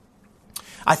country.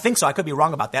 I think so. I could be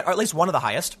wrong about that, or at least one of the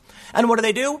highest. And what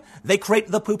do? They create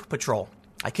the poop patrol.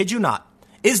 I kid you not.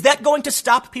 Is that going to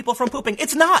stop people from pooping?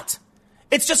 It's not.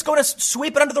 It's just going to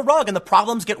sweep it under the rug and the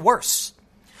problems get worse.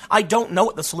 I don't know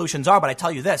what the solutions are, but I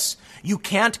tell you this. You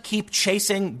can't keep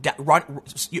chasing.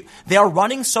 They are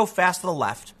running so fast to the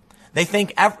left. They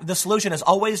think the solution is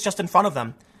always just in front of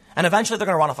them. And eventually they're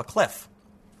going to run off a cliff.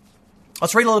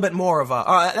 Let's read a little bit more of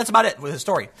that's about it with his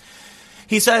story.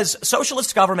 He says,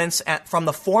 socialist governments from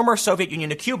the former Soviet Union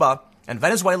to Cuba and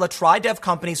Venezuela tried to have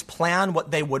companies plan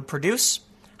what they would produce,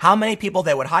 how many people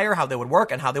they would hire, how they would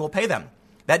work, and how they will pay them.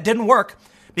 That didn't work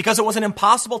because it was an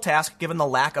impossible task given the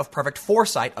lack of perfect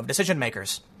foresight of decision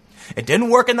makers. It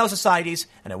didn't work in those societies,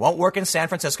 and it won't work in San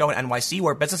Francisco and NYC,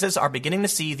 where businesses are beginning to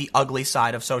see the ugly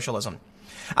side of socialism.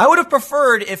 I would have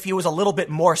preferred if he was a little bit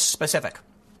more specific,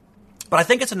 but I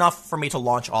think it's enough for me to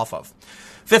launch off of.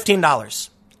 $15.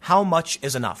 How much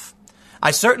is enough? I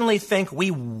certainly think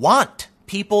we want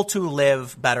people to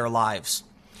live better lives.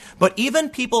 But even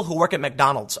people who work at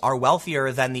McDonald's are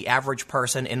wealthier than the average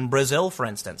person in Brazil, for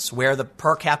instance, where the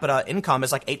per capita income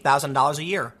is like $8,000 a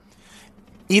year.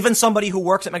 Even somebody who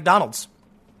works at McDonald's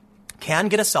can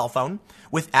get a cell phone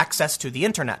with access to the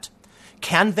internet.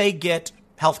 Can they get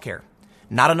healthcare?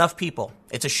 Not enough people.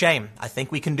 It's a shame. I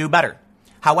think we can do better.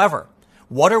 However,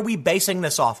 what are we basing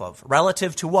this off of?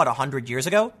 Relative to what, 100 years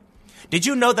ago? Did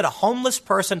you know that a homeless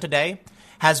person today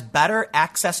has better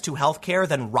access to healthcare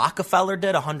than Rockefeller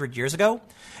did 100 years ago?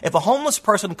 If a homeless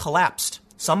person collapsed,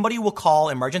 somebody will call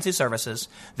emergency services.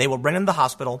 They will bring him to the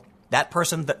hospital. That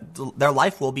person, their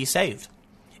life will be saved.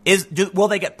 Will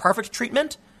they get perfect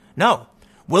treatment? No.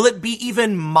 Will it be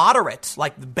even moderate,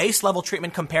 like the base level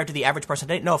treatment compared to the average person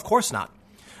today? No, of course not.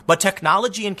 But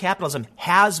technology and capitalism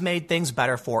has made things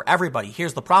better for everybody.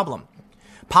 Here's the problem.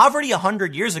 Poverty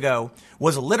 100 years ago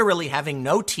was literally having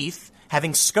no teeth,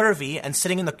 having scurvy, and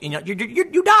sitting in the,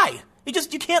 you die.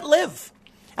 You can't live.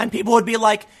 And people would be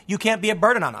like, you can't be a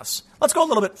burden on us. Let's go a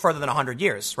little bit further than 100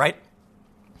 years, right?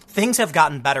 Things have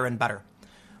gotten better and better.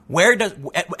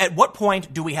 At what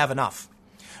point do we have enough?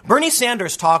 Bernie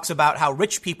Sanders talks about how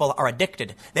rich people are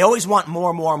addicted. They always want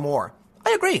more, more, more.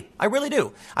 I agree. I really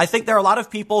do. I think there are a lot of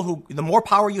people who, the more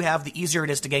power you have, the easier it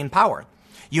is to gain power.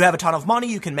 You have a ton of money,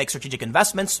 you can make strategic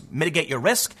investments, mitigate your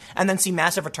risk, and then see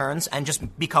massive returns and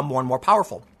just become more and more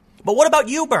powerful. But what about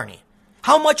you, Bernie?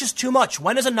 How much is too much?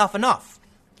 When is enough enough?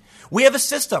 We have a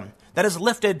system that has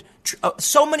lifted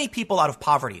so many people out of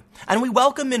poverty, and we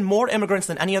welcome in more immigrants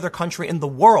than any other country in the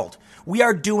world. We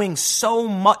are doing so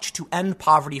much to end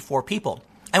poverty for people,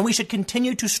 and we should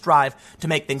continue to strive to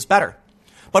make things better.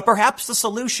 But perhaps the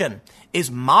solution is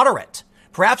moderate.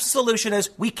 Perhaps the solution is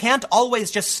we can't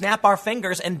always just snap our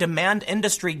fingers and demand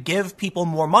industry give people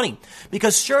more money.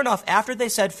 Because sure enough, after they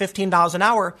said $15 an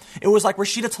hour, it was like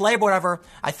Rashida Tlaib or whatever,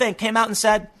 I think, came out and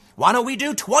said, why don't we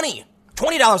do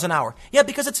 $20 an hour? Yeah,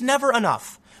 because it's never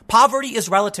enough. Poverty is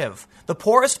relative. The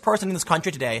poorest person in this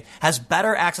country today has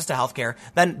better access to healthcare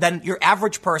than your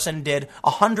average person did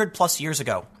 100 plus years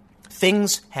ago.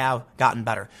 Things have gotten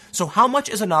better. So how much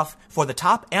is enough for the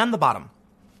top and the bottom?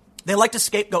 They like to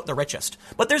scapegoat the richest,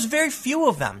 but there's very few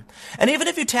of them. And even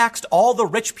if you taxed all the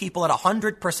rich people at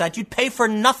 100%, you'd pay for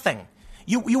nothing.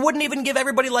 You wouldn't even give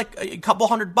everybody like a couple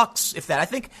 $100 if that. I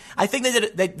think they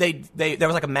did it. There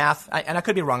was like a math, and I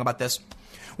could be wrong about this,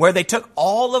 where they took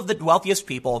all of the wealthiest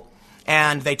people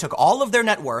and they took all of their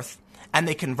net worth and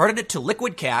they converted it to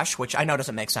liquid cash, which I know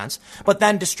doesn't make sense, but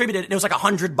then distributed it. It was like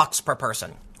 $100 per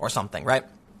person or something, right?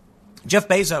 Jeff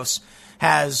Bezos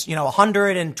has,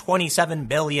 127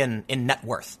 billion in net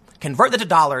worth. Convert that to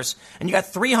dollars, and you got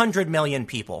 300 million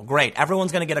people. Great.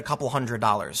 Everyone's going to get a couple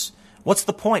 $100. What's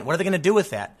the point? What are they going to do with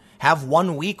that? Have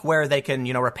 1 week where they can,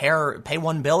 pay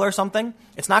one bill or something?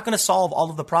 It's not going to solve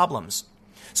all of the problems.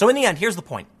 So in the end, here's the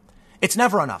point. It's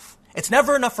never enough. It's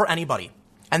never enough for anybody.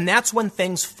 And that's when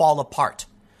things fall apart.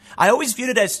 I always viewed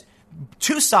it as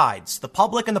two sides, the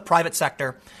public and the private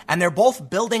sector, and they're both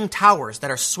building towers that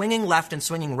are swinging left and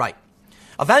swinging right.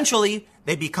 Eventually,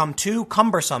 they become too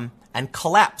cumbersome and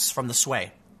collapse from the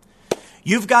sway.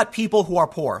 You've got people who are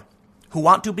poor, who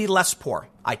want to be less poor.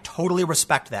 I totally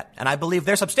respect that, and I believe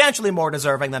they're substantially more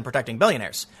deserving than protecting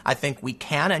billionaires. I think we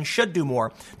can and should do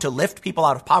more to lift people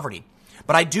out of poverty.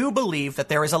 But I do believe that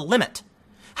there is a limit.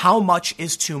 How much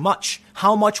is too much?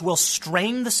 How much will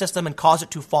strain the system and cause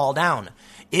it to fall down?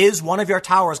 Is one of your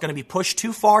towers going to be pushed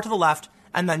too far to the left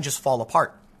and then just fall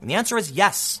apart? And the answer is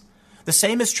yes. The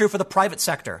same is true for the private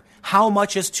sector. How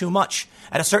much is too much?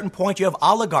 At a certain point, you have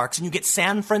oligarchs and you get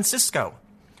San Francisco.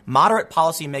 Moderate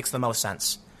policy makes the most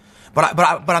sense. But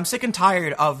I'm sick and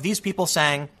tired of these people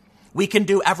saying we can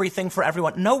do everything for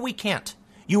everyone. No, we can't.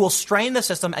 You will strain the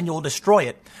system and you will destroy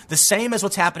it. The same as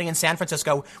what's happening in San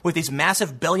Francisco with these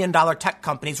massive billion-dollar tech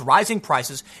companies, rising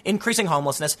prices, increasing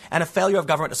homelessness, and a failure of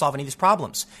government to solve any of these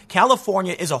problems.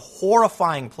 California is a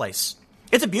horrifying place.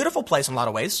 It's a beautiful place in a lot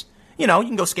of ways. You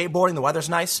can go skateboarding, the weather's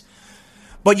nice.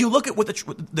 But you look at what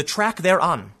the track they're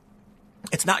on.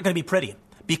 It's not going to be pretty.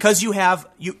 Because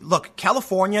look,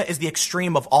 California is the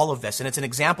extreme of all of this, and it's an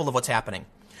example of what's happening.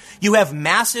 You have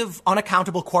massive,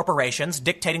 unaccountable corporations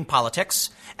dictating politics,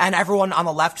 and everyone on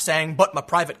the left saying, but my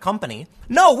private company.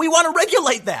 No, we want to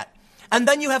regulate that. And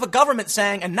then you have a government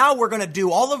saying, and now we're going to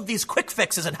do all of these quick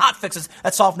fixes and hot fixes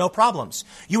that solve no problems.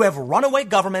 You have runaway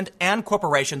government and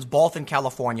corporations both in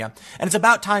California, and it's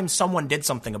about time someone did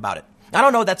something about it. I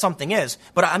don't know what that something is,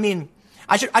 but I mean,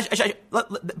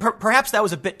 perhaps that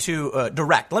was a bit too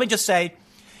direct. Let me just say,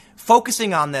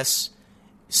 focusing on this,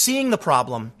 seeing the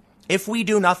problem, if we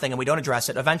do nothing and we don't address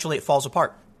it, eventually it falls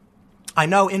apart. I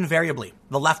know invariably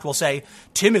the left will say,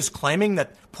 Tim is claiming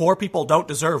that poor people don't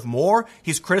deserve more.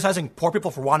 He's criticizing poor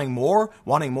people for wanting more.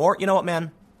 You know what,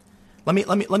 man? Let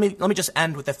me just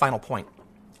end with the final point.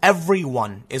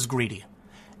 Everyone is greedy.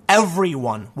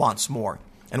 Everyone wants more.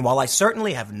 And while I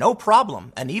certainly have no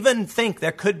problem and even think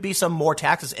there could be some more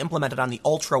taxes implemented on the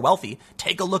ultra wealthy,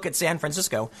 take a look at San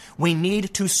Francisco, we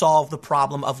need to solve the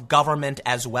problem of government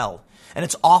as well. And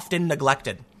it's often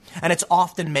neglected, and it's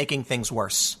often making things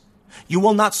worse. You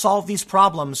will not solve these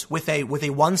problems with a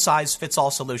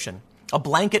one-size-fits-all solution. A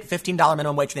blanket $15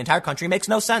 minimum wage for the entire country makes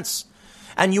no sense.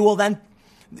 And you will then,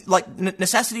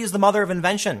 necessity is the mother of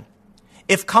invention.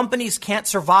 If companies can't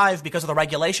survive because of the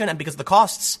regulation and because of the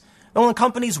costs, then the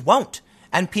companies won't,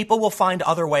 and people will find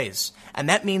other ways. And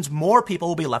that means more people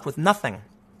will be left with nothing.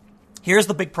 Here's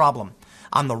the big problem.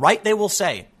 On the right, they will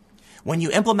say, when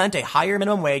you implement a higher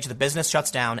minimum wage, the business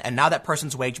shuts down, and now that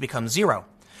person's wage becomes zero.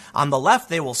 On the left,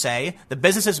 they will say the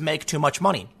businesses make too much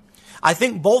money. I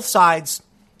think both sides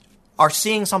are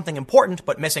seeing something important,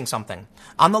 but missing something.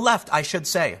 On the left, I should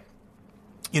say,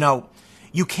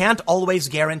 you can't always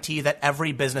guarantee that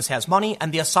every business has money,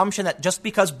 and the assumption that just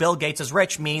because Bill Gates is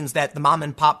rich means that the mom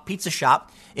and pop pizza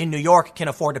shop in New York can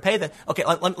afford to pay the. Okay,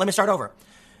 let me start over.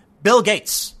 Bill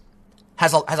Gates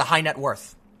has a high net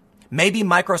worth. Maybe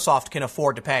Microsoft can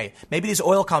afford to pay. Maybe these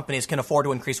oil companies can afford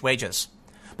to increase wages.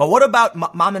 But what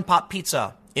about mom and pop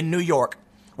pizza in New York,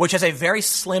 which has a very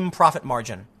slim profit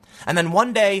margin? And then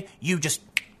one day you just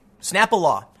snap a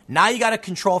law. Now you got to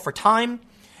control for time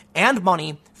and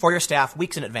money for your staff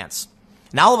weeks in advance.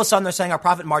 Now all of a sudden they're saying our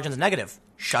profit margin is negative.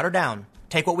 Shut her down.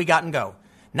 Take what we got and go.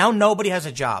 Now nobody has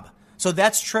a job. So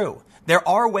that's true. There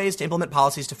are ways to implement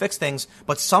policies to fix things,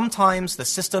 but sometimes the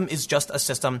system is just a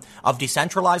system of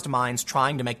decentralized minds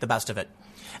trying to make the best of it.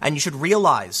 And you should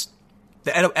realize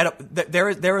that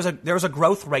there is a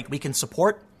growth rate we can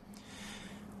support.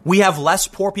 We have less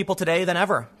poor people today than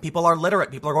ever. People are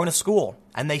literate. People are going to school,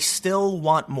 and they still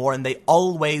want more, and they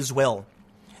always will.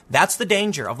 That's the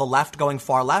danger of the left going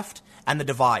far left and the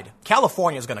divide.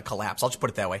 California is going to collapse. I'll just put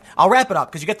it that way. I'll wrap it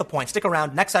up because you get the point. Stick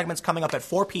around. Next segment's coming up at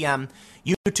 4 p.m.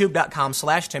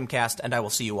 YouTube.com/Timcast, and I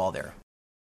will see you all there.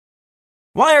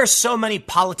 Why are so many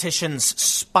politicians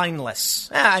spineless?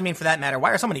 For that matter,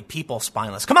 why are so many people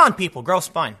spineless? Come on, people, grow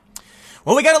spine.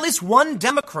 Well, we got at least one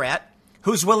Democrat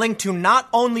who's willing to not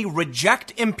only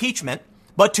reject impeachment,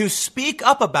 but to speak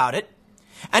up about it.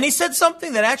 And he said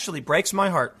something that actually breaks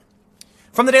my heart.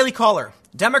 From the Daily Caller,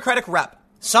 Democratic rep.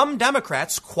 Some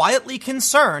Democrats quietly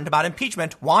concerned about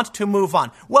impeachment want to move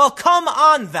on. Well, come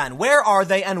on then. Where are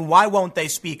they and why won't they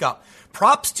speak up?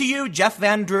 Props to you, Jeff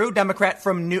Van Drew, Democrat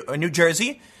from New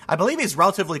Jersey. I believe he's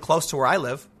relatively close to where I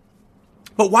live.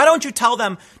 But why don't you tell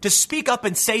them to speak up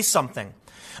and say something?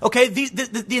 Okay,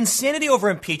 the insanity over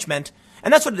impeachment,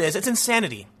 and that's what it is. It's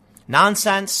insanity.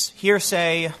 Nonsense,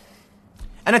 hearsay,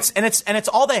 and it's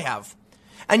all they have.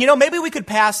 And, maybe we could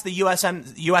pass the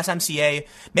USMCA.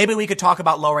 Maybe we could talk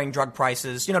about lowering drug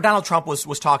prices. Donald Trump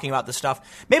was talking about this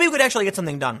stuff. Maybe we could actually get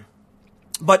something done.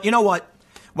 But you know what?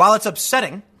 While it's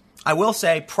upsetting, I will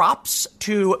say props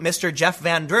to Mr. Jeff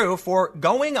Van Drew for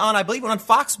going on, I believe, on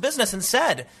Fox Business and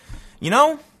said,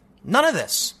 none of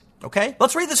this. Okay?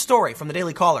 Let's read the story from the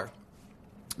Daily Caller.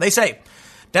 They say,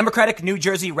 Democratic New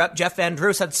Jersey Rep. Jeff Van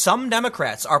Drew said some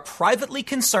Democrats are privately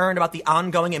concerned about the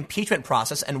ongoing impeachment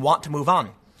process and want to move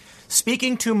on.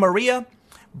 Speaking to Maria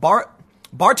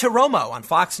Bartiromo on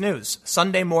Fox News,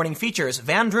 Sunday Morning Features,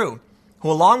 Van Drew,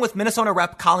 who along with Minnesota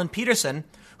Rep. Collin Peterson,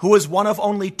 who was one of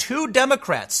only 2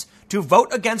 Democrats to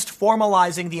vote against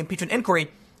formalizing the impeachment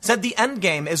inquiry, said the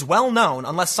endgame is well known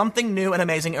unless something new and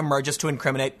amazing emerges to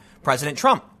incriminate President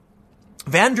Trump.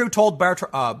 Van Drew told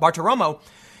Bartiromo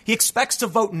he expects to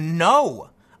vote no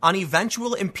on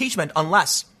eventual impeachment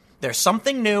unless there's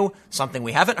something new, something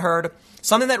we haven't heard,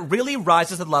 something that really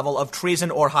rises to the level of treason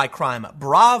or high crime.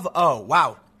 Bravo.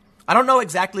 Wow. I don't know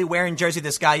exactly where in Jersey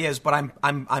this guy is, but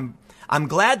I'm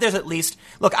glad there's at least,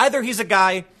 look, either he's a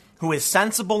guy who is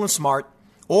sensible and smart,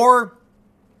 or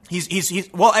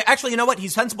well, actually, you know what?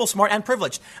 He's sensible, smart, and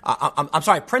privileged.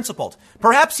 Principled.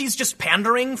 Perhaps he's just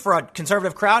pandering for a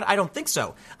conservative crowd. I don't think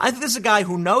so. I think this is a guy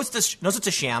who knows it's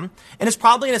a sham and is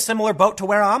probably in a similar boat to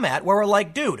where I'm at, where we're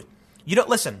like, dude, you don't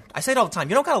listen. I say it all the time.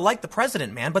 You don't got to like the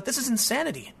president, man, but this is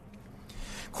insanity.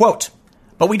 Quote,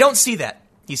 but we don't see that,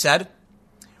 he said.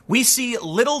 We see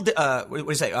little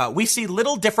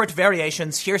different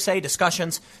variations, hearsay,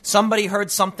 discussions. Somebody heard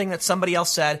something that somebody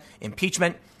else said,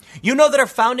 impeachment. You know that our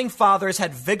founding fathers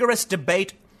had vigorous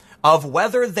debate of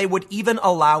whether they would even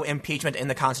allow impeachment in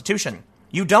the Constitution.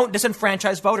 You don't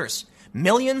disenfranchise voters.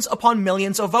 Millions upon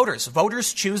millions of voters.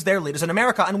 Voters choose their leaders in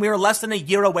America, and we are less than a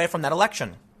year away from that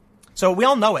election. So we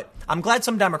all know it. I'm glad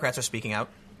some Democrats are speaking out.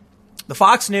 The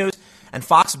Fox News and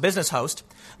Fox Business host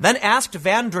then asked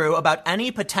Van Drew about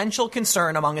any potential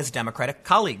concern among his Democratic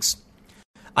colleagues.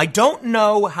 I don't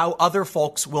know how other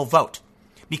folks will vote,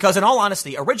 because in all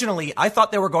honesty, originally I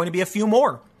thought there were going to be a few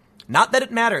more. Not that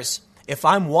it matters if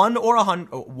I'm 1 or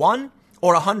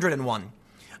 101.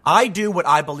 I do what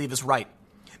I believe is right.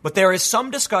 But there is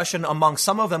some discussion among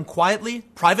some of them quietly,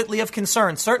 privately of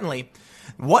concern, certainly.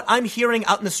 What I'm hearing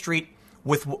out in the street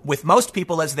with most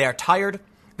people is they are tired,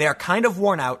 they are kind of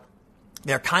worn out,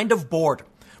 they're kind of bored.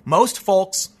 Most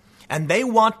folks, and they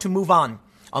want to move on.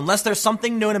 Unless there's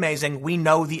something new and amazing, we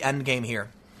know the end game here.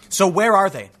 So where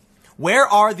are they? Where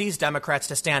are these Democrats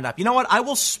to stand up? You know what? I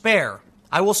will spare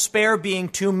being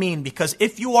too mean, because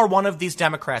if you are one of these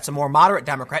Democrats, a more moderate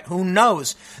Democrat who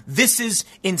knows this is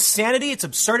insanity, it's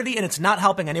absurdity, and it's not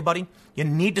helping anybody, you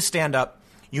need to stand up.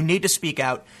 You need to speak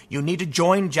out. You need to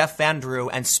join Jeff Van Drew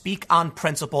and speak on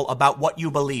principle about what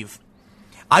you believe.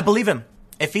 I believe him.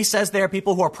 If he says there are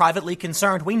people who are privately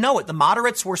concerned, we know it. The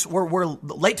moderates were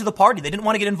late to the party. They didn't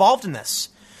want to get involved in this.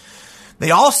 They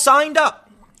all signed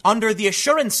up under the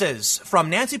assurances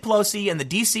from Nancy Pelosi and the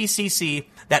DCCC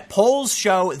that polls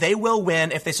show they will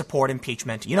win if they support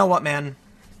impeachment. You know what, man?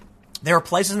 There are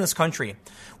places in this country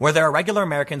where there are regular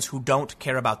Americans who don't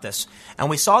care about this. And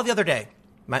we saw the other day,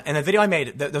 in a video I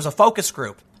made, there's a focus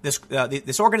group.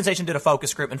 This organization did a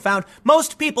focus group and found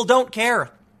most people don't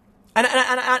care. And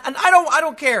I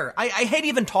don't care. I hate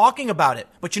even talking about it.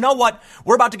 But you know what?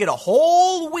 We're about to get a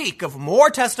whole week of more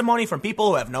testimony from people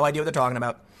who have no idea what they're talking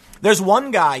about. There's one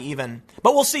guy even,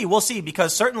 but we'll see,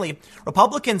 because certainly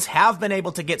Republicans have been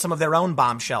able to get some of their own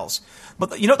bombshells.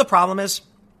 But you know what the problem is?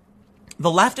 The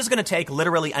left is going to take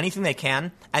literally anything they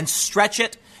can and stretch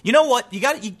it. You know what?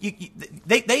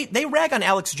 They rag on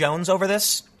Alex Jones over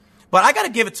this, but I got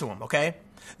to give it to them, okay?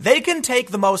 They can take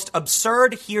the most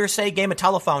absurd hearsay game of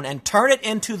telephone and turn it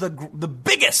into the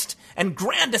biggest and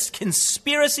grandest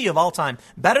conspiracy of all time.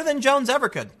 Better than Jones ever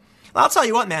could. Well, I'll tell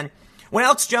you what, man. When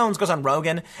Alex Jones goes on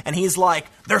Rogan and he's like,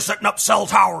 they're setting up cell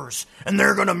towers and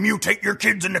they're going to mutate your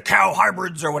kids into cow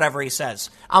hybrids or whatever he says,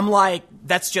 I'm like,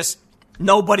 that's just,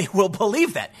 nobody will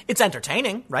believe that. It's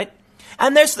entertaining, right?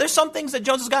 And there's some things that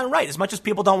Jones has gotten right, as much as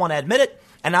people don't want to admit it.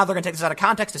 And now they're going to take this out of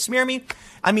context to smear me.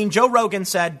 I mean, Joe Rogan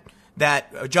said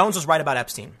that Jones was right about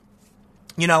Epstein.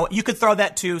 You know, you could throw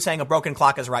that to saying a broken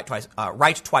clock is right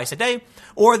twice a day,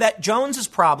 or that Jones's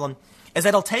problem is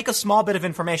that he'll take a small bit of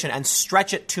information and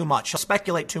stretch it too much. He'll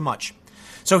speculate too much.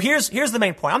 So here's the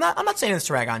main point. I'm not saying this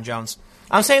to rag on Jones.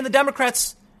 I'm saying the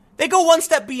Democrats, they go one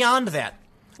step beyond that.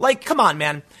 Like, come on,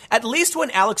 man. At least when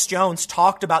Alex Jones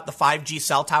talked about the 5G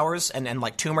cell towers and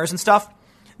like tumors and stuff,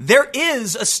 there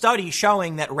is a study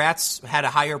showing that rats had a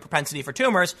higher propensity for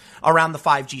tumors around the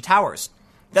 5G towers.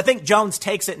 I think Jones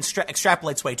takes it and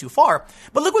extrapolates way too far.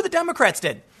 But look what the Democrats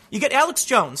did. You get Alex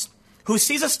Jones, who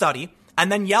sees a study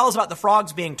and then yells about the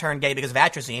frogs being turned gay because of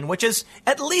atrazine, which is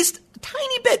at least a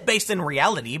tiny bit based in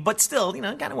reality, but still, you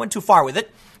know, kind of went too far with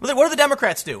it. What do the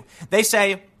Democrats do? They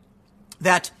say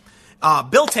that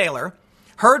Bill Taylor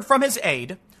heard from his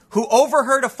aide, who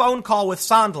overheard a phone call with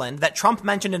Sondland that Trump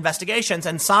mentioned investigations,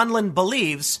 and Sondland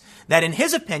believes that, in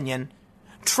his opinion,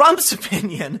 Trump's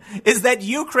opinion is that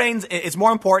Ukraine is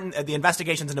more important, the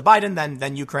investigations into Biden,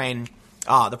 than Ukraine,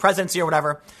 the presidency or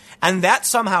whatever. And that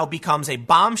somehow becomes a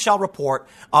bombshell report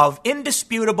of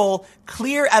indisputable,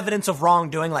 clear evidence of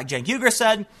wrongdoing, like Cenk Uygur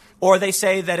said, or they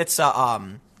say that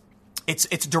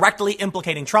it's directly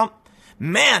implicating Trump.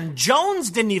 Man, Jones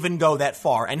didn't even go that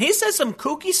far, and he says some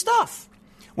kooky stuff.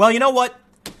 Well, you know what?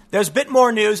 There's a bit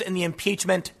more news in the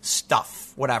impeachment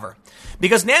stuff, whatever.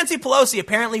 Because Nancy Pelosi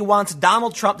apparently wants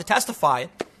Donald Trump to testify,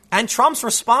 and Trump's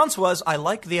response was, I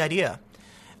like the idea.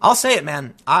 I'll say it,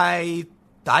 man. I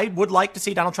would like to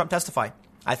see Donald Trump testify.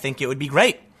 I think it would be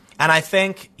great. And I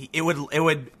think it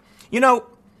would, you know,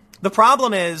 the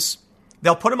problem is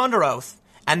they'll put him under oath,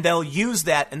 and they'll use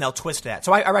that, and they'll twist that.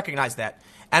 So I recognize that.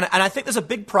 And I think there's a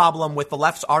big problem with the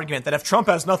left's argument that if Trump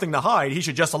has nothing to hide, he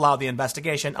should just allow the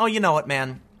investigation. Oh, you know what,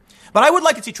 man? But I would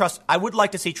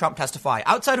like to see Trump testify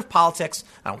outside of politics.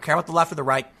 I don't care about the left or the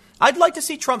right. I'd like to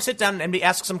see Trump sit down and be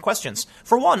asked some questions.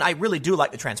 For one, I really do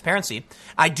like the transparency.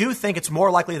 I do think it's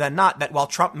more likely than not that while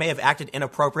Trump may have acted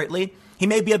inappropriately, he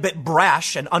may be a bit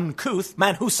brash and uncouth.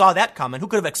 Man, who saw that coming? Who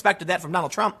could have expected that from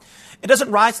Donald Trump? It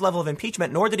doesn't rise to the level of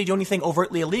impeachment, nor did he do anything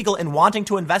overtly illegal in wanting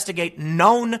to investigate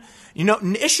known,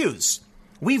 issues.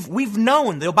 We've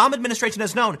known, the Obama administration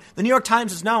has known, the New York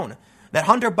Times has known that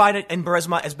Hunter Biden and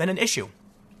Burisma has been an issue.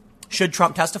 Should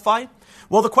Trump testify?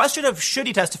 Well, the question of should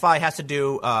he testify has to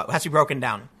be broken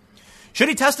down. Should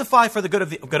he testify for the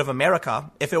good of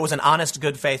America? If it was an honest,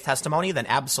 good faith testimony, then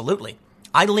absolutely.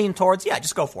 I lean towards,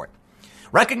 just go for it.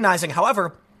 Recognizing,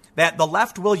 however, that the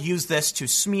left will use this to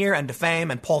smear and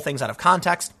defame and pull things out of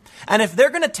context. And if they're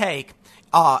going to take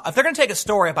a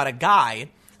story about a guy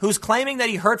who's claiming that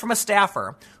he heard from a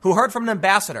staffer who heard from an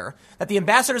ambassador that the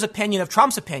ambassador's opinion of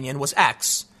Trump's opinion was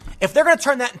X, if they're going to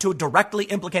turn that into directly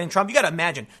implicating Trump, you got to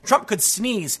imagine Trump could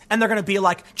sneeze and they're going to be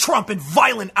like, Trump in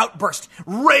violent outburst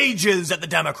rages at the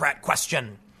Democrat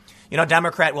question.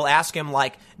 Democrat will ask him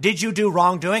like, did you do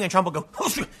wrongdoing? And Trump will go,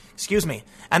 excuse me.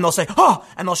 And they'll say, oh,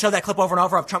 and they'll show that clip over and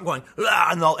over of Trump going,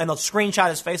 and they'll screenshot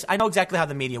his face. I know exactly how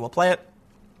the media will play it.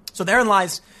 So therein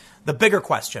lies the bigger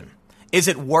question. Is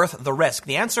it worth the risk?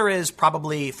 The answer is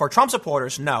probably, for Trump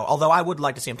supporters, no. Although I would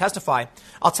like to see him testify.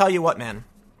 I'll tell you what, man.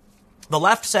 The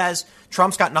left says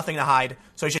Trump's got nothing to hide,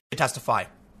 so he should testify.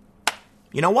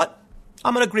 You know what?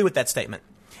 I'm going to agree with that statement.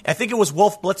 I think it was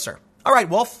Wolf Blitzer. All right,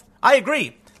 Wolf, I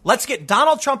agree. Let's get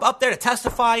Donald Trump up there to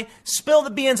testify, spill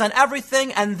the beans on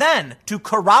everything, and then to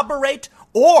corroborate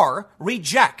or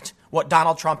reject what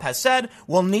Donald Trump has said,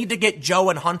 we'll need to get Joe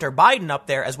and Hunter Biden up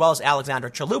there, as well as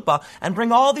Alexandra Chalupa, and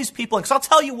bring all these people in. Because I'll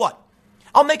tell you what,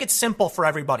 I'll make it simple for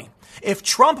everybody. If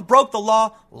Trump broke the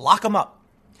law, lock him up.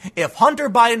 If Hunter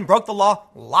Biden broke the law,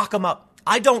 lock him up.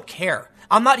 I don't care.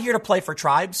 I'm not here to play for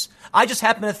tribes. I just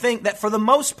happen to think that for the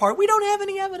most part, we don't have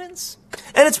any evidence.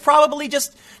 And it's probably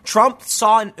just Trump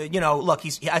saw, look,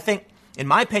 I think, in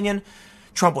my opinion,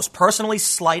 Trump was personally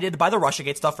slighted by the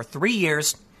Russiagate stuff for 3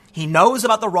 years. He knows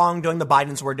about the wrongdoing the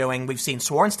Bidens were doing. We've seen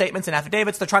sworn statements and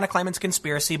affidavits. They're trying to claim it's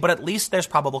conspiracy, but at least there's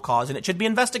probable cause and it should be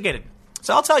investigated.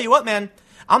 So I'll tell you what, man,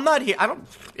 I'm not here.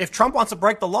 If Trump wants to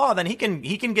break the law, then he can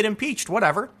get impeached,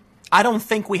 whatever. I don't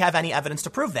think we have any evidence to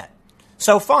prove that.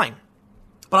 So fine.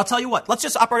 But I'll tell you what, let's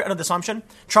just operate under the assumption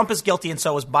Trump is guilty and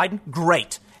so is Biden.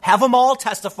 Great. Have them all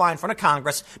testify in front of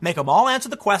Congress, make them all answer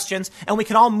the questions, and we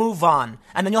can all move on.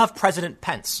 And then you'll have President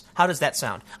Pence. How does that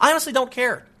sound? I honestly don't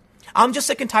care. I'm just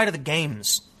sick and tired of the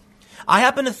games. I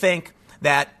happen to think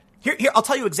that, here, I'll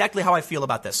tell you exactly how I feel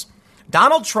about this.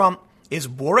 Donald Trump is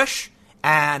boorish,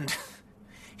 and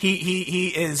he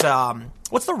is,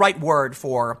 what's the right word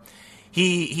for,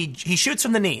 he shoots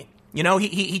from the knee. You know,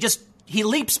 he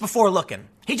leaps before looking.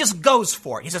 He just goes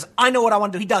for it. He says, I know what I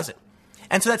want to do. He does it.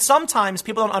 And so that sometimes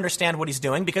people don't understand what he's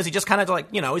doing because he just kind of like,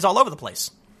 you know, he's all over the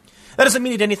place. That doesn't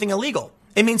mean he did anything illegal.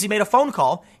 It means he made a phone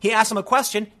call. He asked him a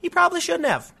question. He probably shouldn't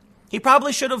have. He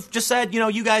probably should have just said, you know,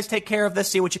 you guys take care of this,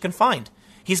 see what you can find.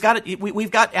 He's got it.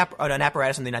 We've got an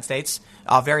apparatus in the United States,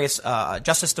 various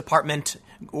Justice Department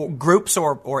groups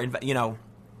or, you know,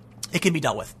 it can be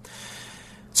dealt with.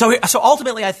 So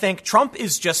ultimately, I think Trump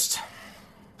is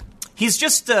he's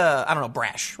just, I don't know,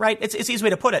 brash, right? It's an easy way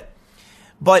to put it.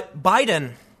 But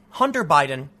Biden, Hunter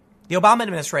Biden, the Obama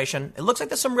administration, it looks like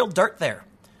there's some real dirt there.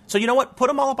 So you know what? Put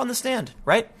them all up on the stand,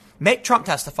 right? Make Trump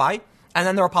testify. And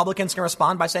then the Republicans can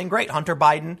respond by saying, great, Hunter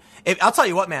Biden. I'll tell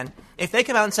you what, man, if they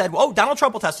come out and said, well, Donald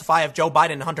Trump will testify if Joe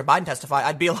Biden and Hunter Biden testify,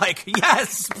 I'd be like,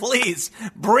 yes, please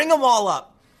bring them all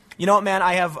up. You know what, man?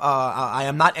 I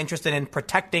am not interested in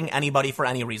protecting anybody for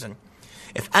any reason.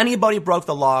 If anybody broke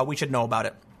the law, we should know about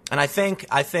it. And I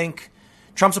think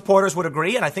Trump supporters would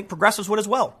agree, and I think progressives would as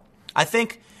well. I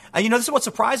think, you know, this is what's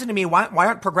surprising to me. Why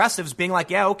aren't progressives being like,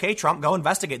 yeah, okay, Trump, go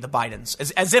investigate the Bidens?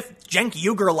 As if Cenk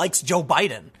Uygur likes Joe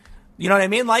Biden. You know what I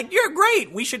mean? Like, you're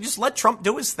great. We should just let Trump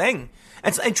do his thing.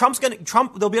 And Trump,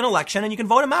 there'll be an election and you can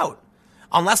vote him out.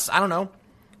 Unless, I don't know,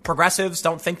 progressives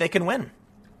don't think they can win.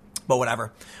 But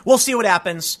whatever. We'll see what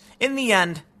happens. In the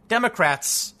end,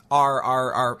 Democrats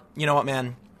are you know what,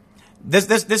 man?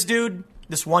 This dude,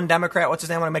 this one Democrat, what's his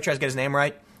name? I want to make sure I get his name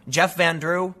right. Jeff Van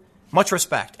Drew, much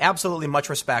respect. Absolutely much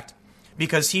respect.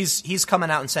 Because he's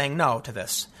coming out and saying no to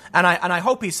this. And I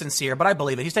hope he's sincere, but I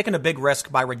believe it. He's taken a big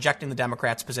risk by rejecting the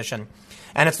Democrats' position.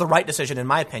 And it's the right decision, in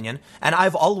my opinion. And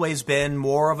I've always been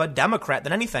more of a Democrat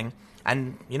than anything.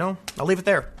 And, you know, I'll leave it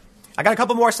there. I got a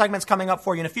couple more segments coming up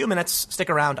for you in a few minutes. Stick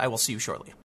around. I will see you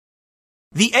shortly.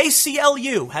 The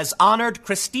ACLU has honored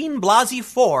Christine Blasey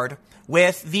Ford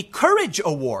with the Courage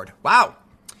Award. Wow.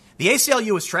 The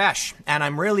ACLU is trash. And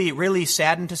I'm really, really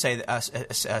saddened to say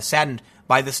saddened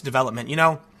by this development. You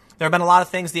know, there have been a lot of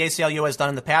things the ACLU has done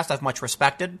in the past I've much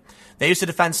respected. They used to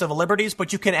defend civil liberties,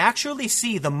 but you can actually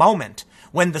see the moment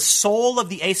when the soul of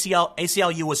the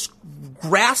ACLU was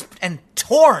grasped and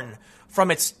torn from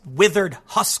its withered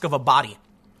husk of a body.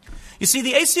 You see,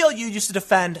 the ACLU used to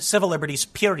defend civil liberties,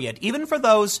 period, even for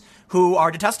those who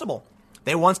are detestable.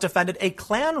 They once defended a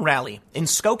Klan rally in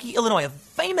Skokie, Illinois, a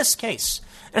famous case.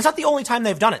 And it's not the only time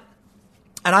they've done it.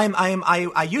 And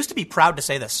I used to be proud to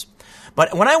say this.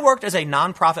 But when I worked as a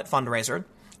nonprofit fundraiser,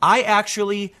 I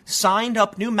actually signed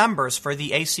up new members for the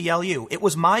ACLU. It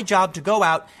was my job to go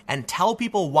out and tell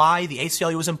people why the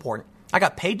ACLU was important. I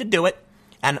got paid to do it,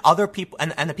 and other people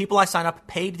and the people I signed up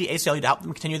paid the ACLU to help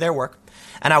them continue their work,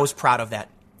 and I was proud of that.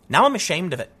 Now I'm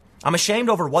ashamed of it. I'm ashamed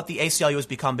over what the ACLU has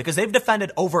become because they've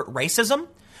defended overt racism,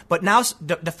 but now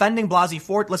defending Blasey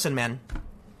Ford. Listen, man,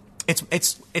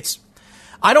 it's.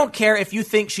 I don't care if you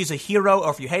think she's a hero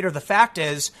or if you hate her. The fact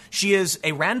is, she is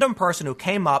a random person who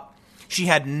came up. She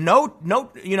had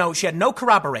she had no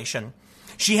corroboration.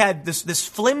 She had this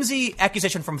flimsy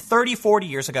accusation from 30, 40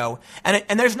 years ago.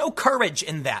 And there's no courage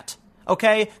in that.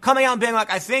 Okay? Coming out and being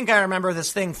like, I think I remember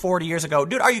this thing 40 years ago.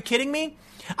 Dude, are you kidding me?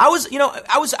 I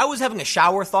was having a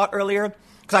shower thought earlier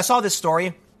because I saw this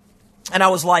story and I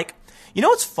was like, you know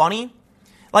what's funny?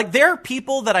 Like, there are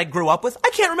people that I grew up with.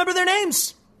 I can't remember their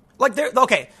names. Like, they're,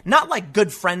 okay, not like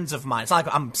good friends of mine. It's not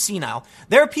like I'm senile.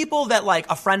 There are people that, like,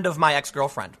 a friend of my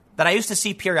ex-girlfriend that I used to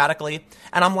see periodically,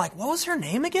 and I'm like, what was her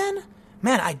name again?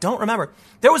 Man, I don't remember.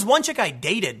 There was one chick I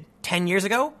dated 10 years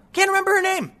ago. Can't remember her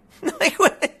name.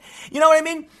 You know what I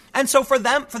mean? And so for the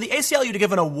ACLU to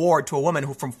give an award to a woman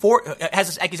who has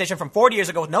this accusation from 40 years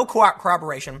ago with no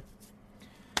corroboration,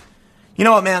 you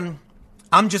know what, man?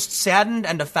 I'm just saddened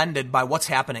and offended by what's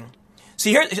happening.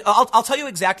 See, here, I'll tell you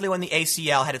exactly when the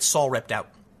ACL had its soul ripped out.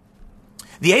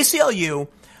 The ACLU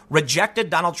rejected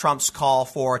Donald Trump's call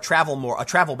for a travel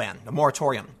ban, a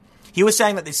moratorium. He was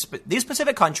saying that these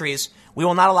specific countries, we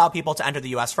will not allow people to enter the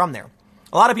U.S. from there.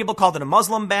 A lot of people called it a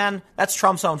Muslim ban. That's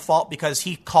Trump's own fault because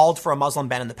he called for a Muslim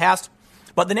ban in the past.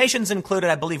 But the nations included,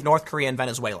 I believe, North Korea and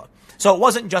Venezuela. So it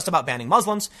wasn't just about banning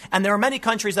Muslims. And there were many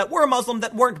countries that were Muslim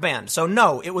that weren't banned. So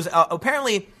no, it was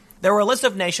apparently there were a list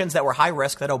of nations that were high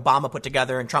risk that Obama put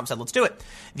together and Trump said, let's do it.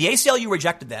 The ACLU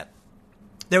rejected that.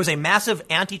 There was a massive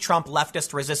anti-Trump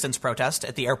leftist resistance protest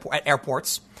at at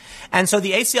airports. And so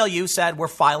the ACLU said, we're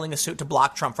filing a suit to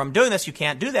block Trump from doing this. You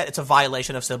can't do that. It's a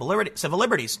violation of civil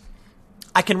liberties.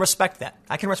 I can respect that.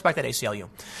 I can respect that ACLU.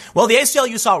 Well, the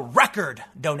ACLU saw record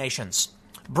donations.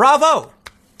 Bravo.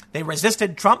 They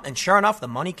resisted Trump, and sure enough, the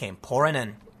money came pouring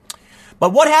in.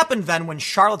 But what happened then when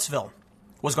Charlottesville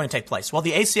was going to take place? Well,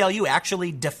 the ACLU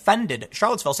actually defended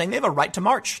Charlottesville, saying they have a right to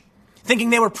march, thinking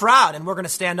they were proud and we're going to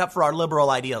stand up for our liberal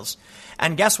ideals.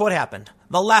 And guess what happened?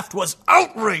 The left was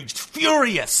outraged,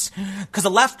 furious, because the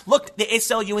left looked the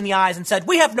ACLU in the eyes and said,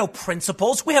 we have no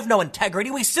principles. We have no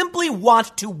integrity. We simply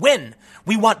want to win.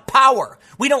 We want power.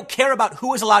 We don't care about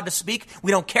who is allowed to speak.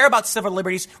 We don't care about civil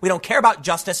liberties. We don't care about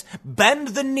justice. Bend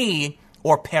the knee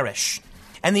or perish.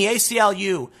 And the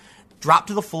ACLU dropped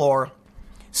to the floor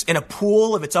in a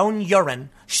pool of its own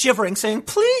urine, shivering, saying,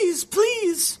 please,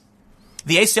 please.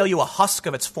 The ACLU, a husk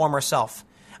of its former self.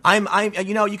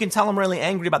 You can tell I'm really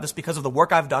angry about this because of the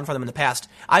work I've done for them in the past.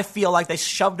 I feel like they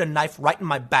shoved a knife right in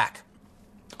my back.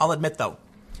 I'll admit, though,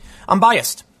 I'm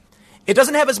biased. It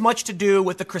doesn't have as much to do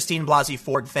with the Christine Blasey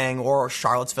Ford thing or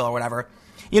Charlottesville or whatever.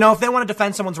 If they want to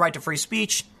defend someone's right to free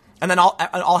speech and then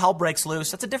all hell breaks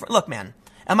loose, that's a different look, man.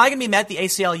 Am I going to be mad at the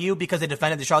ACLU because they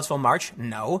defended the Charlottesville march?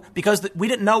 No, because we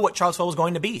didn't know what Charlottesville was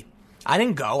going to be. I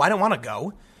didn't go. I didn't want to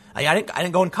go. I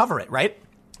didn't go and cover it, right?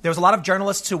 There was a lot of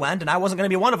journalists who went, and I wasn't going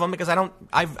to be one of them because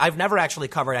I've never actually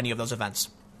covered any of those events.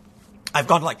 I've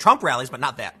gone to like Trump rallies, but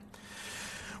not that.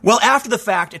 Well, after the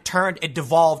fact, it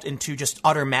devolved into just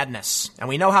utter madness, and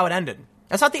we know how it ended.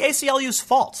 That's not the ACLU's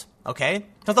fault, okay?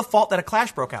 It's not the fault that a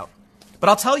clash broke out. But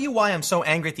I'll tell you why I'm so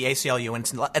angry at the ACLU,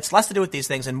 and it's less to do with these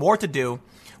things and more to do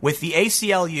with the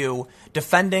ACLU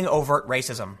defending overt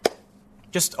racism.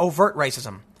 Just overt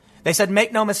racism. They said,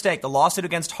 make no mistake, the lawsuit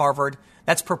against Harvard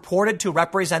that's purported to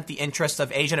represent the interests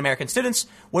of Asian American students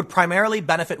would primarily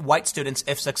benefit white students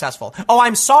if successful. Oh,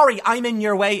 I'm sorry, I'm in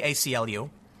your way, ACLU.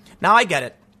 Now I get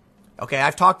it. Okay,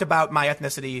 I've talked about my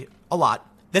ethnicity a lot.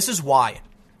 This is why.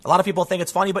 A lot of people think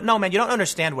it's funny, but no, man, you don't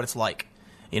understand what it's like.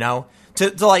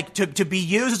 To be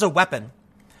used as a weapon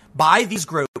by these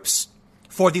groups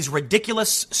for these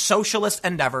ridiculous socialist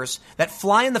endeavors that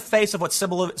fly in the face of what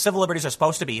civil liberties are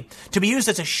supposed to be used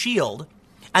as a shield.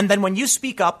 And then when you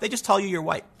speak up, they just tell you you're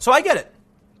white. So I get it.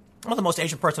 I'm not the most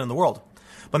Asian person in the world.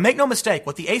 But make no mistake,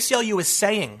 what the ACLU is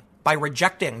saying by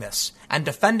rejecting this and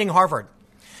defending Harvard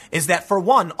is that, for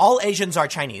one, all Asians are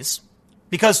Chinese.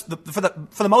 Because for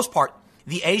the most part,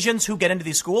 the Asians who get into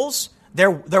these schools,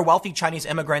 they're wealthy Chinese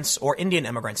immigrants or Indian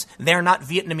immigrants. They're not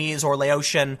Vietnamese or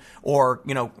Laotian or,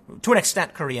 to an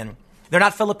extent, Korean. They're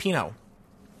not Filipino.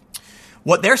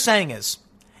 What they're saying is,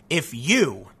 if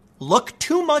you look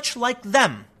too much like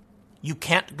them, you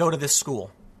can't go to this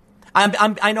school.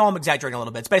 I know I'm exaggerating a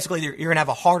little bit. It's basically you're going to have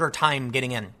a harder time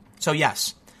getting in. So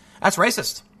yes, that's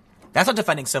racist. That's not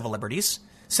defending civil liberties.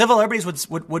 Civil liberties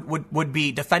would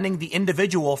be defending the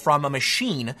individual from a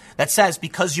machine that says,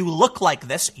 because you look like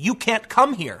this, you can't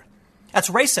come here. That's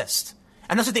racist.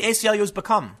 And that's what the ACLU has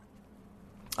become.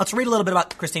 Let's read a little bit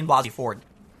about Christine Blasey Ford.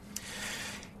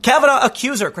 Kavanaugh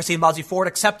accuser Christine Blasey Ford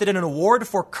accepted an award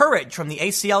for courage from the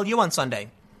ACLU on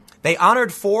Sunday. They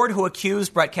honored Ford, who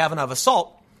accused Brett Kavanaugh of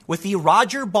assault, with the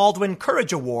Roger Baldwin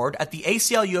Courage Award at the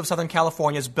ACLU of Southern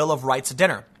California's Bill of Rights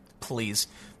dinner. Please.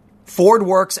 Ford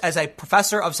works as a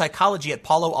professor of psychology at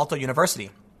Palo Alto University.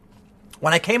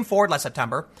 When I came forward last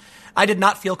September, I did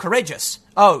not feel courageous.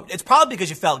 Oh, it's probably because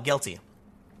you felt guilty.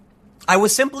 I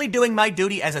was simply doing my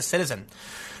duty as a citizen,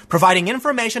 providing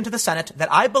information to the Senate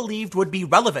that I believed would be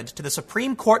relevant to the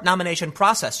Supreme Court nomination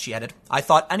process, she added. I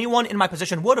thought anyone in my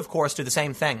position would, of course, do the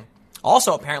same thing.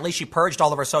 Also, apparently, she purged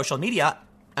all of her social media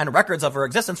and records of her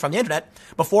existence from the internet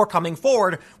before coming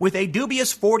forward with a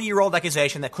dubious 40-year-old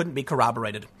accusation that couldn't be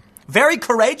corroborated. Very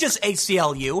courageous,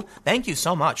 ACLU. Thank you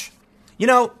so much.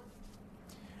 Now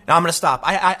I'm going to stop.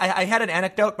 I had an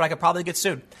anecdote, but I could probably get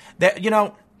sued. The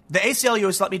ACLU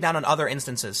has let me down on other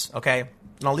instances, okay?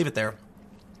 And I'll leave it there.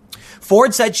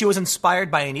 Ford said she was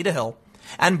inspired by Anita Hill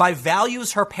and by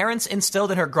values her parents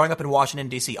instilled in her growing up in Washington,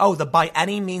 D.C. Oh, the by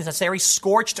any means necessary,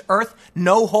 scorched earth,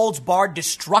 no holds barred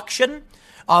destruction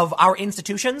of our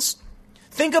institutions.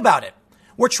 Think about it.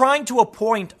 We're trying to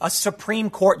appoint a Supreme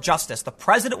Court justice. The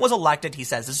president was elected. He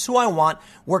says, this is who I want.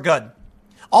 We're good.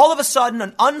 All of a sudden,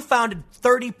 an unfounded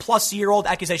 30-plus-year-old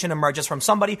accusation emerges from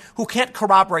somebody who can't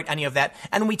corroborate any of that,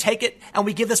 and we take it and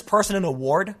we give this person an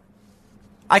award.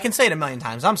 I can say it a million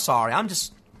times. I'm sorry.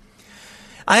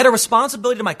 I had a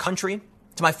responsibility to my country,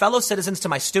 to my fellow citizens, to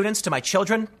my students, to my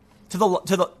children, to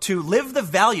live the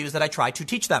values that I try to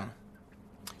teach them.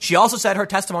 She also said her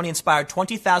testimony inspired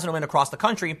 20,000 women across the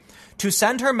country to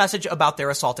send her message about their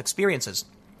assault experiences.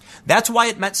 That's why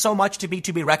it meant so much to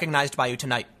be recognized by you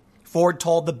tonight, Ford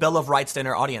told the Bill of Rights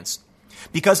dinner audience.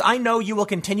 Because I know you will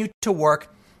continue the work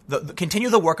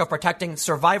of protecting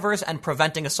survivors and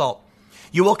preventing assault.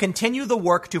 You will continue the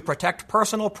work to protect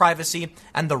personal privacy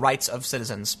and the rights of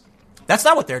citizens. That's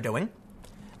not what they're doing.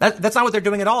 That's not what they're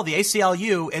doing at all. The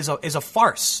ACLU is a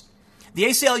farce. The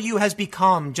ACLU has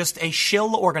become just a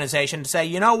shill organization to say,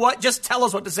 you know what, just tell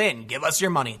us what to say and give us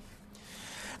your money.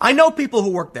 I know people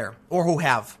who work there or who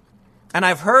have, and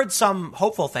I've heard some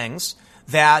hopeful things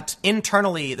that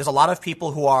internally there's a lot of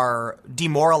people who are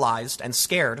demoralized and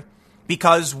scared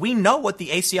because we know what the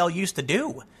ACLU used to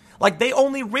do. Like, they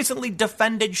only recently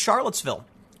defended Charlottesville.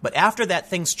 But after that,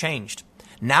 things changed.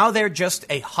 Now they're just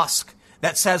a husk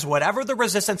that says whatever the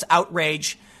resistance,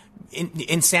 outrage,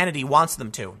 insanity wants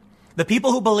them to. The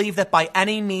people who believe that by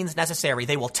any means necessary,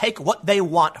 they will take what they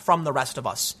want from the rest of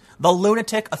us. The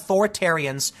lunatic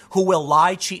authoritarians who will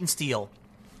lie, cheat, and steal.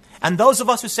 And those of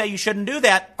us who say you shouldn't do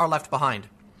that are left behind.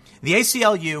 The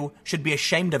ACLU should be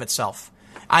ashamed of itself.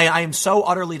 I am so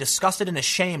utterly disgusted and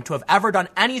ashamed to have ever done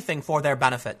anything for their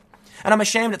benefit. And I'm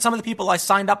ashamed that some of the people I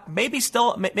signed up maybe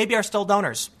are still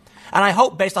donors. And I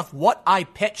hope, based off what I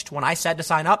pitched when I said to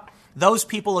sign up, those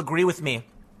people agree with me.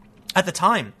 At the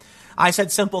time, I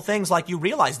said simple things like, you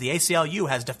realize the ACLU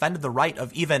has defended the right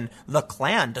of even the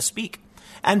Klan to speak.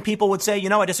 And people would say,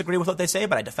 I disagree with what they say,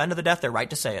 but I defend to the death their right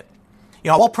to say it.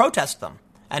 We'll protest them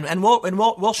and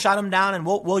we'll shut them down and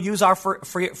we'll use our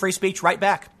free speech right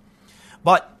back.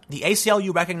 But the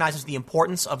ACLU recognizes the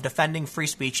importance of defending free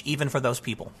speech even for those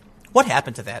people. What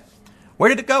happened to that? Where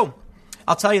did it go?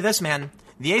 I'll tell you this, man.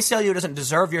 The ACLU doesn't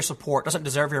deserve your support, doesn't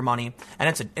deserve your money, and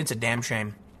it's a damn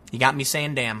shame. You got me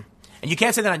saying damn. And you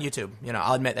can't say that on YouTube.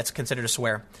 I'll admit that's considered a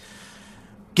swear.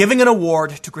 Giving an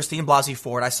award to Christine Blasey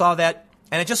Ford, I saw that,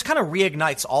 and it just kind of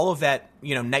reignites all of that,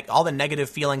 all the negative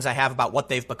feelings I have about what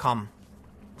they've become.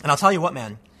 And I'll tell you what,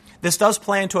 man. This does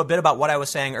play into a bit about what I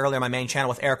was saying earlier on my main channel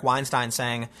with Eric Weinstein,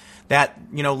 saying that,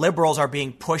 liberals are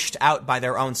being pushed out by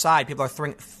their own side. People are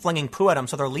flinging poo at them,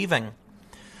 so they're leaving.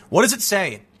 What does it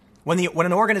say when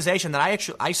an organization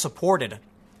that I supported,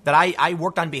 that I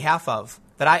worked on behalf of,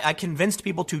 that I convinced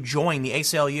people to join the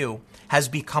ACLU, has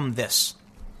become this?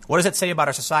 What does it say about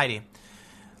our society?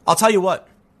 I'll tell you what,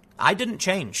 I didn't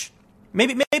change.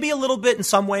 Maybe a little bit in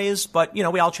some ways, but, we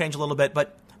all change a little bit,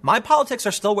 but my politics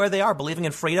are still where they are, believing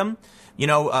in freedom,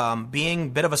 being a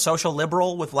bit of a social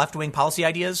liberal with left-wing policy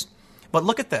ideas. But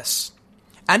look at this.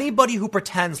 Anybody who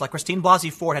pretends like Christine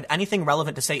Blasey Ford had anything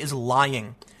relevant to say is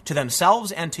lying to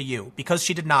themselves and to you, because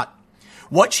she did not.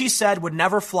 What she said would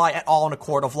never fly at all in a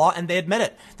court of law, and they admit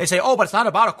it. They say, but it's not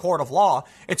about a court of law.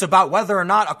 It's about whether or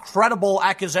not a credible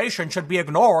accusation should be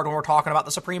ignored when we're talking about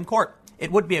the Supreme Court.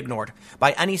 It would be ignored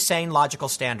by any sane, logical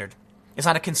standard. It's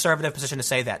not a conservative position to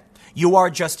say that. You are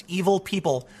just evil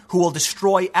people who will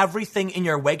destroy everything in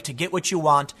your wake to get what you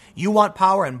want. You want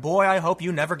power, and boy, I hope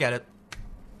you never get it.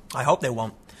 I hope they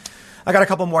won't. I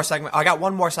got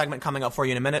one more segment coming up for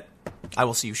you in a minute. I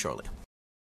will see you shortly.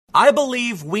 I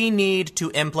believe we need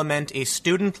to implement a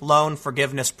student loan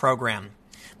forgiveness program.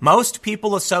 Most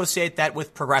people associate that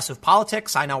with progressive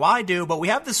politics. I know I do, but we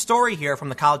have this story here from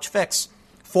the College Fix.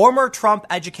 Former Trump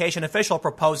education official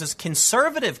proposes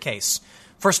conservative case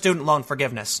for student loan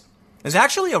forgiveness. There's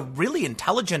actually a really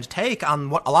intelligent take on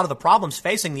what a lot of the problems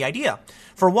facing the idea.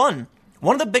 For one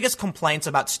of the biggest complaints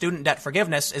about student debt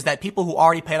forgiveness is that people who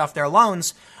already paid off their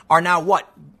loans are now what?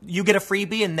 You get a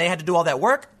freebie and they had to do all that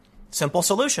work? Simple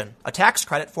solution. A tax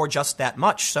credit for just that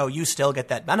much, so you still get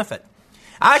that benefit.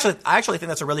 I actually think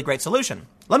that's a really great solution.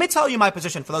 Let me tell you my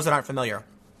position for those that aren't familiar.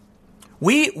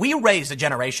 We raised a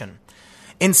generation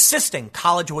insisting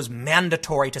college was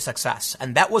mandatory to success,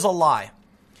 and that was a lie.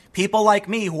 People like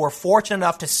me who were fortunate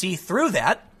enough to see through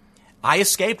that, I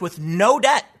escaped with no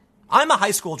debt. I'm a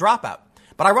high school dropout,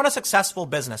 but I run a successful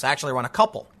business. I actually run a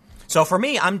couple. So for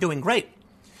me, I'm doing great.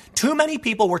 Too many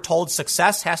people were told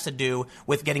success has to do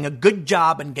with getting a good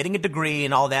job and getting a degree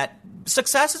and all that.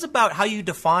 Success is about how you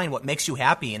define what makes you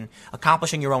happy and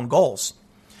accomplishing your own goals.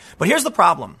 But here's the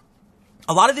problem.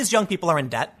 A lot of these young people are in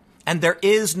debt, and there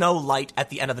is no light at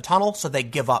the end of the tunnel, so they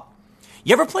give up.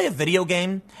 You ever play a video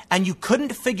game and you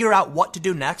couldn't figure out what to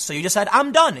do next, so you just said,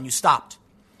 I'm done, and you stopped?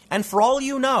 And for all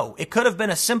you know, it could have been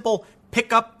a simple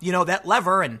pick up, that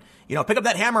lever and, pick up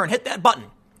that hammer and hit that button.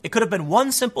 It could have been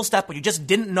one simple step, but you just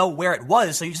didn't know where it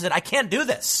was. So you said, I can't do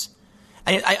this.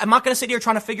 I'm not going to sit here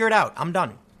trying to figure it out. I'm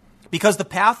done. Because the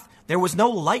path, there was no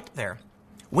light there.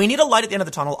 We need a light at the end of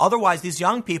the tunnel. Otherwise, these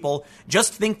young people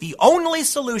just think the only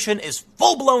solution is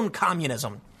full-blown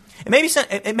communism.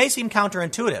 It may seem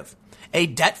counterintuitive. A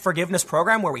debt forgiveness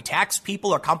program where we tax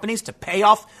people or companies to pay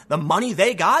off the money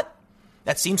they got?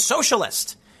 That seems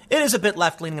socialist. It is a bit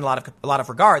left-leaning in a lot of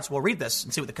regards. We'll read this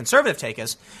and see what the conservative take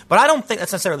is. But I don't think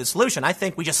that's necessarily the solution. I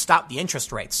think we just stop the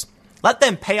interest rates. Let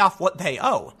them pay off what they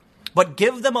owe. But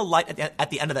give them a light at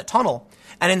the end of that tunnel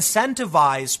and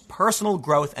incentivize personal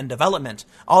growth and development.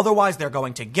 Otherwise, they're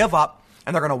going to give up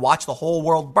and they're going to watch the whole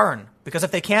world burn. Because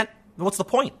if they can't, what's the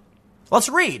point? Let's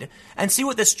read and see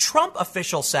what this Trump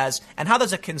official says and how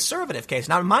there's a conservative case.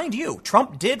 Now, mind you,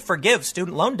 Trump did forgive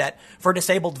student loan debt for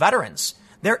disabled veterans.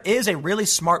 There is a really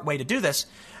smart way to do this.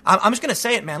 I'm just going to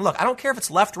say it, man. Look, I don't care if it's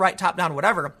left, right, top down,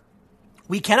 whatever.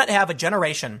 We cannot have a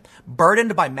generation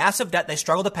burdened by massive debt they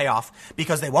struggle to pay off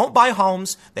because they won't buy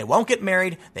homes, they won't get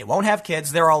married, they won't have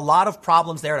kids. There are a lot of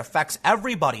problems there. It affects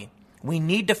everybody. We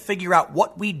need to figure out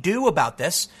what we do about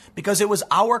this because it was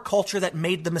our culture that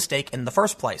made the mistake in the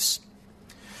first place.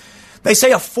 They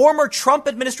say a former Trump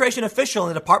administration official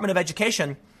in the Department of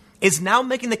Education is now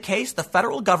making the case the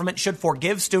federal government should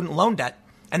forgive student loan debt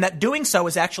and that doing so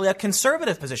is actually a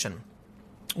conservative position.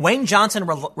 Wayne Johnson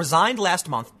resigned last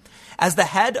month as the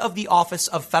head of the Office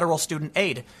of Federal Student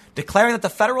Aid, declaring that the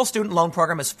federal student loan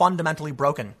program is fundamentally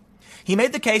broken. He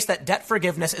made the case that debt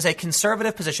forgiveness is a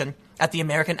conservative position at the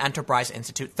American Enterprise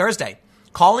Institute Thursday,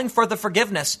 calling for the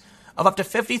forgiveness of up to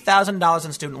 $50,000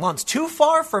 in student loans. Too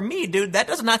far for me, dude. That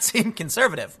does not seem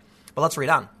conservative. But let's read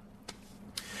on.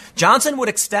 Johnson would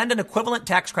extend an equivalent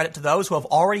tax credit to those who have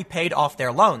already paid off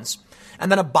their loans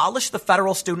and then abolish the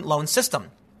federal student loan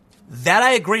system. That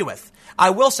I agree with.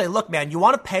 I will say, look, man, you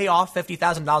want to pay off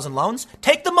 $50,000 in loans?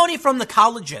 Take the money from the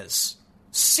colleges.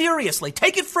 Seriously,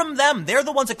 take it from them. They're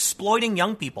the ones exploiting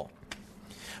young people.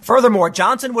 Furthermore,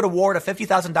 Johnson would award a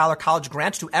 $50,000 college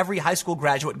grant to every high school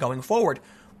graduate going forward.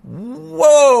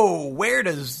 Whoa, where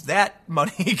does that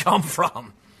money come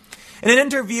from? In an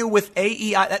interview with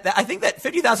AEI, I think that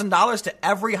 $50,000 to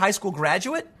every high school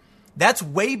graduate, that's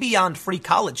way beyond free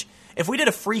college. If we did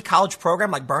a free college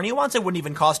program like Bernie wants, it wouldn't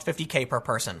even cost $50K per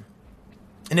person.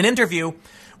 In an interview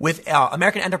with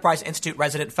American Enterprise Institute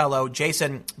resident fellow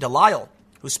Jason Delisle,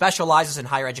 who specializes in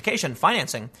higher education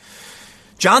financing,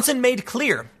 Johnson made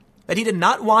clear that he did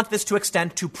not want this to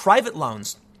extend to private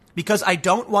loans because I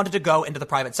don't want it to go into the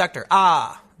private sector.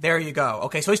 There you go.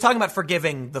 Okay, so he's talking about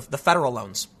forgiving the federal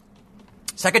loans.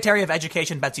 Secretary of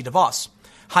Education Betsy DeVos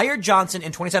hired Johnson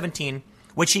in 2017,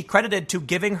 which he credited to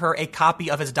giving her a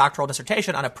copy of his doctoral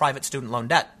dissertation on private student loan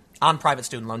debt.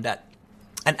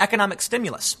 An economic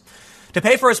stimulus. To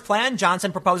pay for his plan,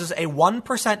 Johnson proposes a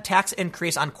 1% tax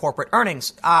increase on corporate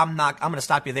earnings. I'm going to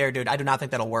stop you there, dude. I do not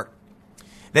think that'll work.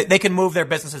 They can move their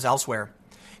businesses elsewhere.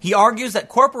 He argues that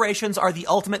corporations are the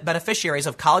ultimate beneficiaries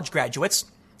of college graduates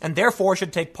and therefore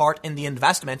should take part in the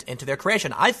investment into their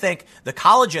creation. I think the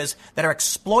colleges that are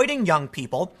exploiting young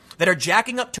people, that are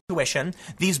jacking up tuition,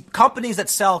 these companies that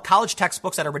sell college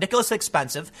textbooks that are ridiculously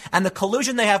expensive, and the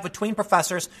collusion they have between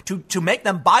professors to make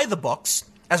them buy the books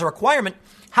as a requirement,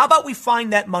 how about we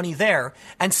find that money there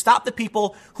and stop the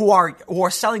people who are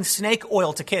selling snake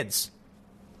oil to kids?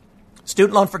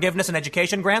 Student loan forgiveness and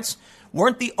education grants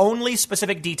weren't the only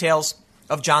specific details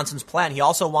of Johnson's plan. He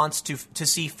also wants to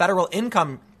see federal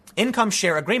income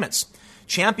share agreements,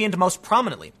 championed most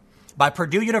prominently by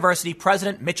Purdue University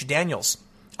President Mitch Daniels.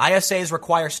 ISAs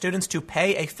require students to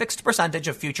pay a fixed percentage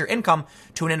of future income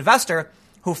to an investor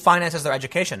who finances their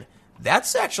education.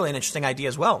 That's actually an interesting idea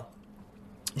as well.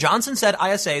 Johnson said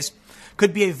ISAs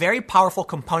could be a very powerful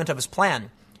component of his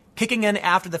plan, kicking in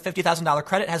after the $50,000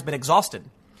 credit has been exhausted.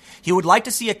 He would like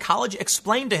to see a college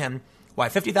explain to him why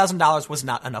 $50,000 was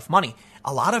not enough money.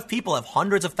 A lot of people have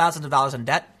hundreds of thousands of dollars in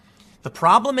debt. The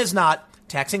problem is not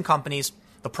taxing companies.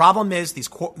 The problem is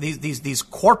these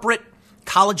corporate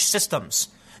college systems.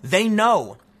 They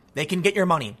know they can get your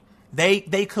money. They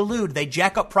collude. They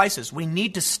jack up prices. We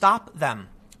need to stop them.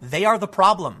 They are the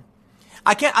problem.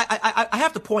 I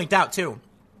have to point out too.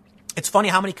 It's funny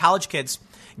how many college kids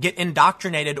get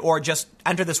indoctrinated or just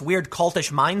enter this weird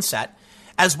cultish mindset,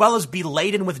 as well as be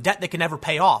laden with debt they can never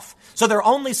pay off. So their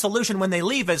only solution when they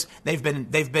leave is they've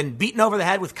been beaten over the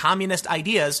head with communist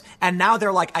ideas, and now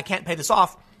they're like, I can't pay this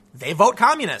off. They vote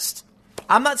communist.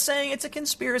 I'm not saying it's a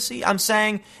conspiracy. I'm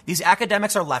saying these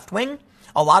academics are left-wing.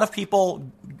 A lot of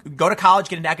people go to college,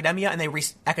 get into academia, and they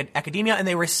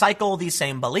recycle these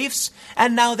same beliefs,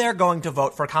 and now they're going to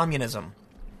vote for communism.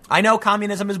 I know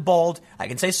communism is bold. I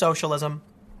can say socialism.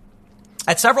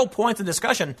 At several points in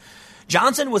discussion,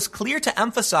 Johnson was clear to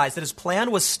emphasize that his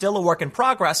plan was still a work in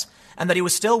progress and that he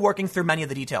was still working through many of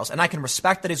the details. And I can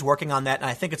respect that he's working on that, and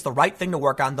I think it's the right thing to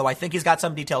work on, though I think he's got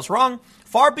some details wrong.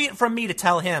 Far be it from me to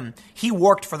tell him he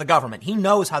worked for the government. He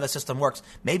knows how the system works.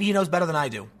 Maybe he knows better than I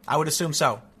do. I would assume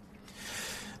so.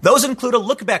 Those include a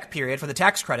look-back period for the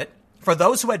tax credit for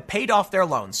those who had paid off their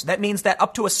loans. That means that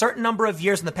up to a certain number of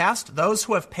years in the past, those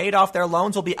who have paid off their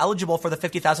loans will be eligible for the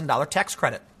 $50,000 tax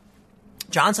credit.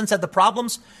 Johnson said the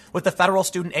problems with the federal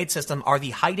student aid system are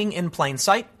hiding in plain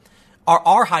sight,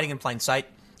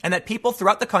 and that people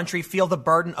throughout the country feel the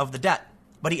burden of the debt.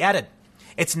 But he added,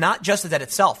 it's not just the debt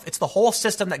itself. It's the whole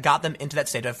system that got them into that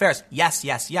state of affairs. Yes,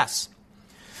 yes, yes.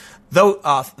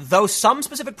 Though some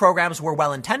specific programs were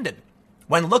well intended,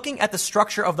 when looking at the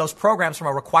structure of those programs from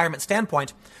a requirement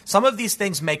standpoint, some of these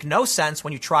things make no sense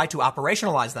when you try to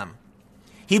operationalize them.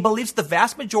 He believes the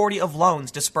vast majority of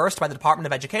loans dispersed by the Department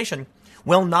of Education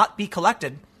will not be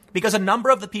collected because a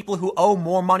majority of the people who owe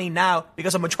more money now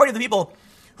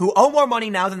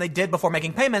than they did before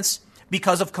making payments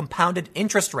because of compounded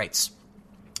interest rates.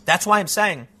 That's why I'm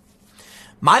saying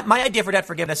my idea for debt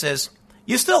forgiveness is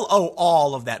you still owe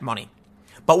all of that money,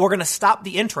 but we're going to stop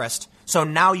the interest. So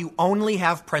now you only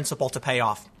have principal to pay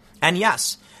off. And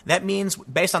yes, that means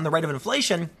based on the rate of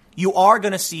inflation, you are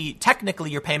going to see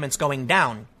technically your payments going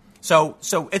down. So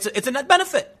it's a net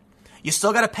benefit. You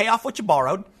still got to pay off what you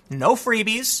borrowed. No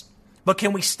freebies. But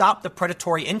can we stop the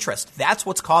predatory interest? That's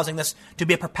what's causing this to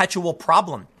be a perpetual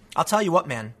problem. I'll tell you what,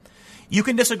 man. You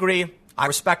can disagree. I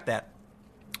respect that.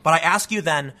 But I ask you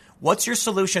then, what's your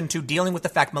solution to dealing with the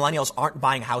fact millennials aren't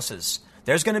buying houses?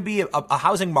 There's going to be a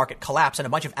housing market collapse and a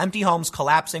bunch of empty homes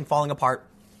collapsing, falling apart.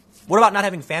 What about not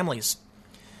having families?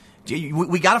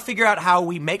 We got to figure out how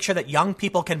we make sure that young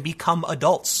people can become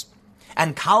adults.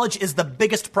 And college is the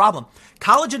biggest problem.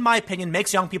 College, in my opinion,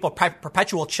 makes young people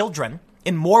perpetual children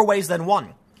in more ways than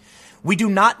one. We do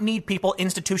not need people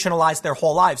institutionalized their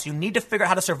whole lives. You need to figure out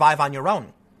how to survive on your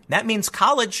own. That means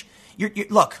college.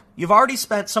 Look, you've already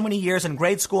spent so many years in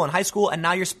grade school and high school, and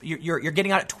now you're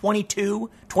getting out at 22,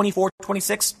 24,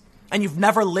 26, and you've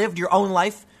never lived your own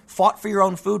life, fought for your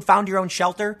own food, found your own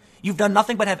shelter. You've done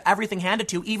nothing but have everything handed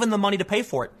to you, even the money to pay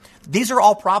for it. These are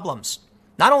all problems.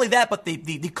 Not only that, but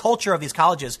the culture of these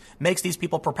colleges makes these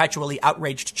people perpetually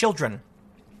outraged children.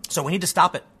 So we need to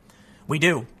stop it. We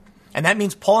do. And that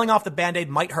means pulling off the Band-Aid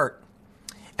might hurt.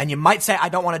 And you might say, I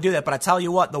don't want to do that. But I tell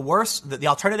you what, the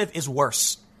alternative is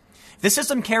worse. If this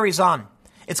system carries on,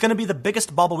 it's going to be the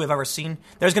biggest bubble we've ever seen.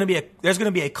 There's going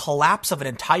to be a collapse of an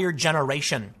entire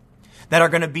generation that are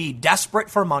going to be desperate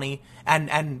for money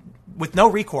and with no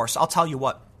recourse. I'll tell you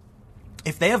what.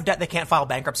 If they have debt they can't file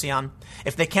bankruptcy on,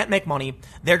 if they can't make money,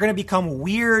 they're going to become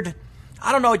weird.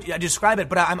 I don't know how to describe it,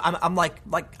 but I'm like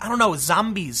I don't know,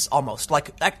 zombies almost,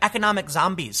 like economic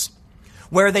zombies,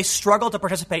 where they struggle to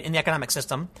participate in the economic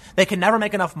system. They can never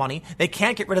make enough money. They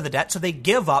can't get rid of the debt, so they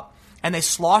give up and they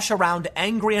slosh around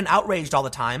angry and outraged all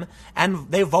the time, and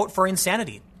they vote for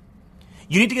insanity.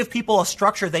 You need to give people a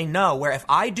structure they know where if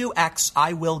I do X,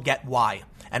 I will get Y.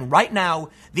 And right now,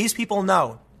 these people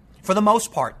know, for the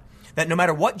most part, that no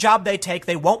matter what job they take,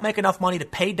 they won't make enough money to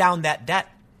pay down that debt.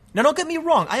 Now, don't get me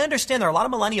wrong. I understand there are a lot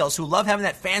of millennials who love having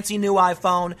that fancy new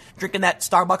iPhone, drinking that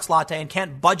Starbucks latte, and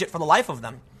can't budget for the life of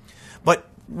them. But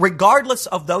regardless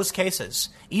of those cases,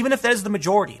 even if that is the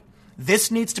majority, this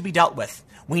needs to be dealt with.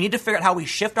 We need to figure out how we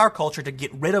shift our culture to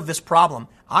get rid of this problem.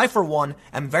 I, for one,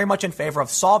 am very much in favor of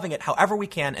solving it however we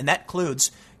can, and that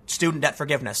includes student debt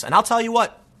forgiveness. And I'll tell you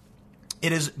what,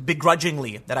 it is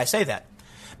begrudgingly that I say that.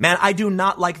 Man, I do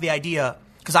not like the idea,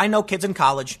 because I know kids in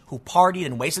college who partied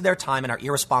and wasted their time and are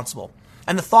irresponsible.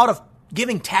 And the thought of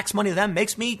giving tax money to them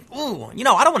makes me, I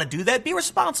don't want to do that. Be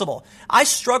responsible. I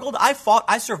struggled. I fought.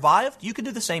 I survived. You can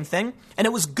do the same thing. And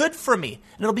it was good for me.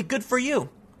 And it'll be good for you.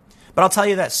 But I'll tell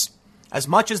you this. As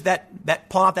much as that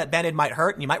pulling off that Band-Aid might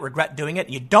hurt and you might regret doing it,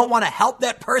 and you don't want to help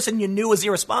that person you knew was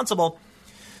irresponsible,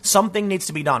 something needs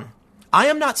to be done. I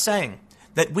am not saying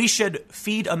that we should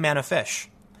feed a man a fish,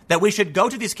 that we should go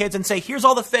to these kids and say, here's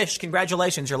all the fish.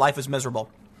 Congratulations, your life is miserable.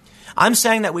 I'm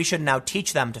saying that we should now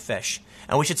teach them to fish.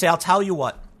 And we should say, I'll tell you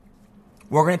what,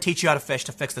 we're going to teach you how to fish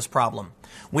to fix this problem.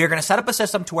 We are going to set up a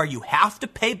system to where you have to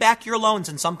pay back your loans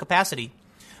in some capacity,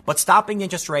 but stopping the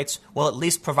interest rates will at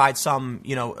least provide some,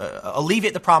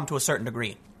 alleviate the problem to a certain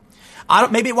degree.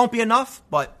 Maybe it won't be enough,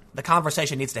 but the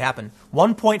conversation needs to happen.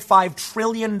 $1.5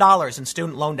 trillion in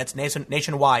student loan debts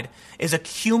nationwide is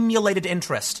accumulated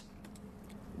interest.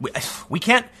 We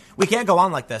can't go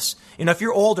on like this. You know, if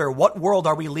you're older, what world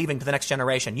are we leaving to the next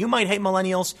generation? You might hate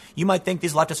millennials. You might think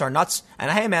these leftists are nuts.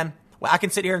 And hey, man, I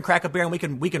can sit here and crack a beer and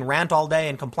we can rant all day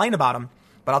and complain about them.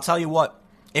 But I'll tell you what,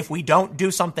 if we don't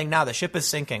do something now, the ship is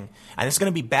sinking. And it's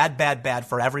going to be bad, bad, bad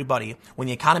for everybody when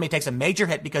the economy takes a major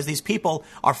hit because these people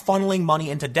are funneling money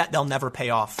into debt they'll never pay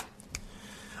off.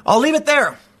 I'll leave it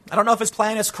there. I don't know if his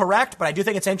plan is correct, but I do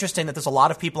think it's interesting that there's a lot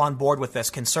of people on board with this,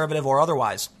 conservative or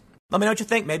otherwise. Let me know what you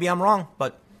think. Maybe I'm wrong,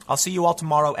 but I'll see you all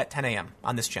tomorrow at 10 a.m.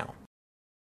 on this channel.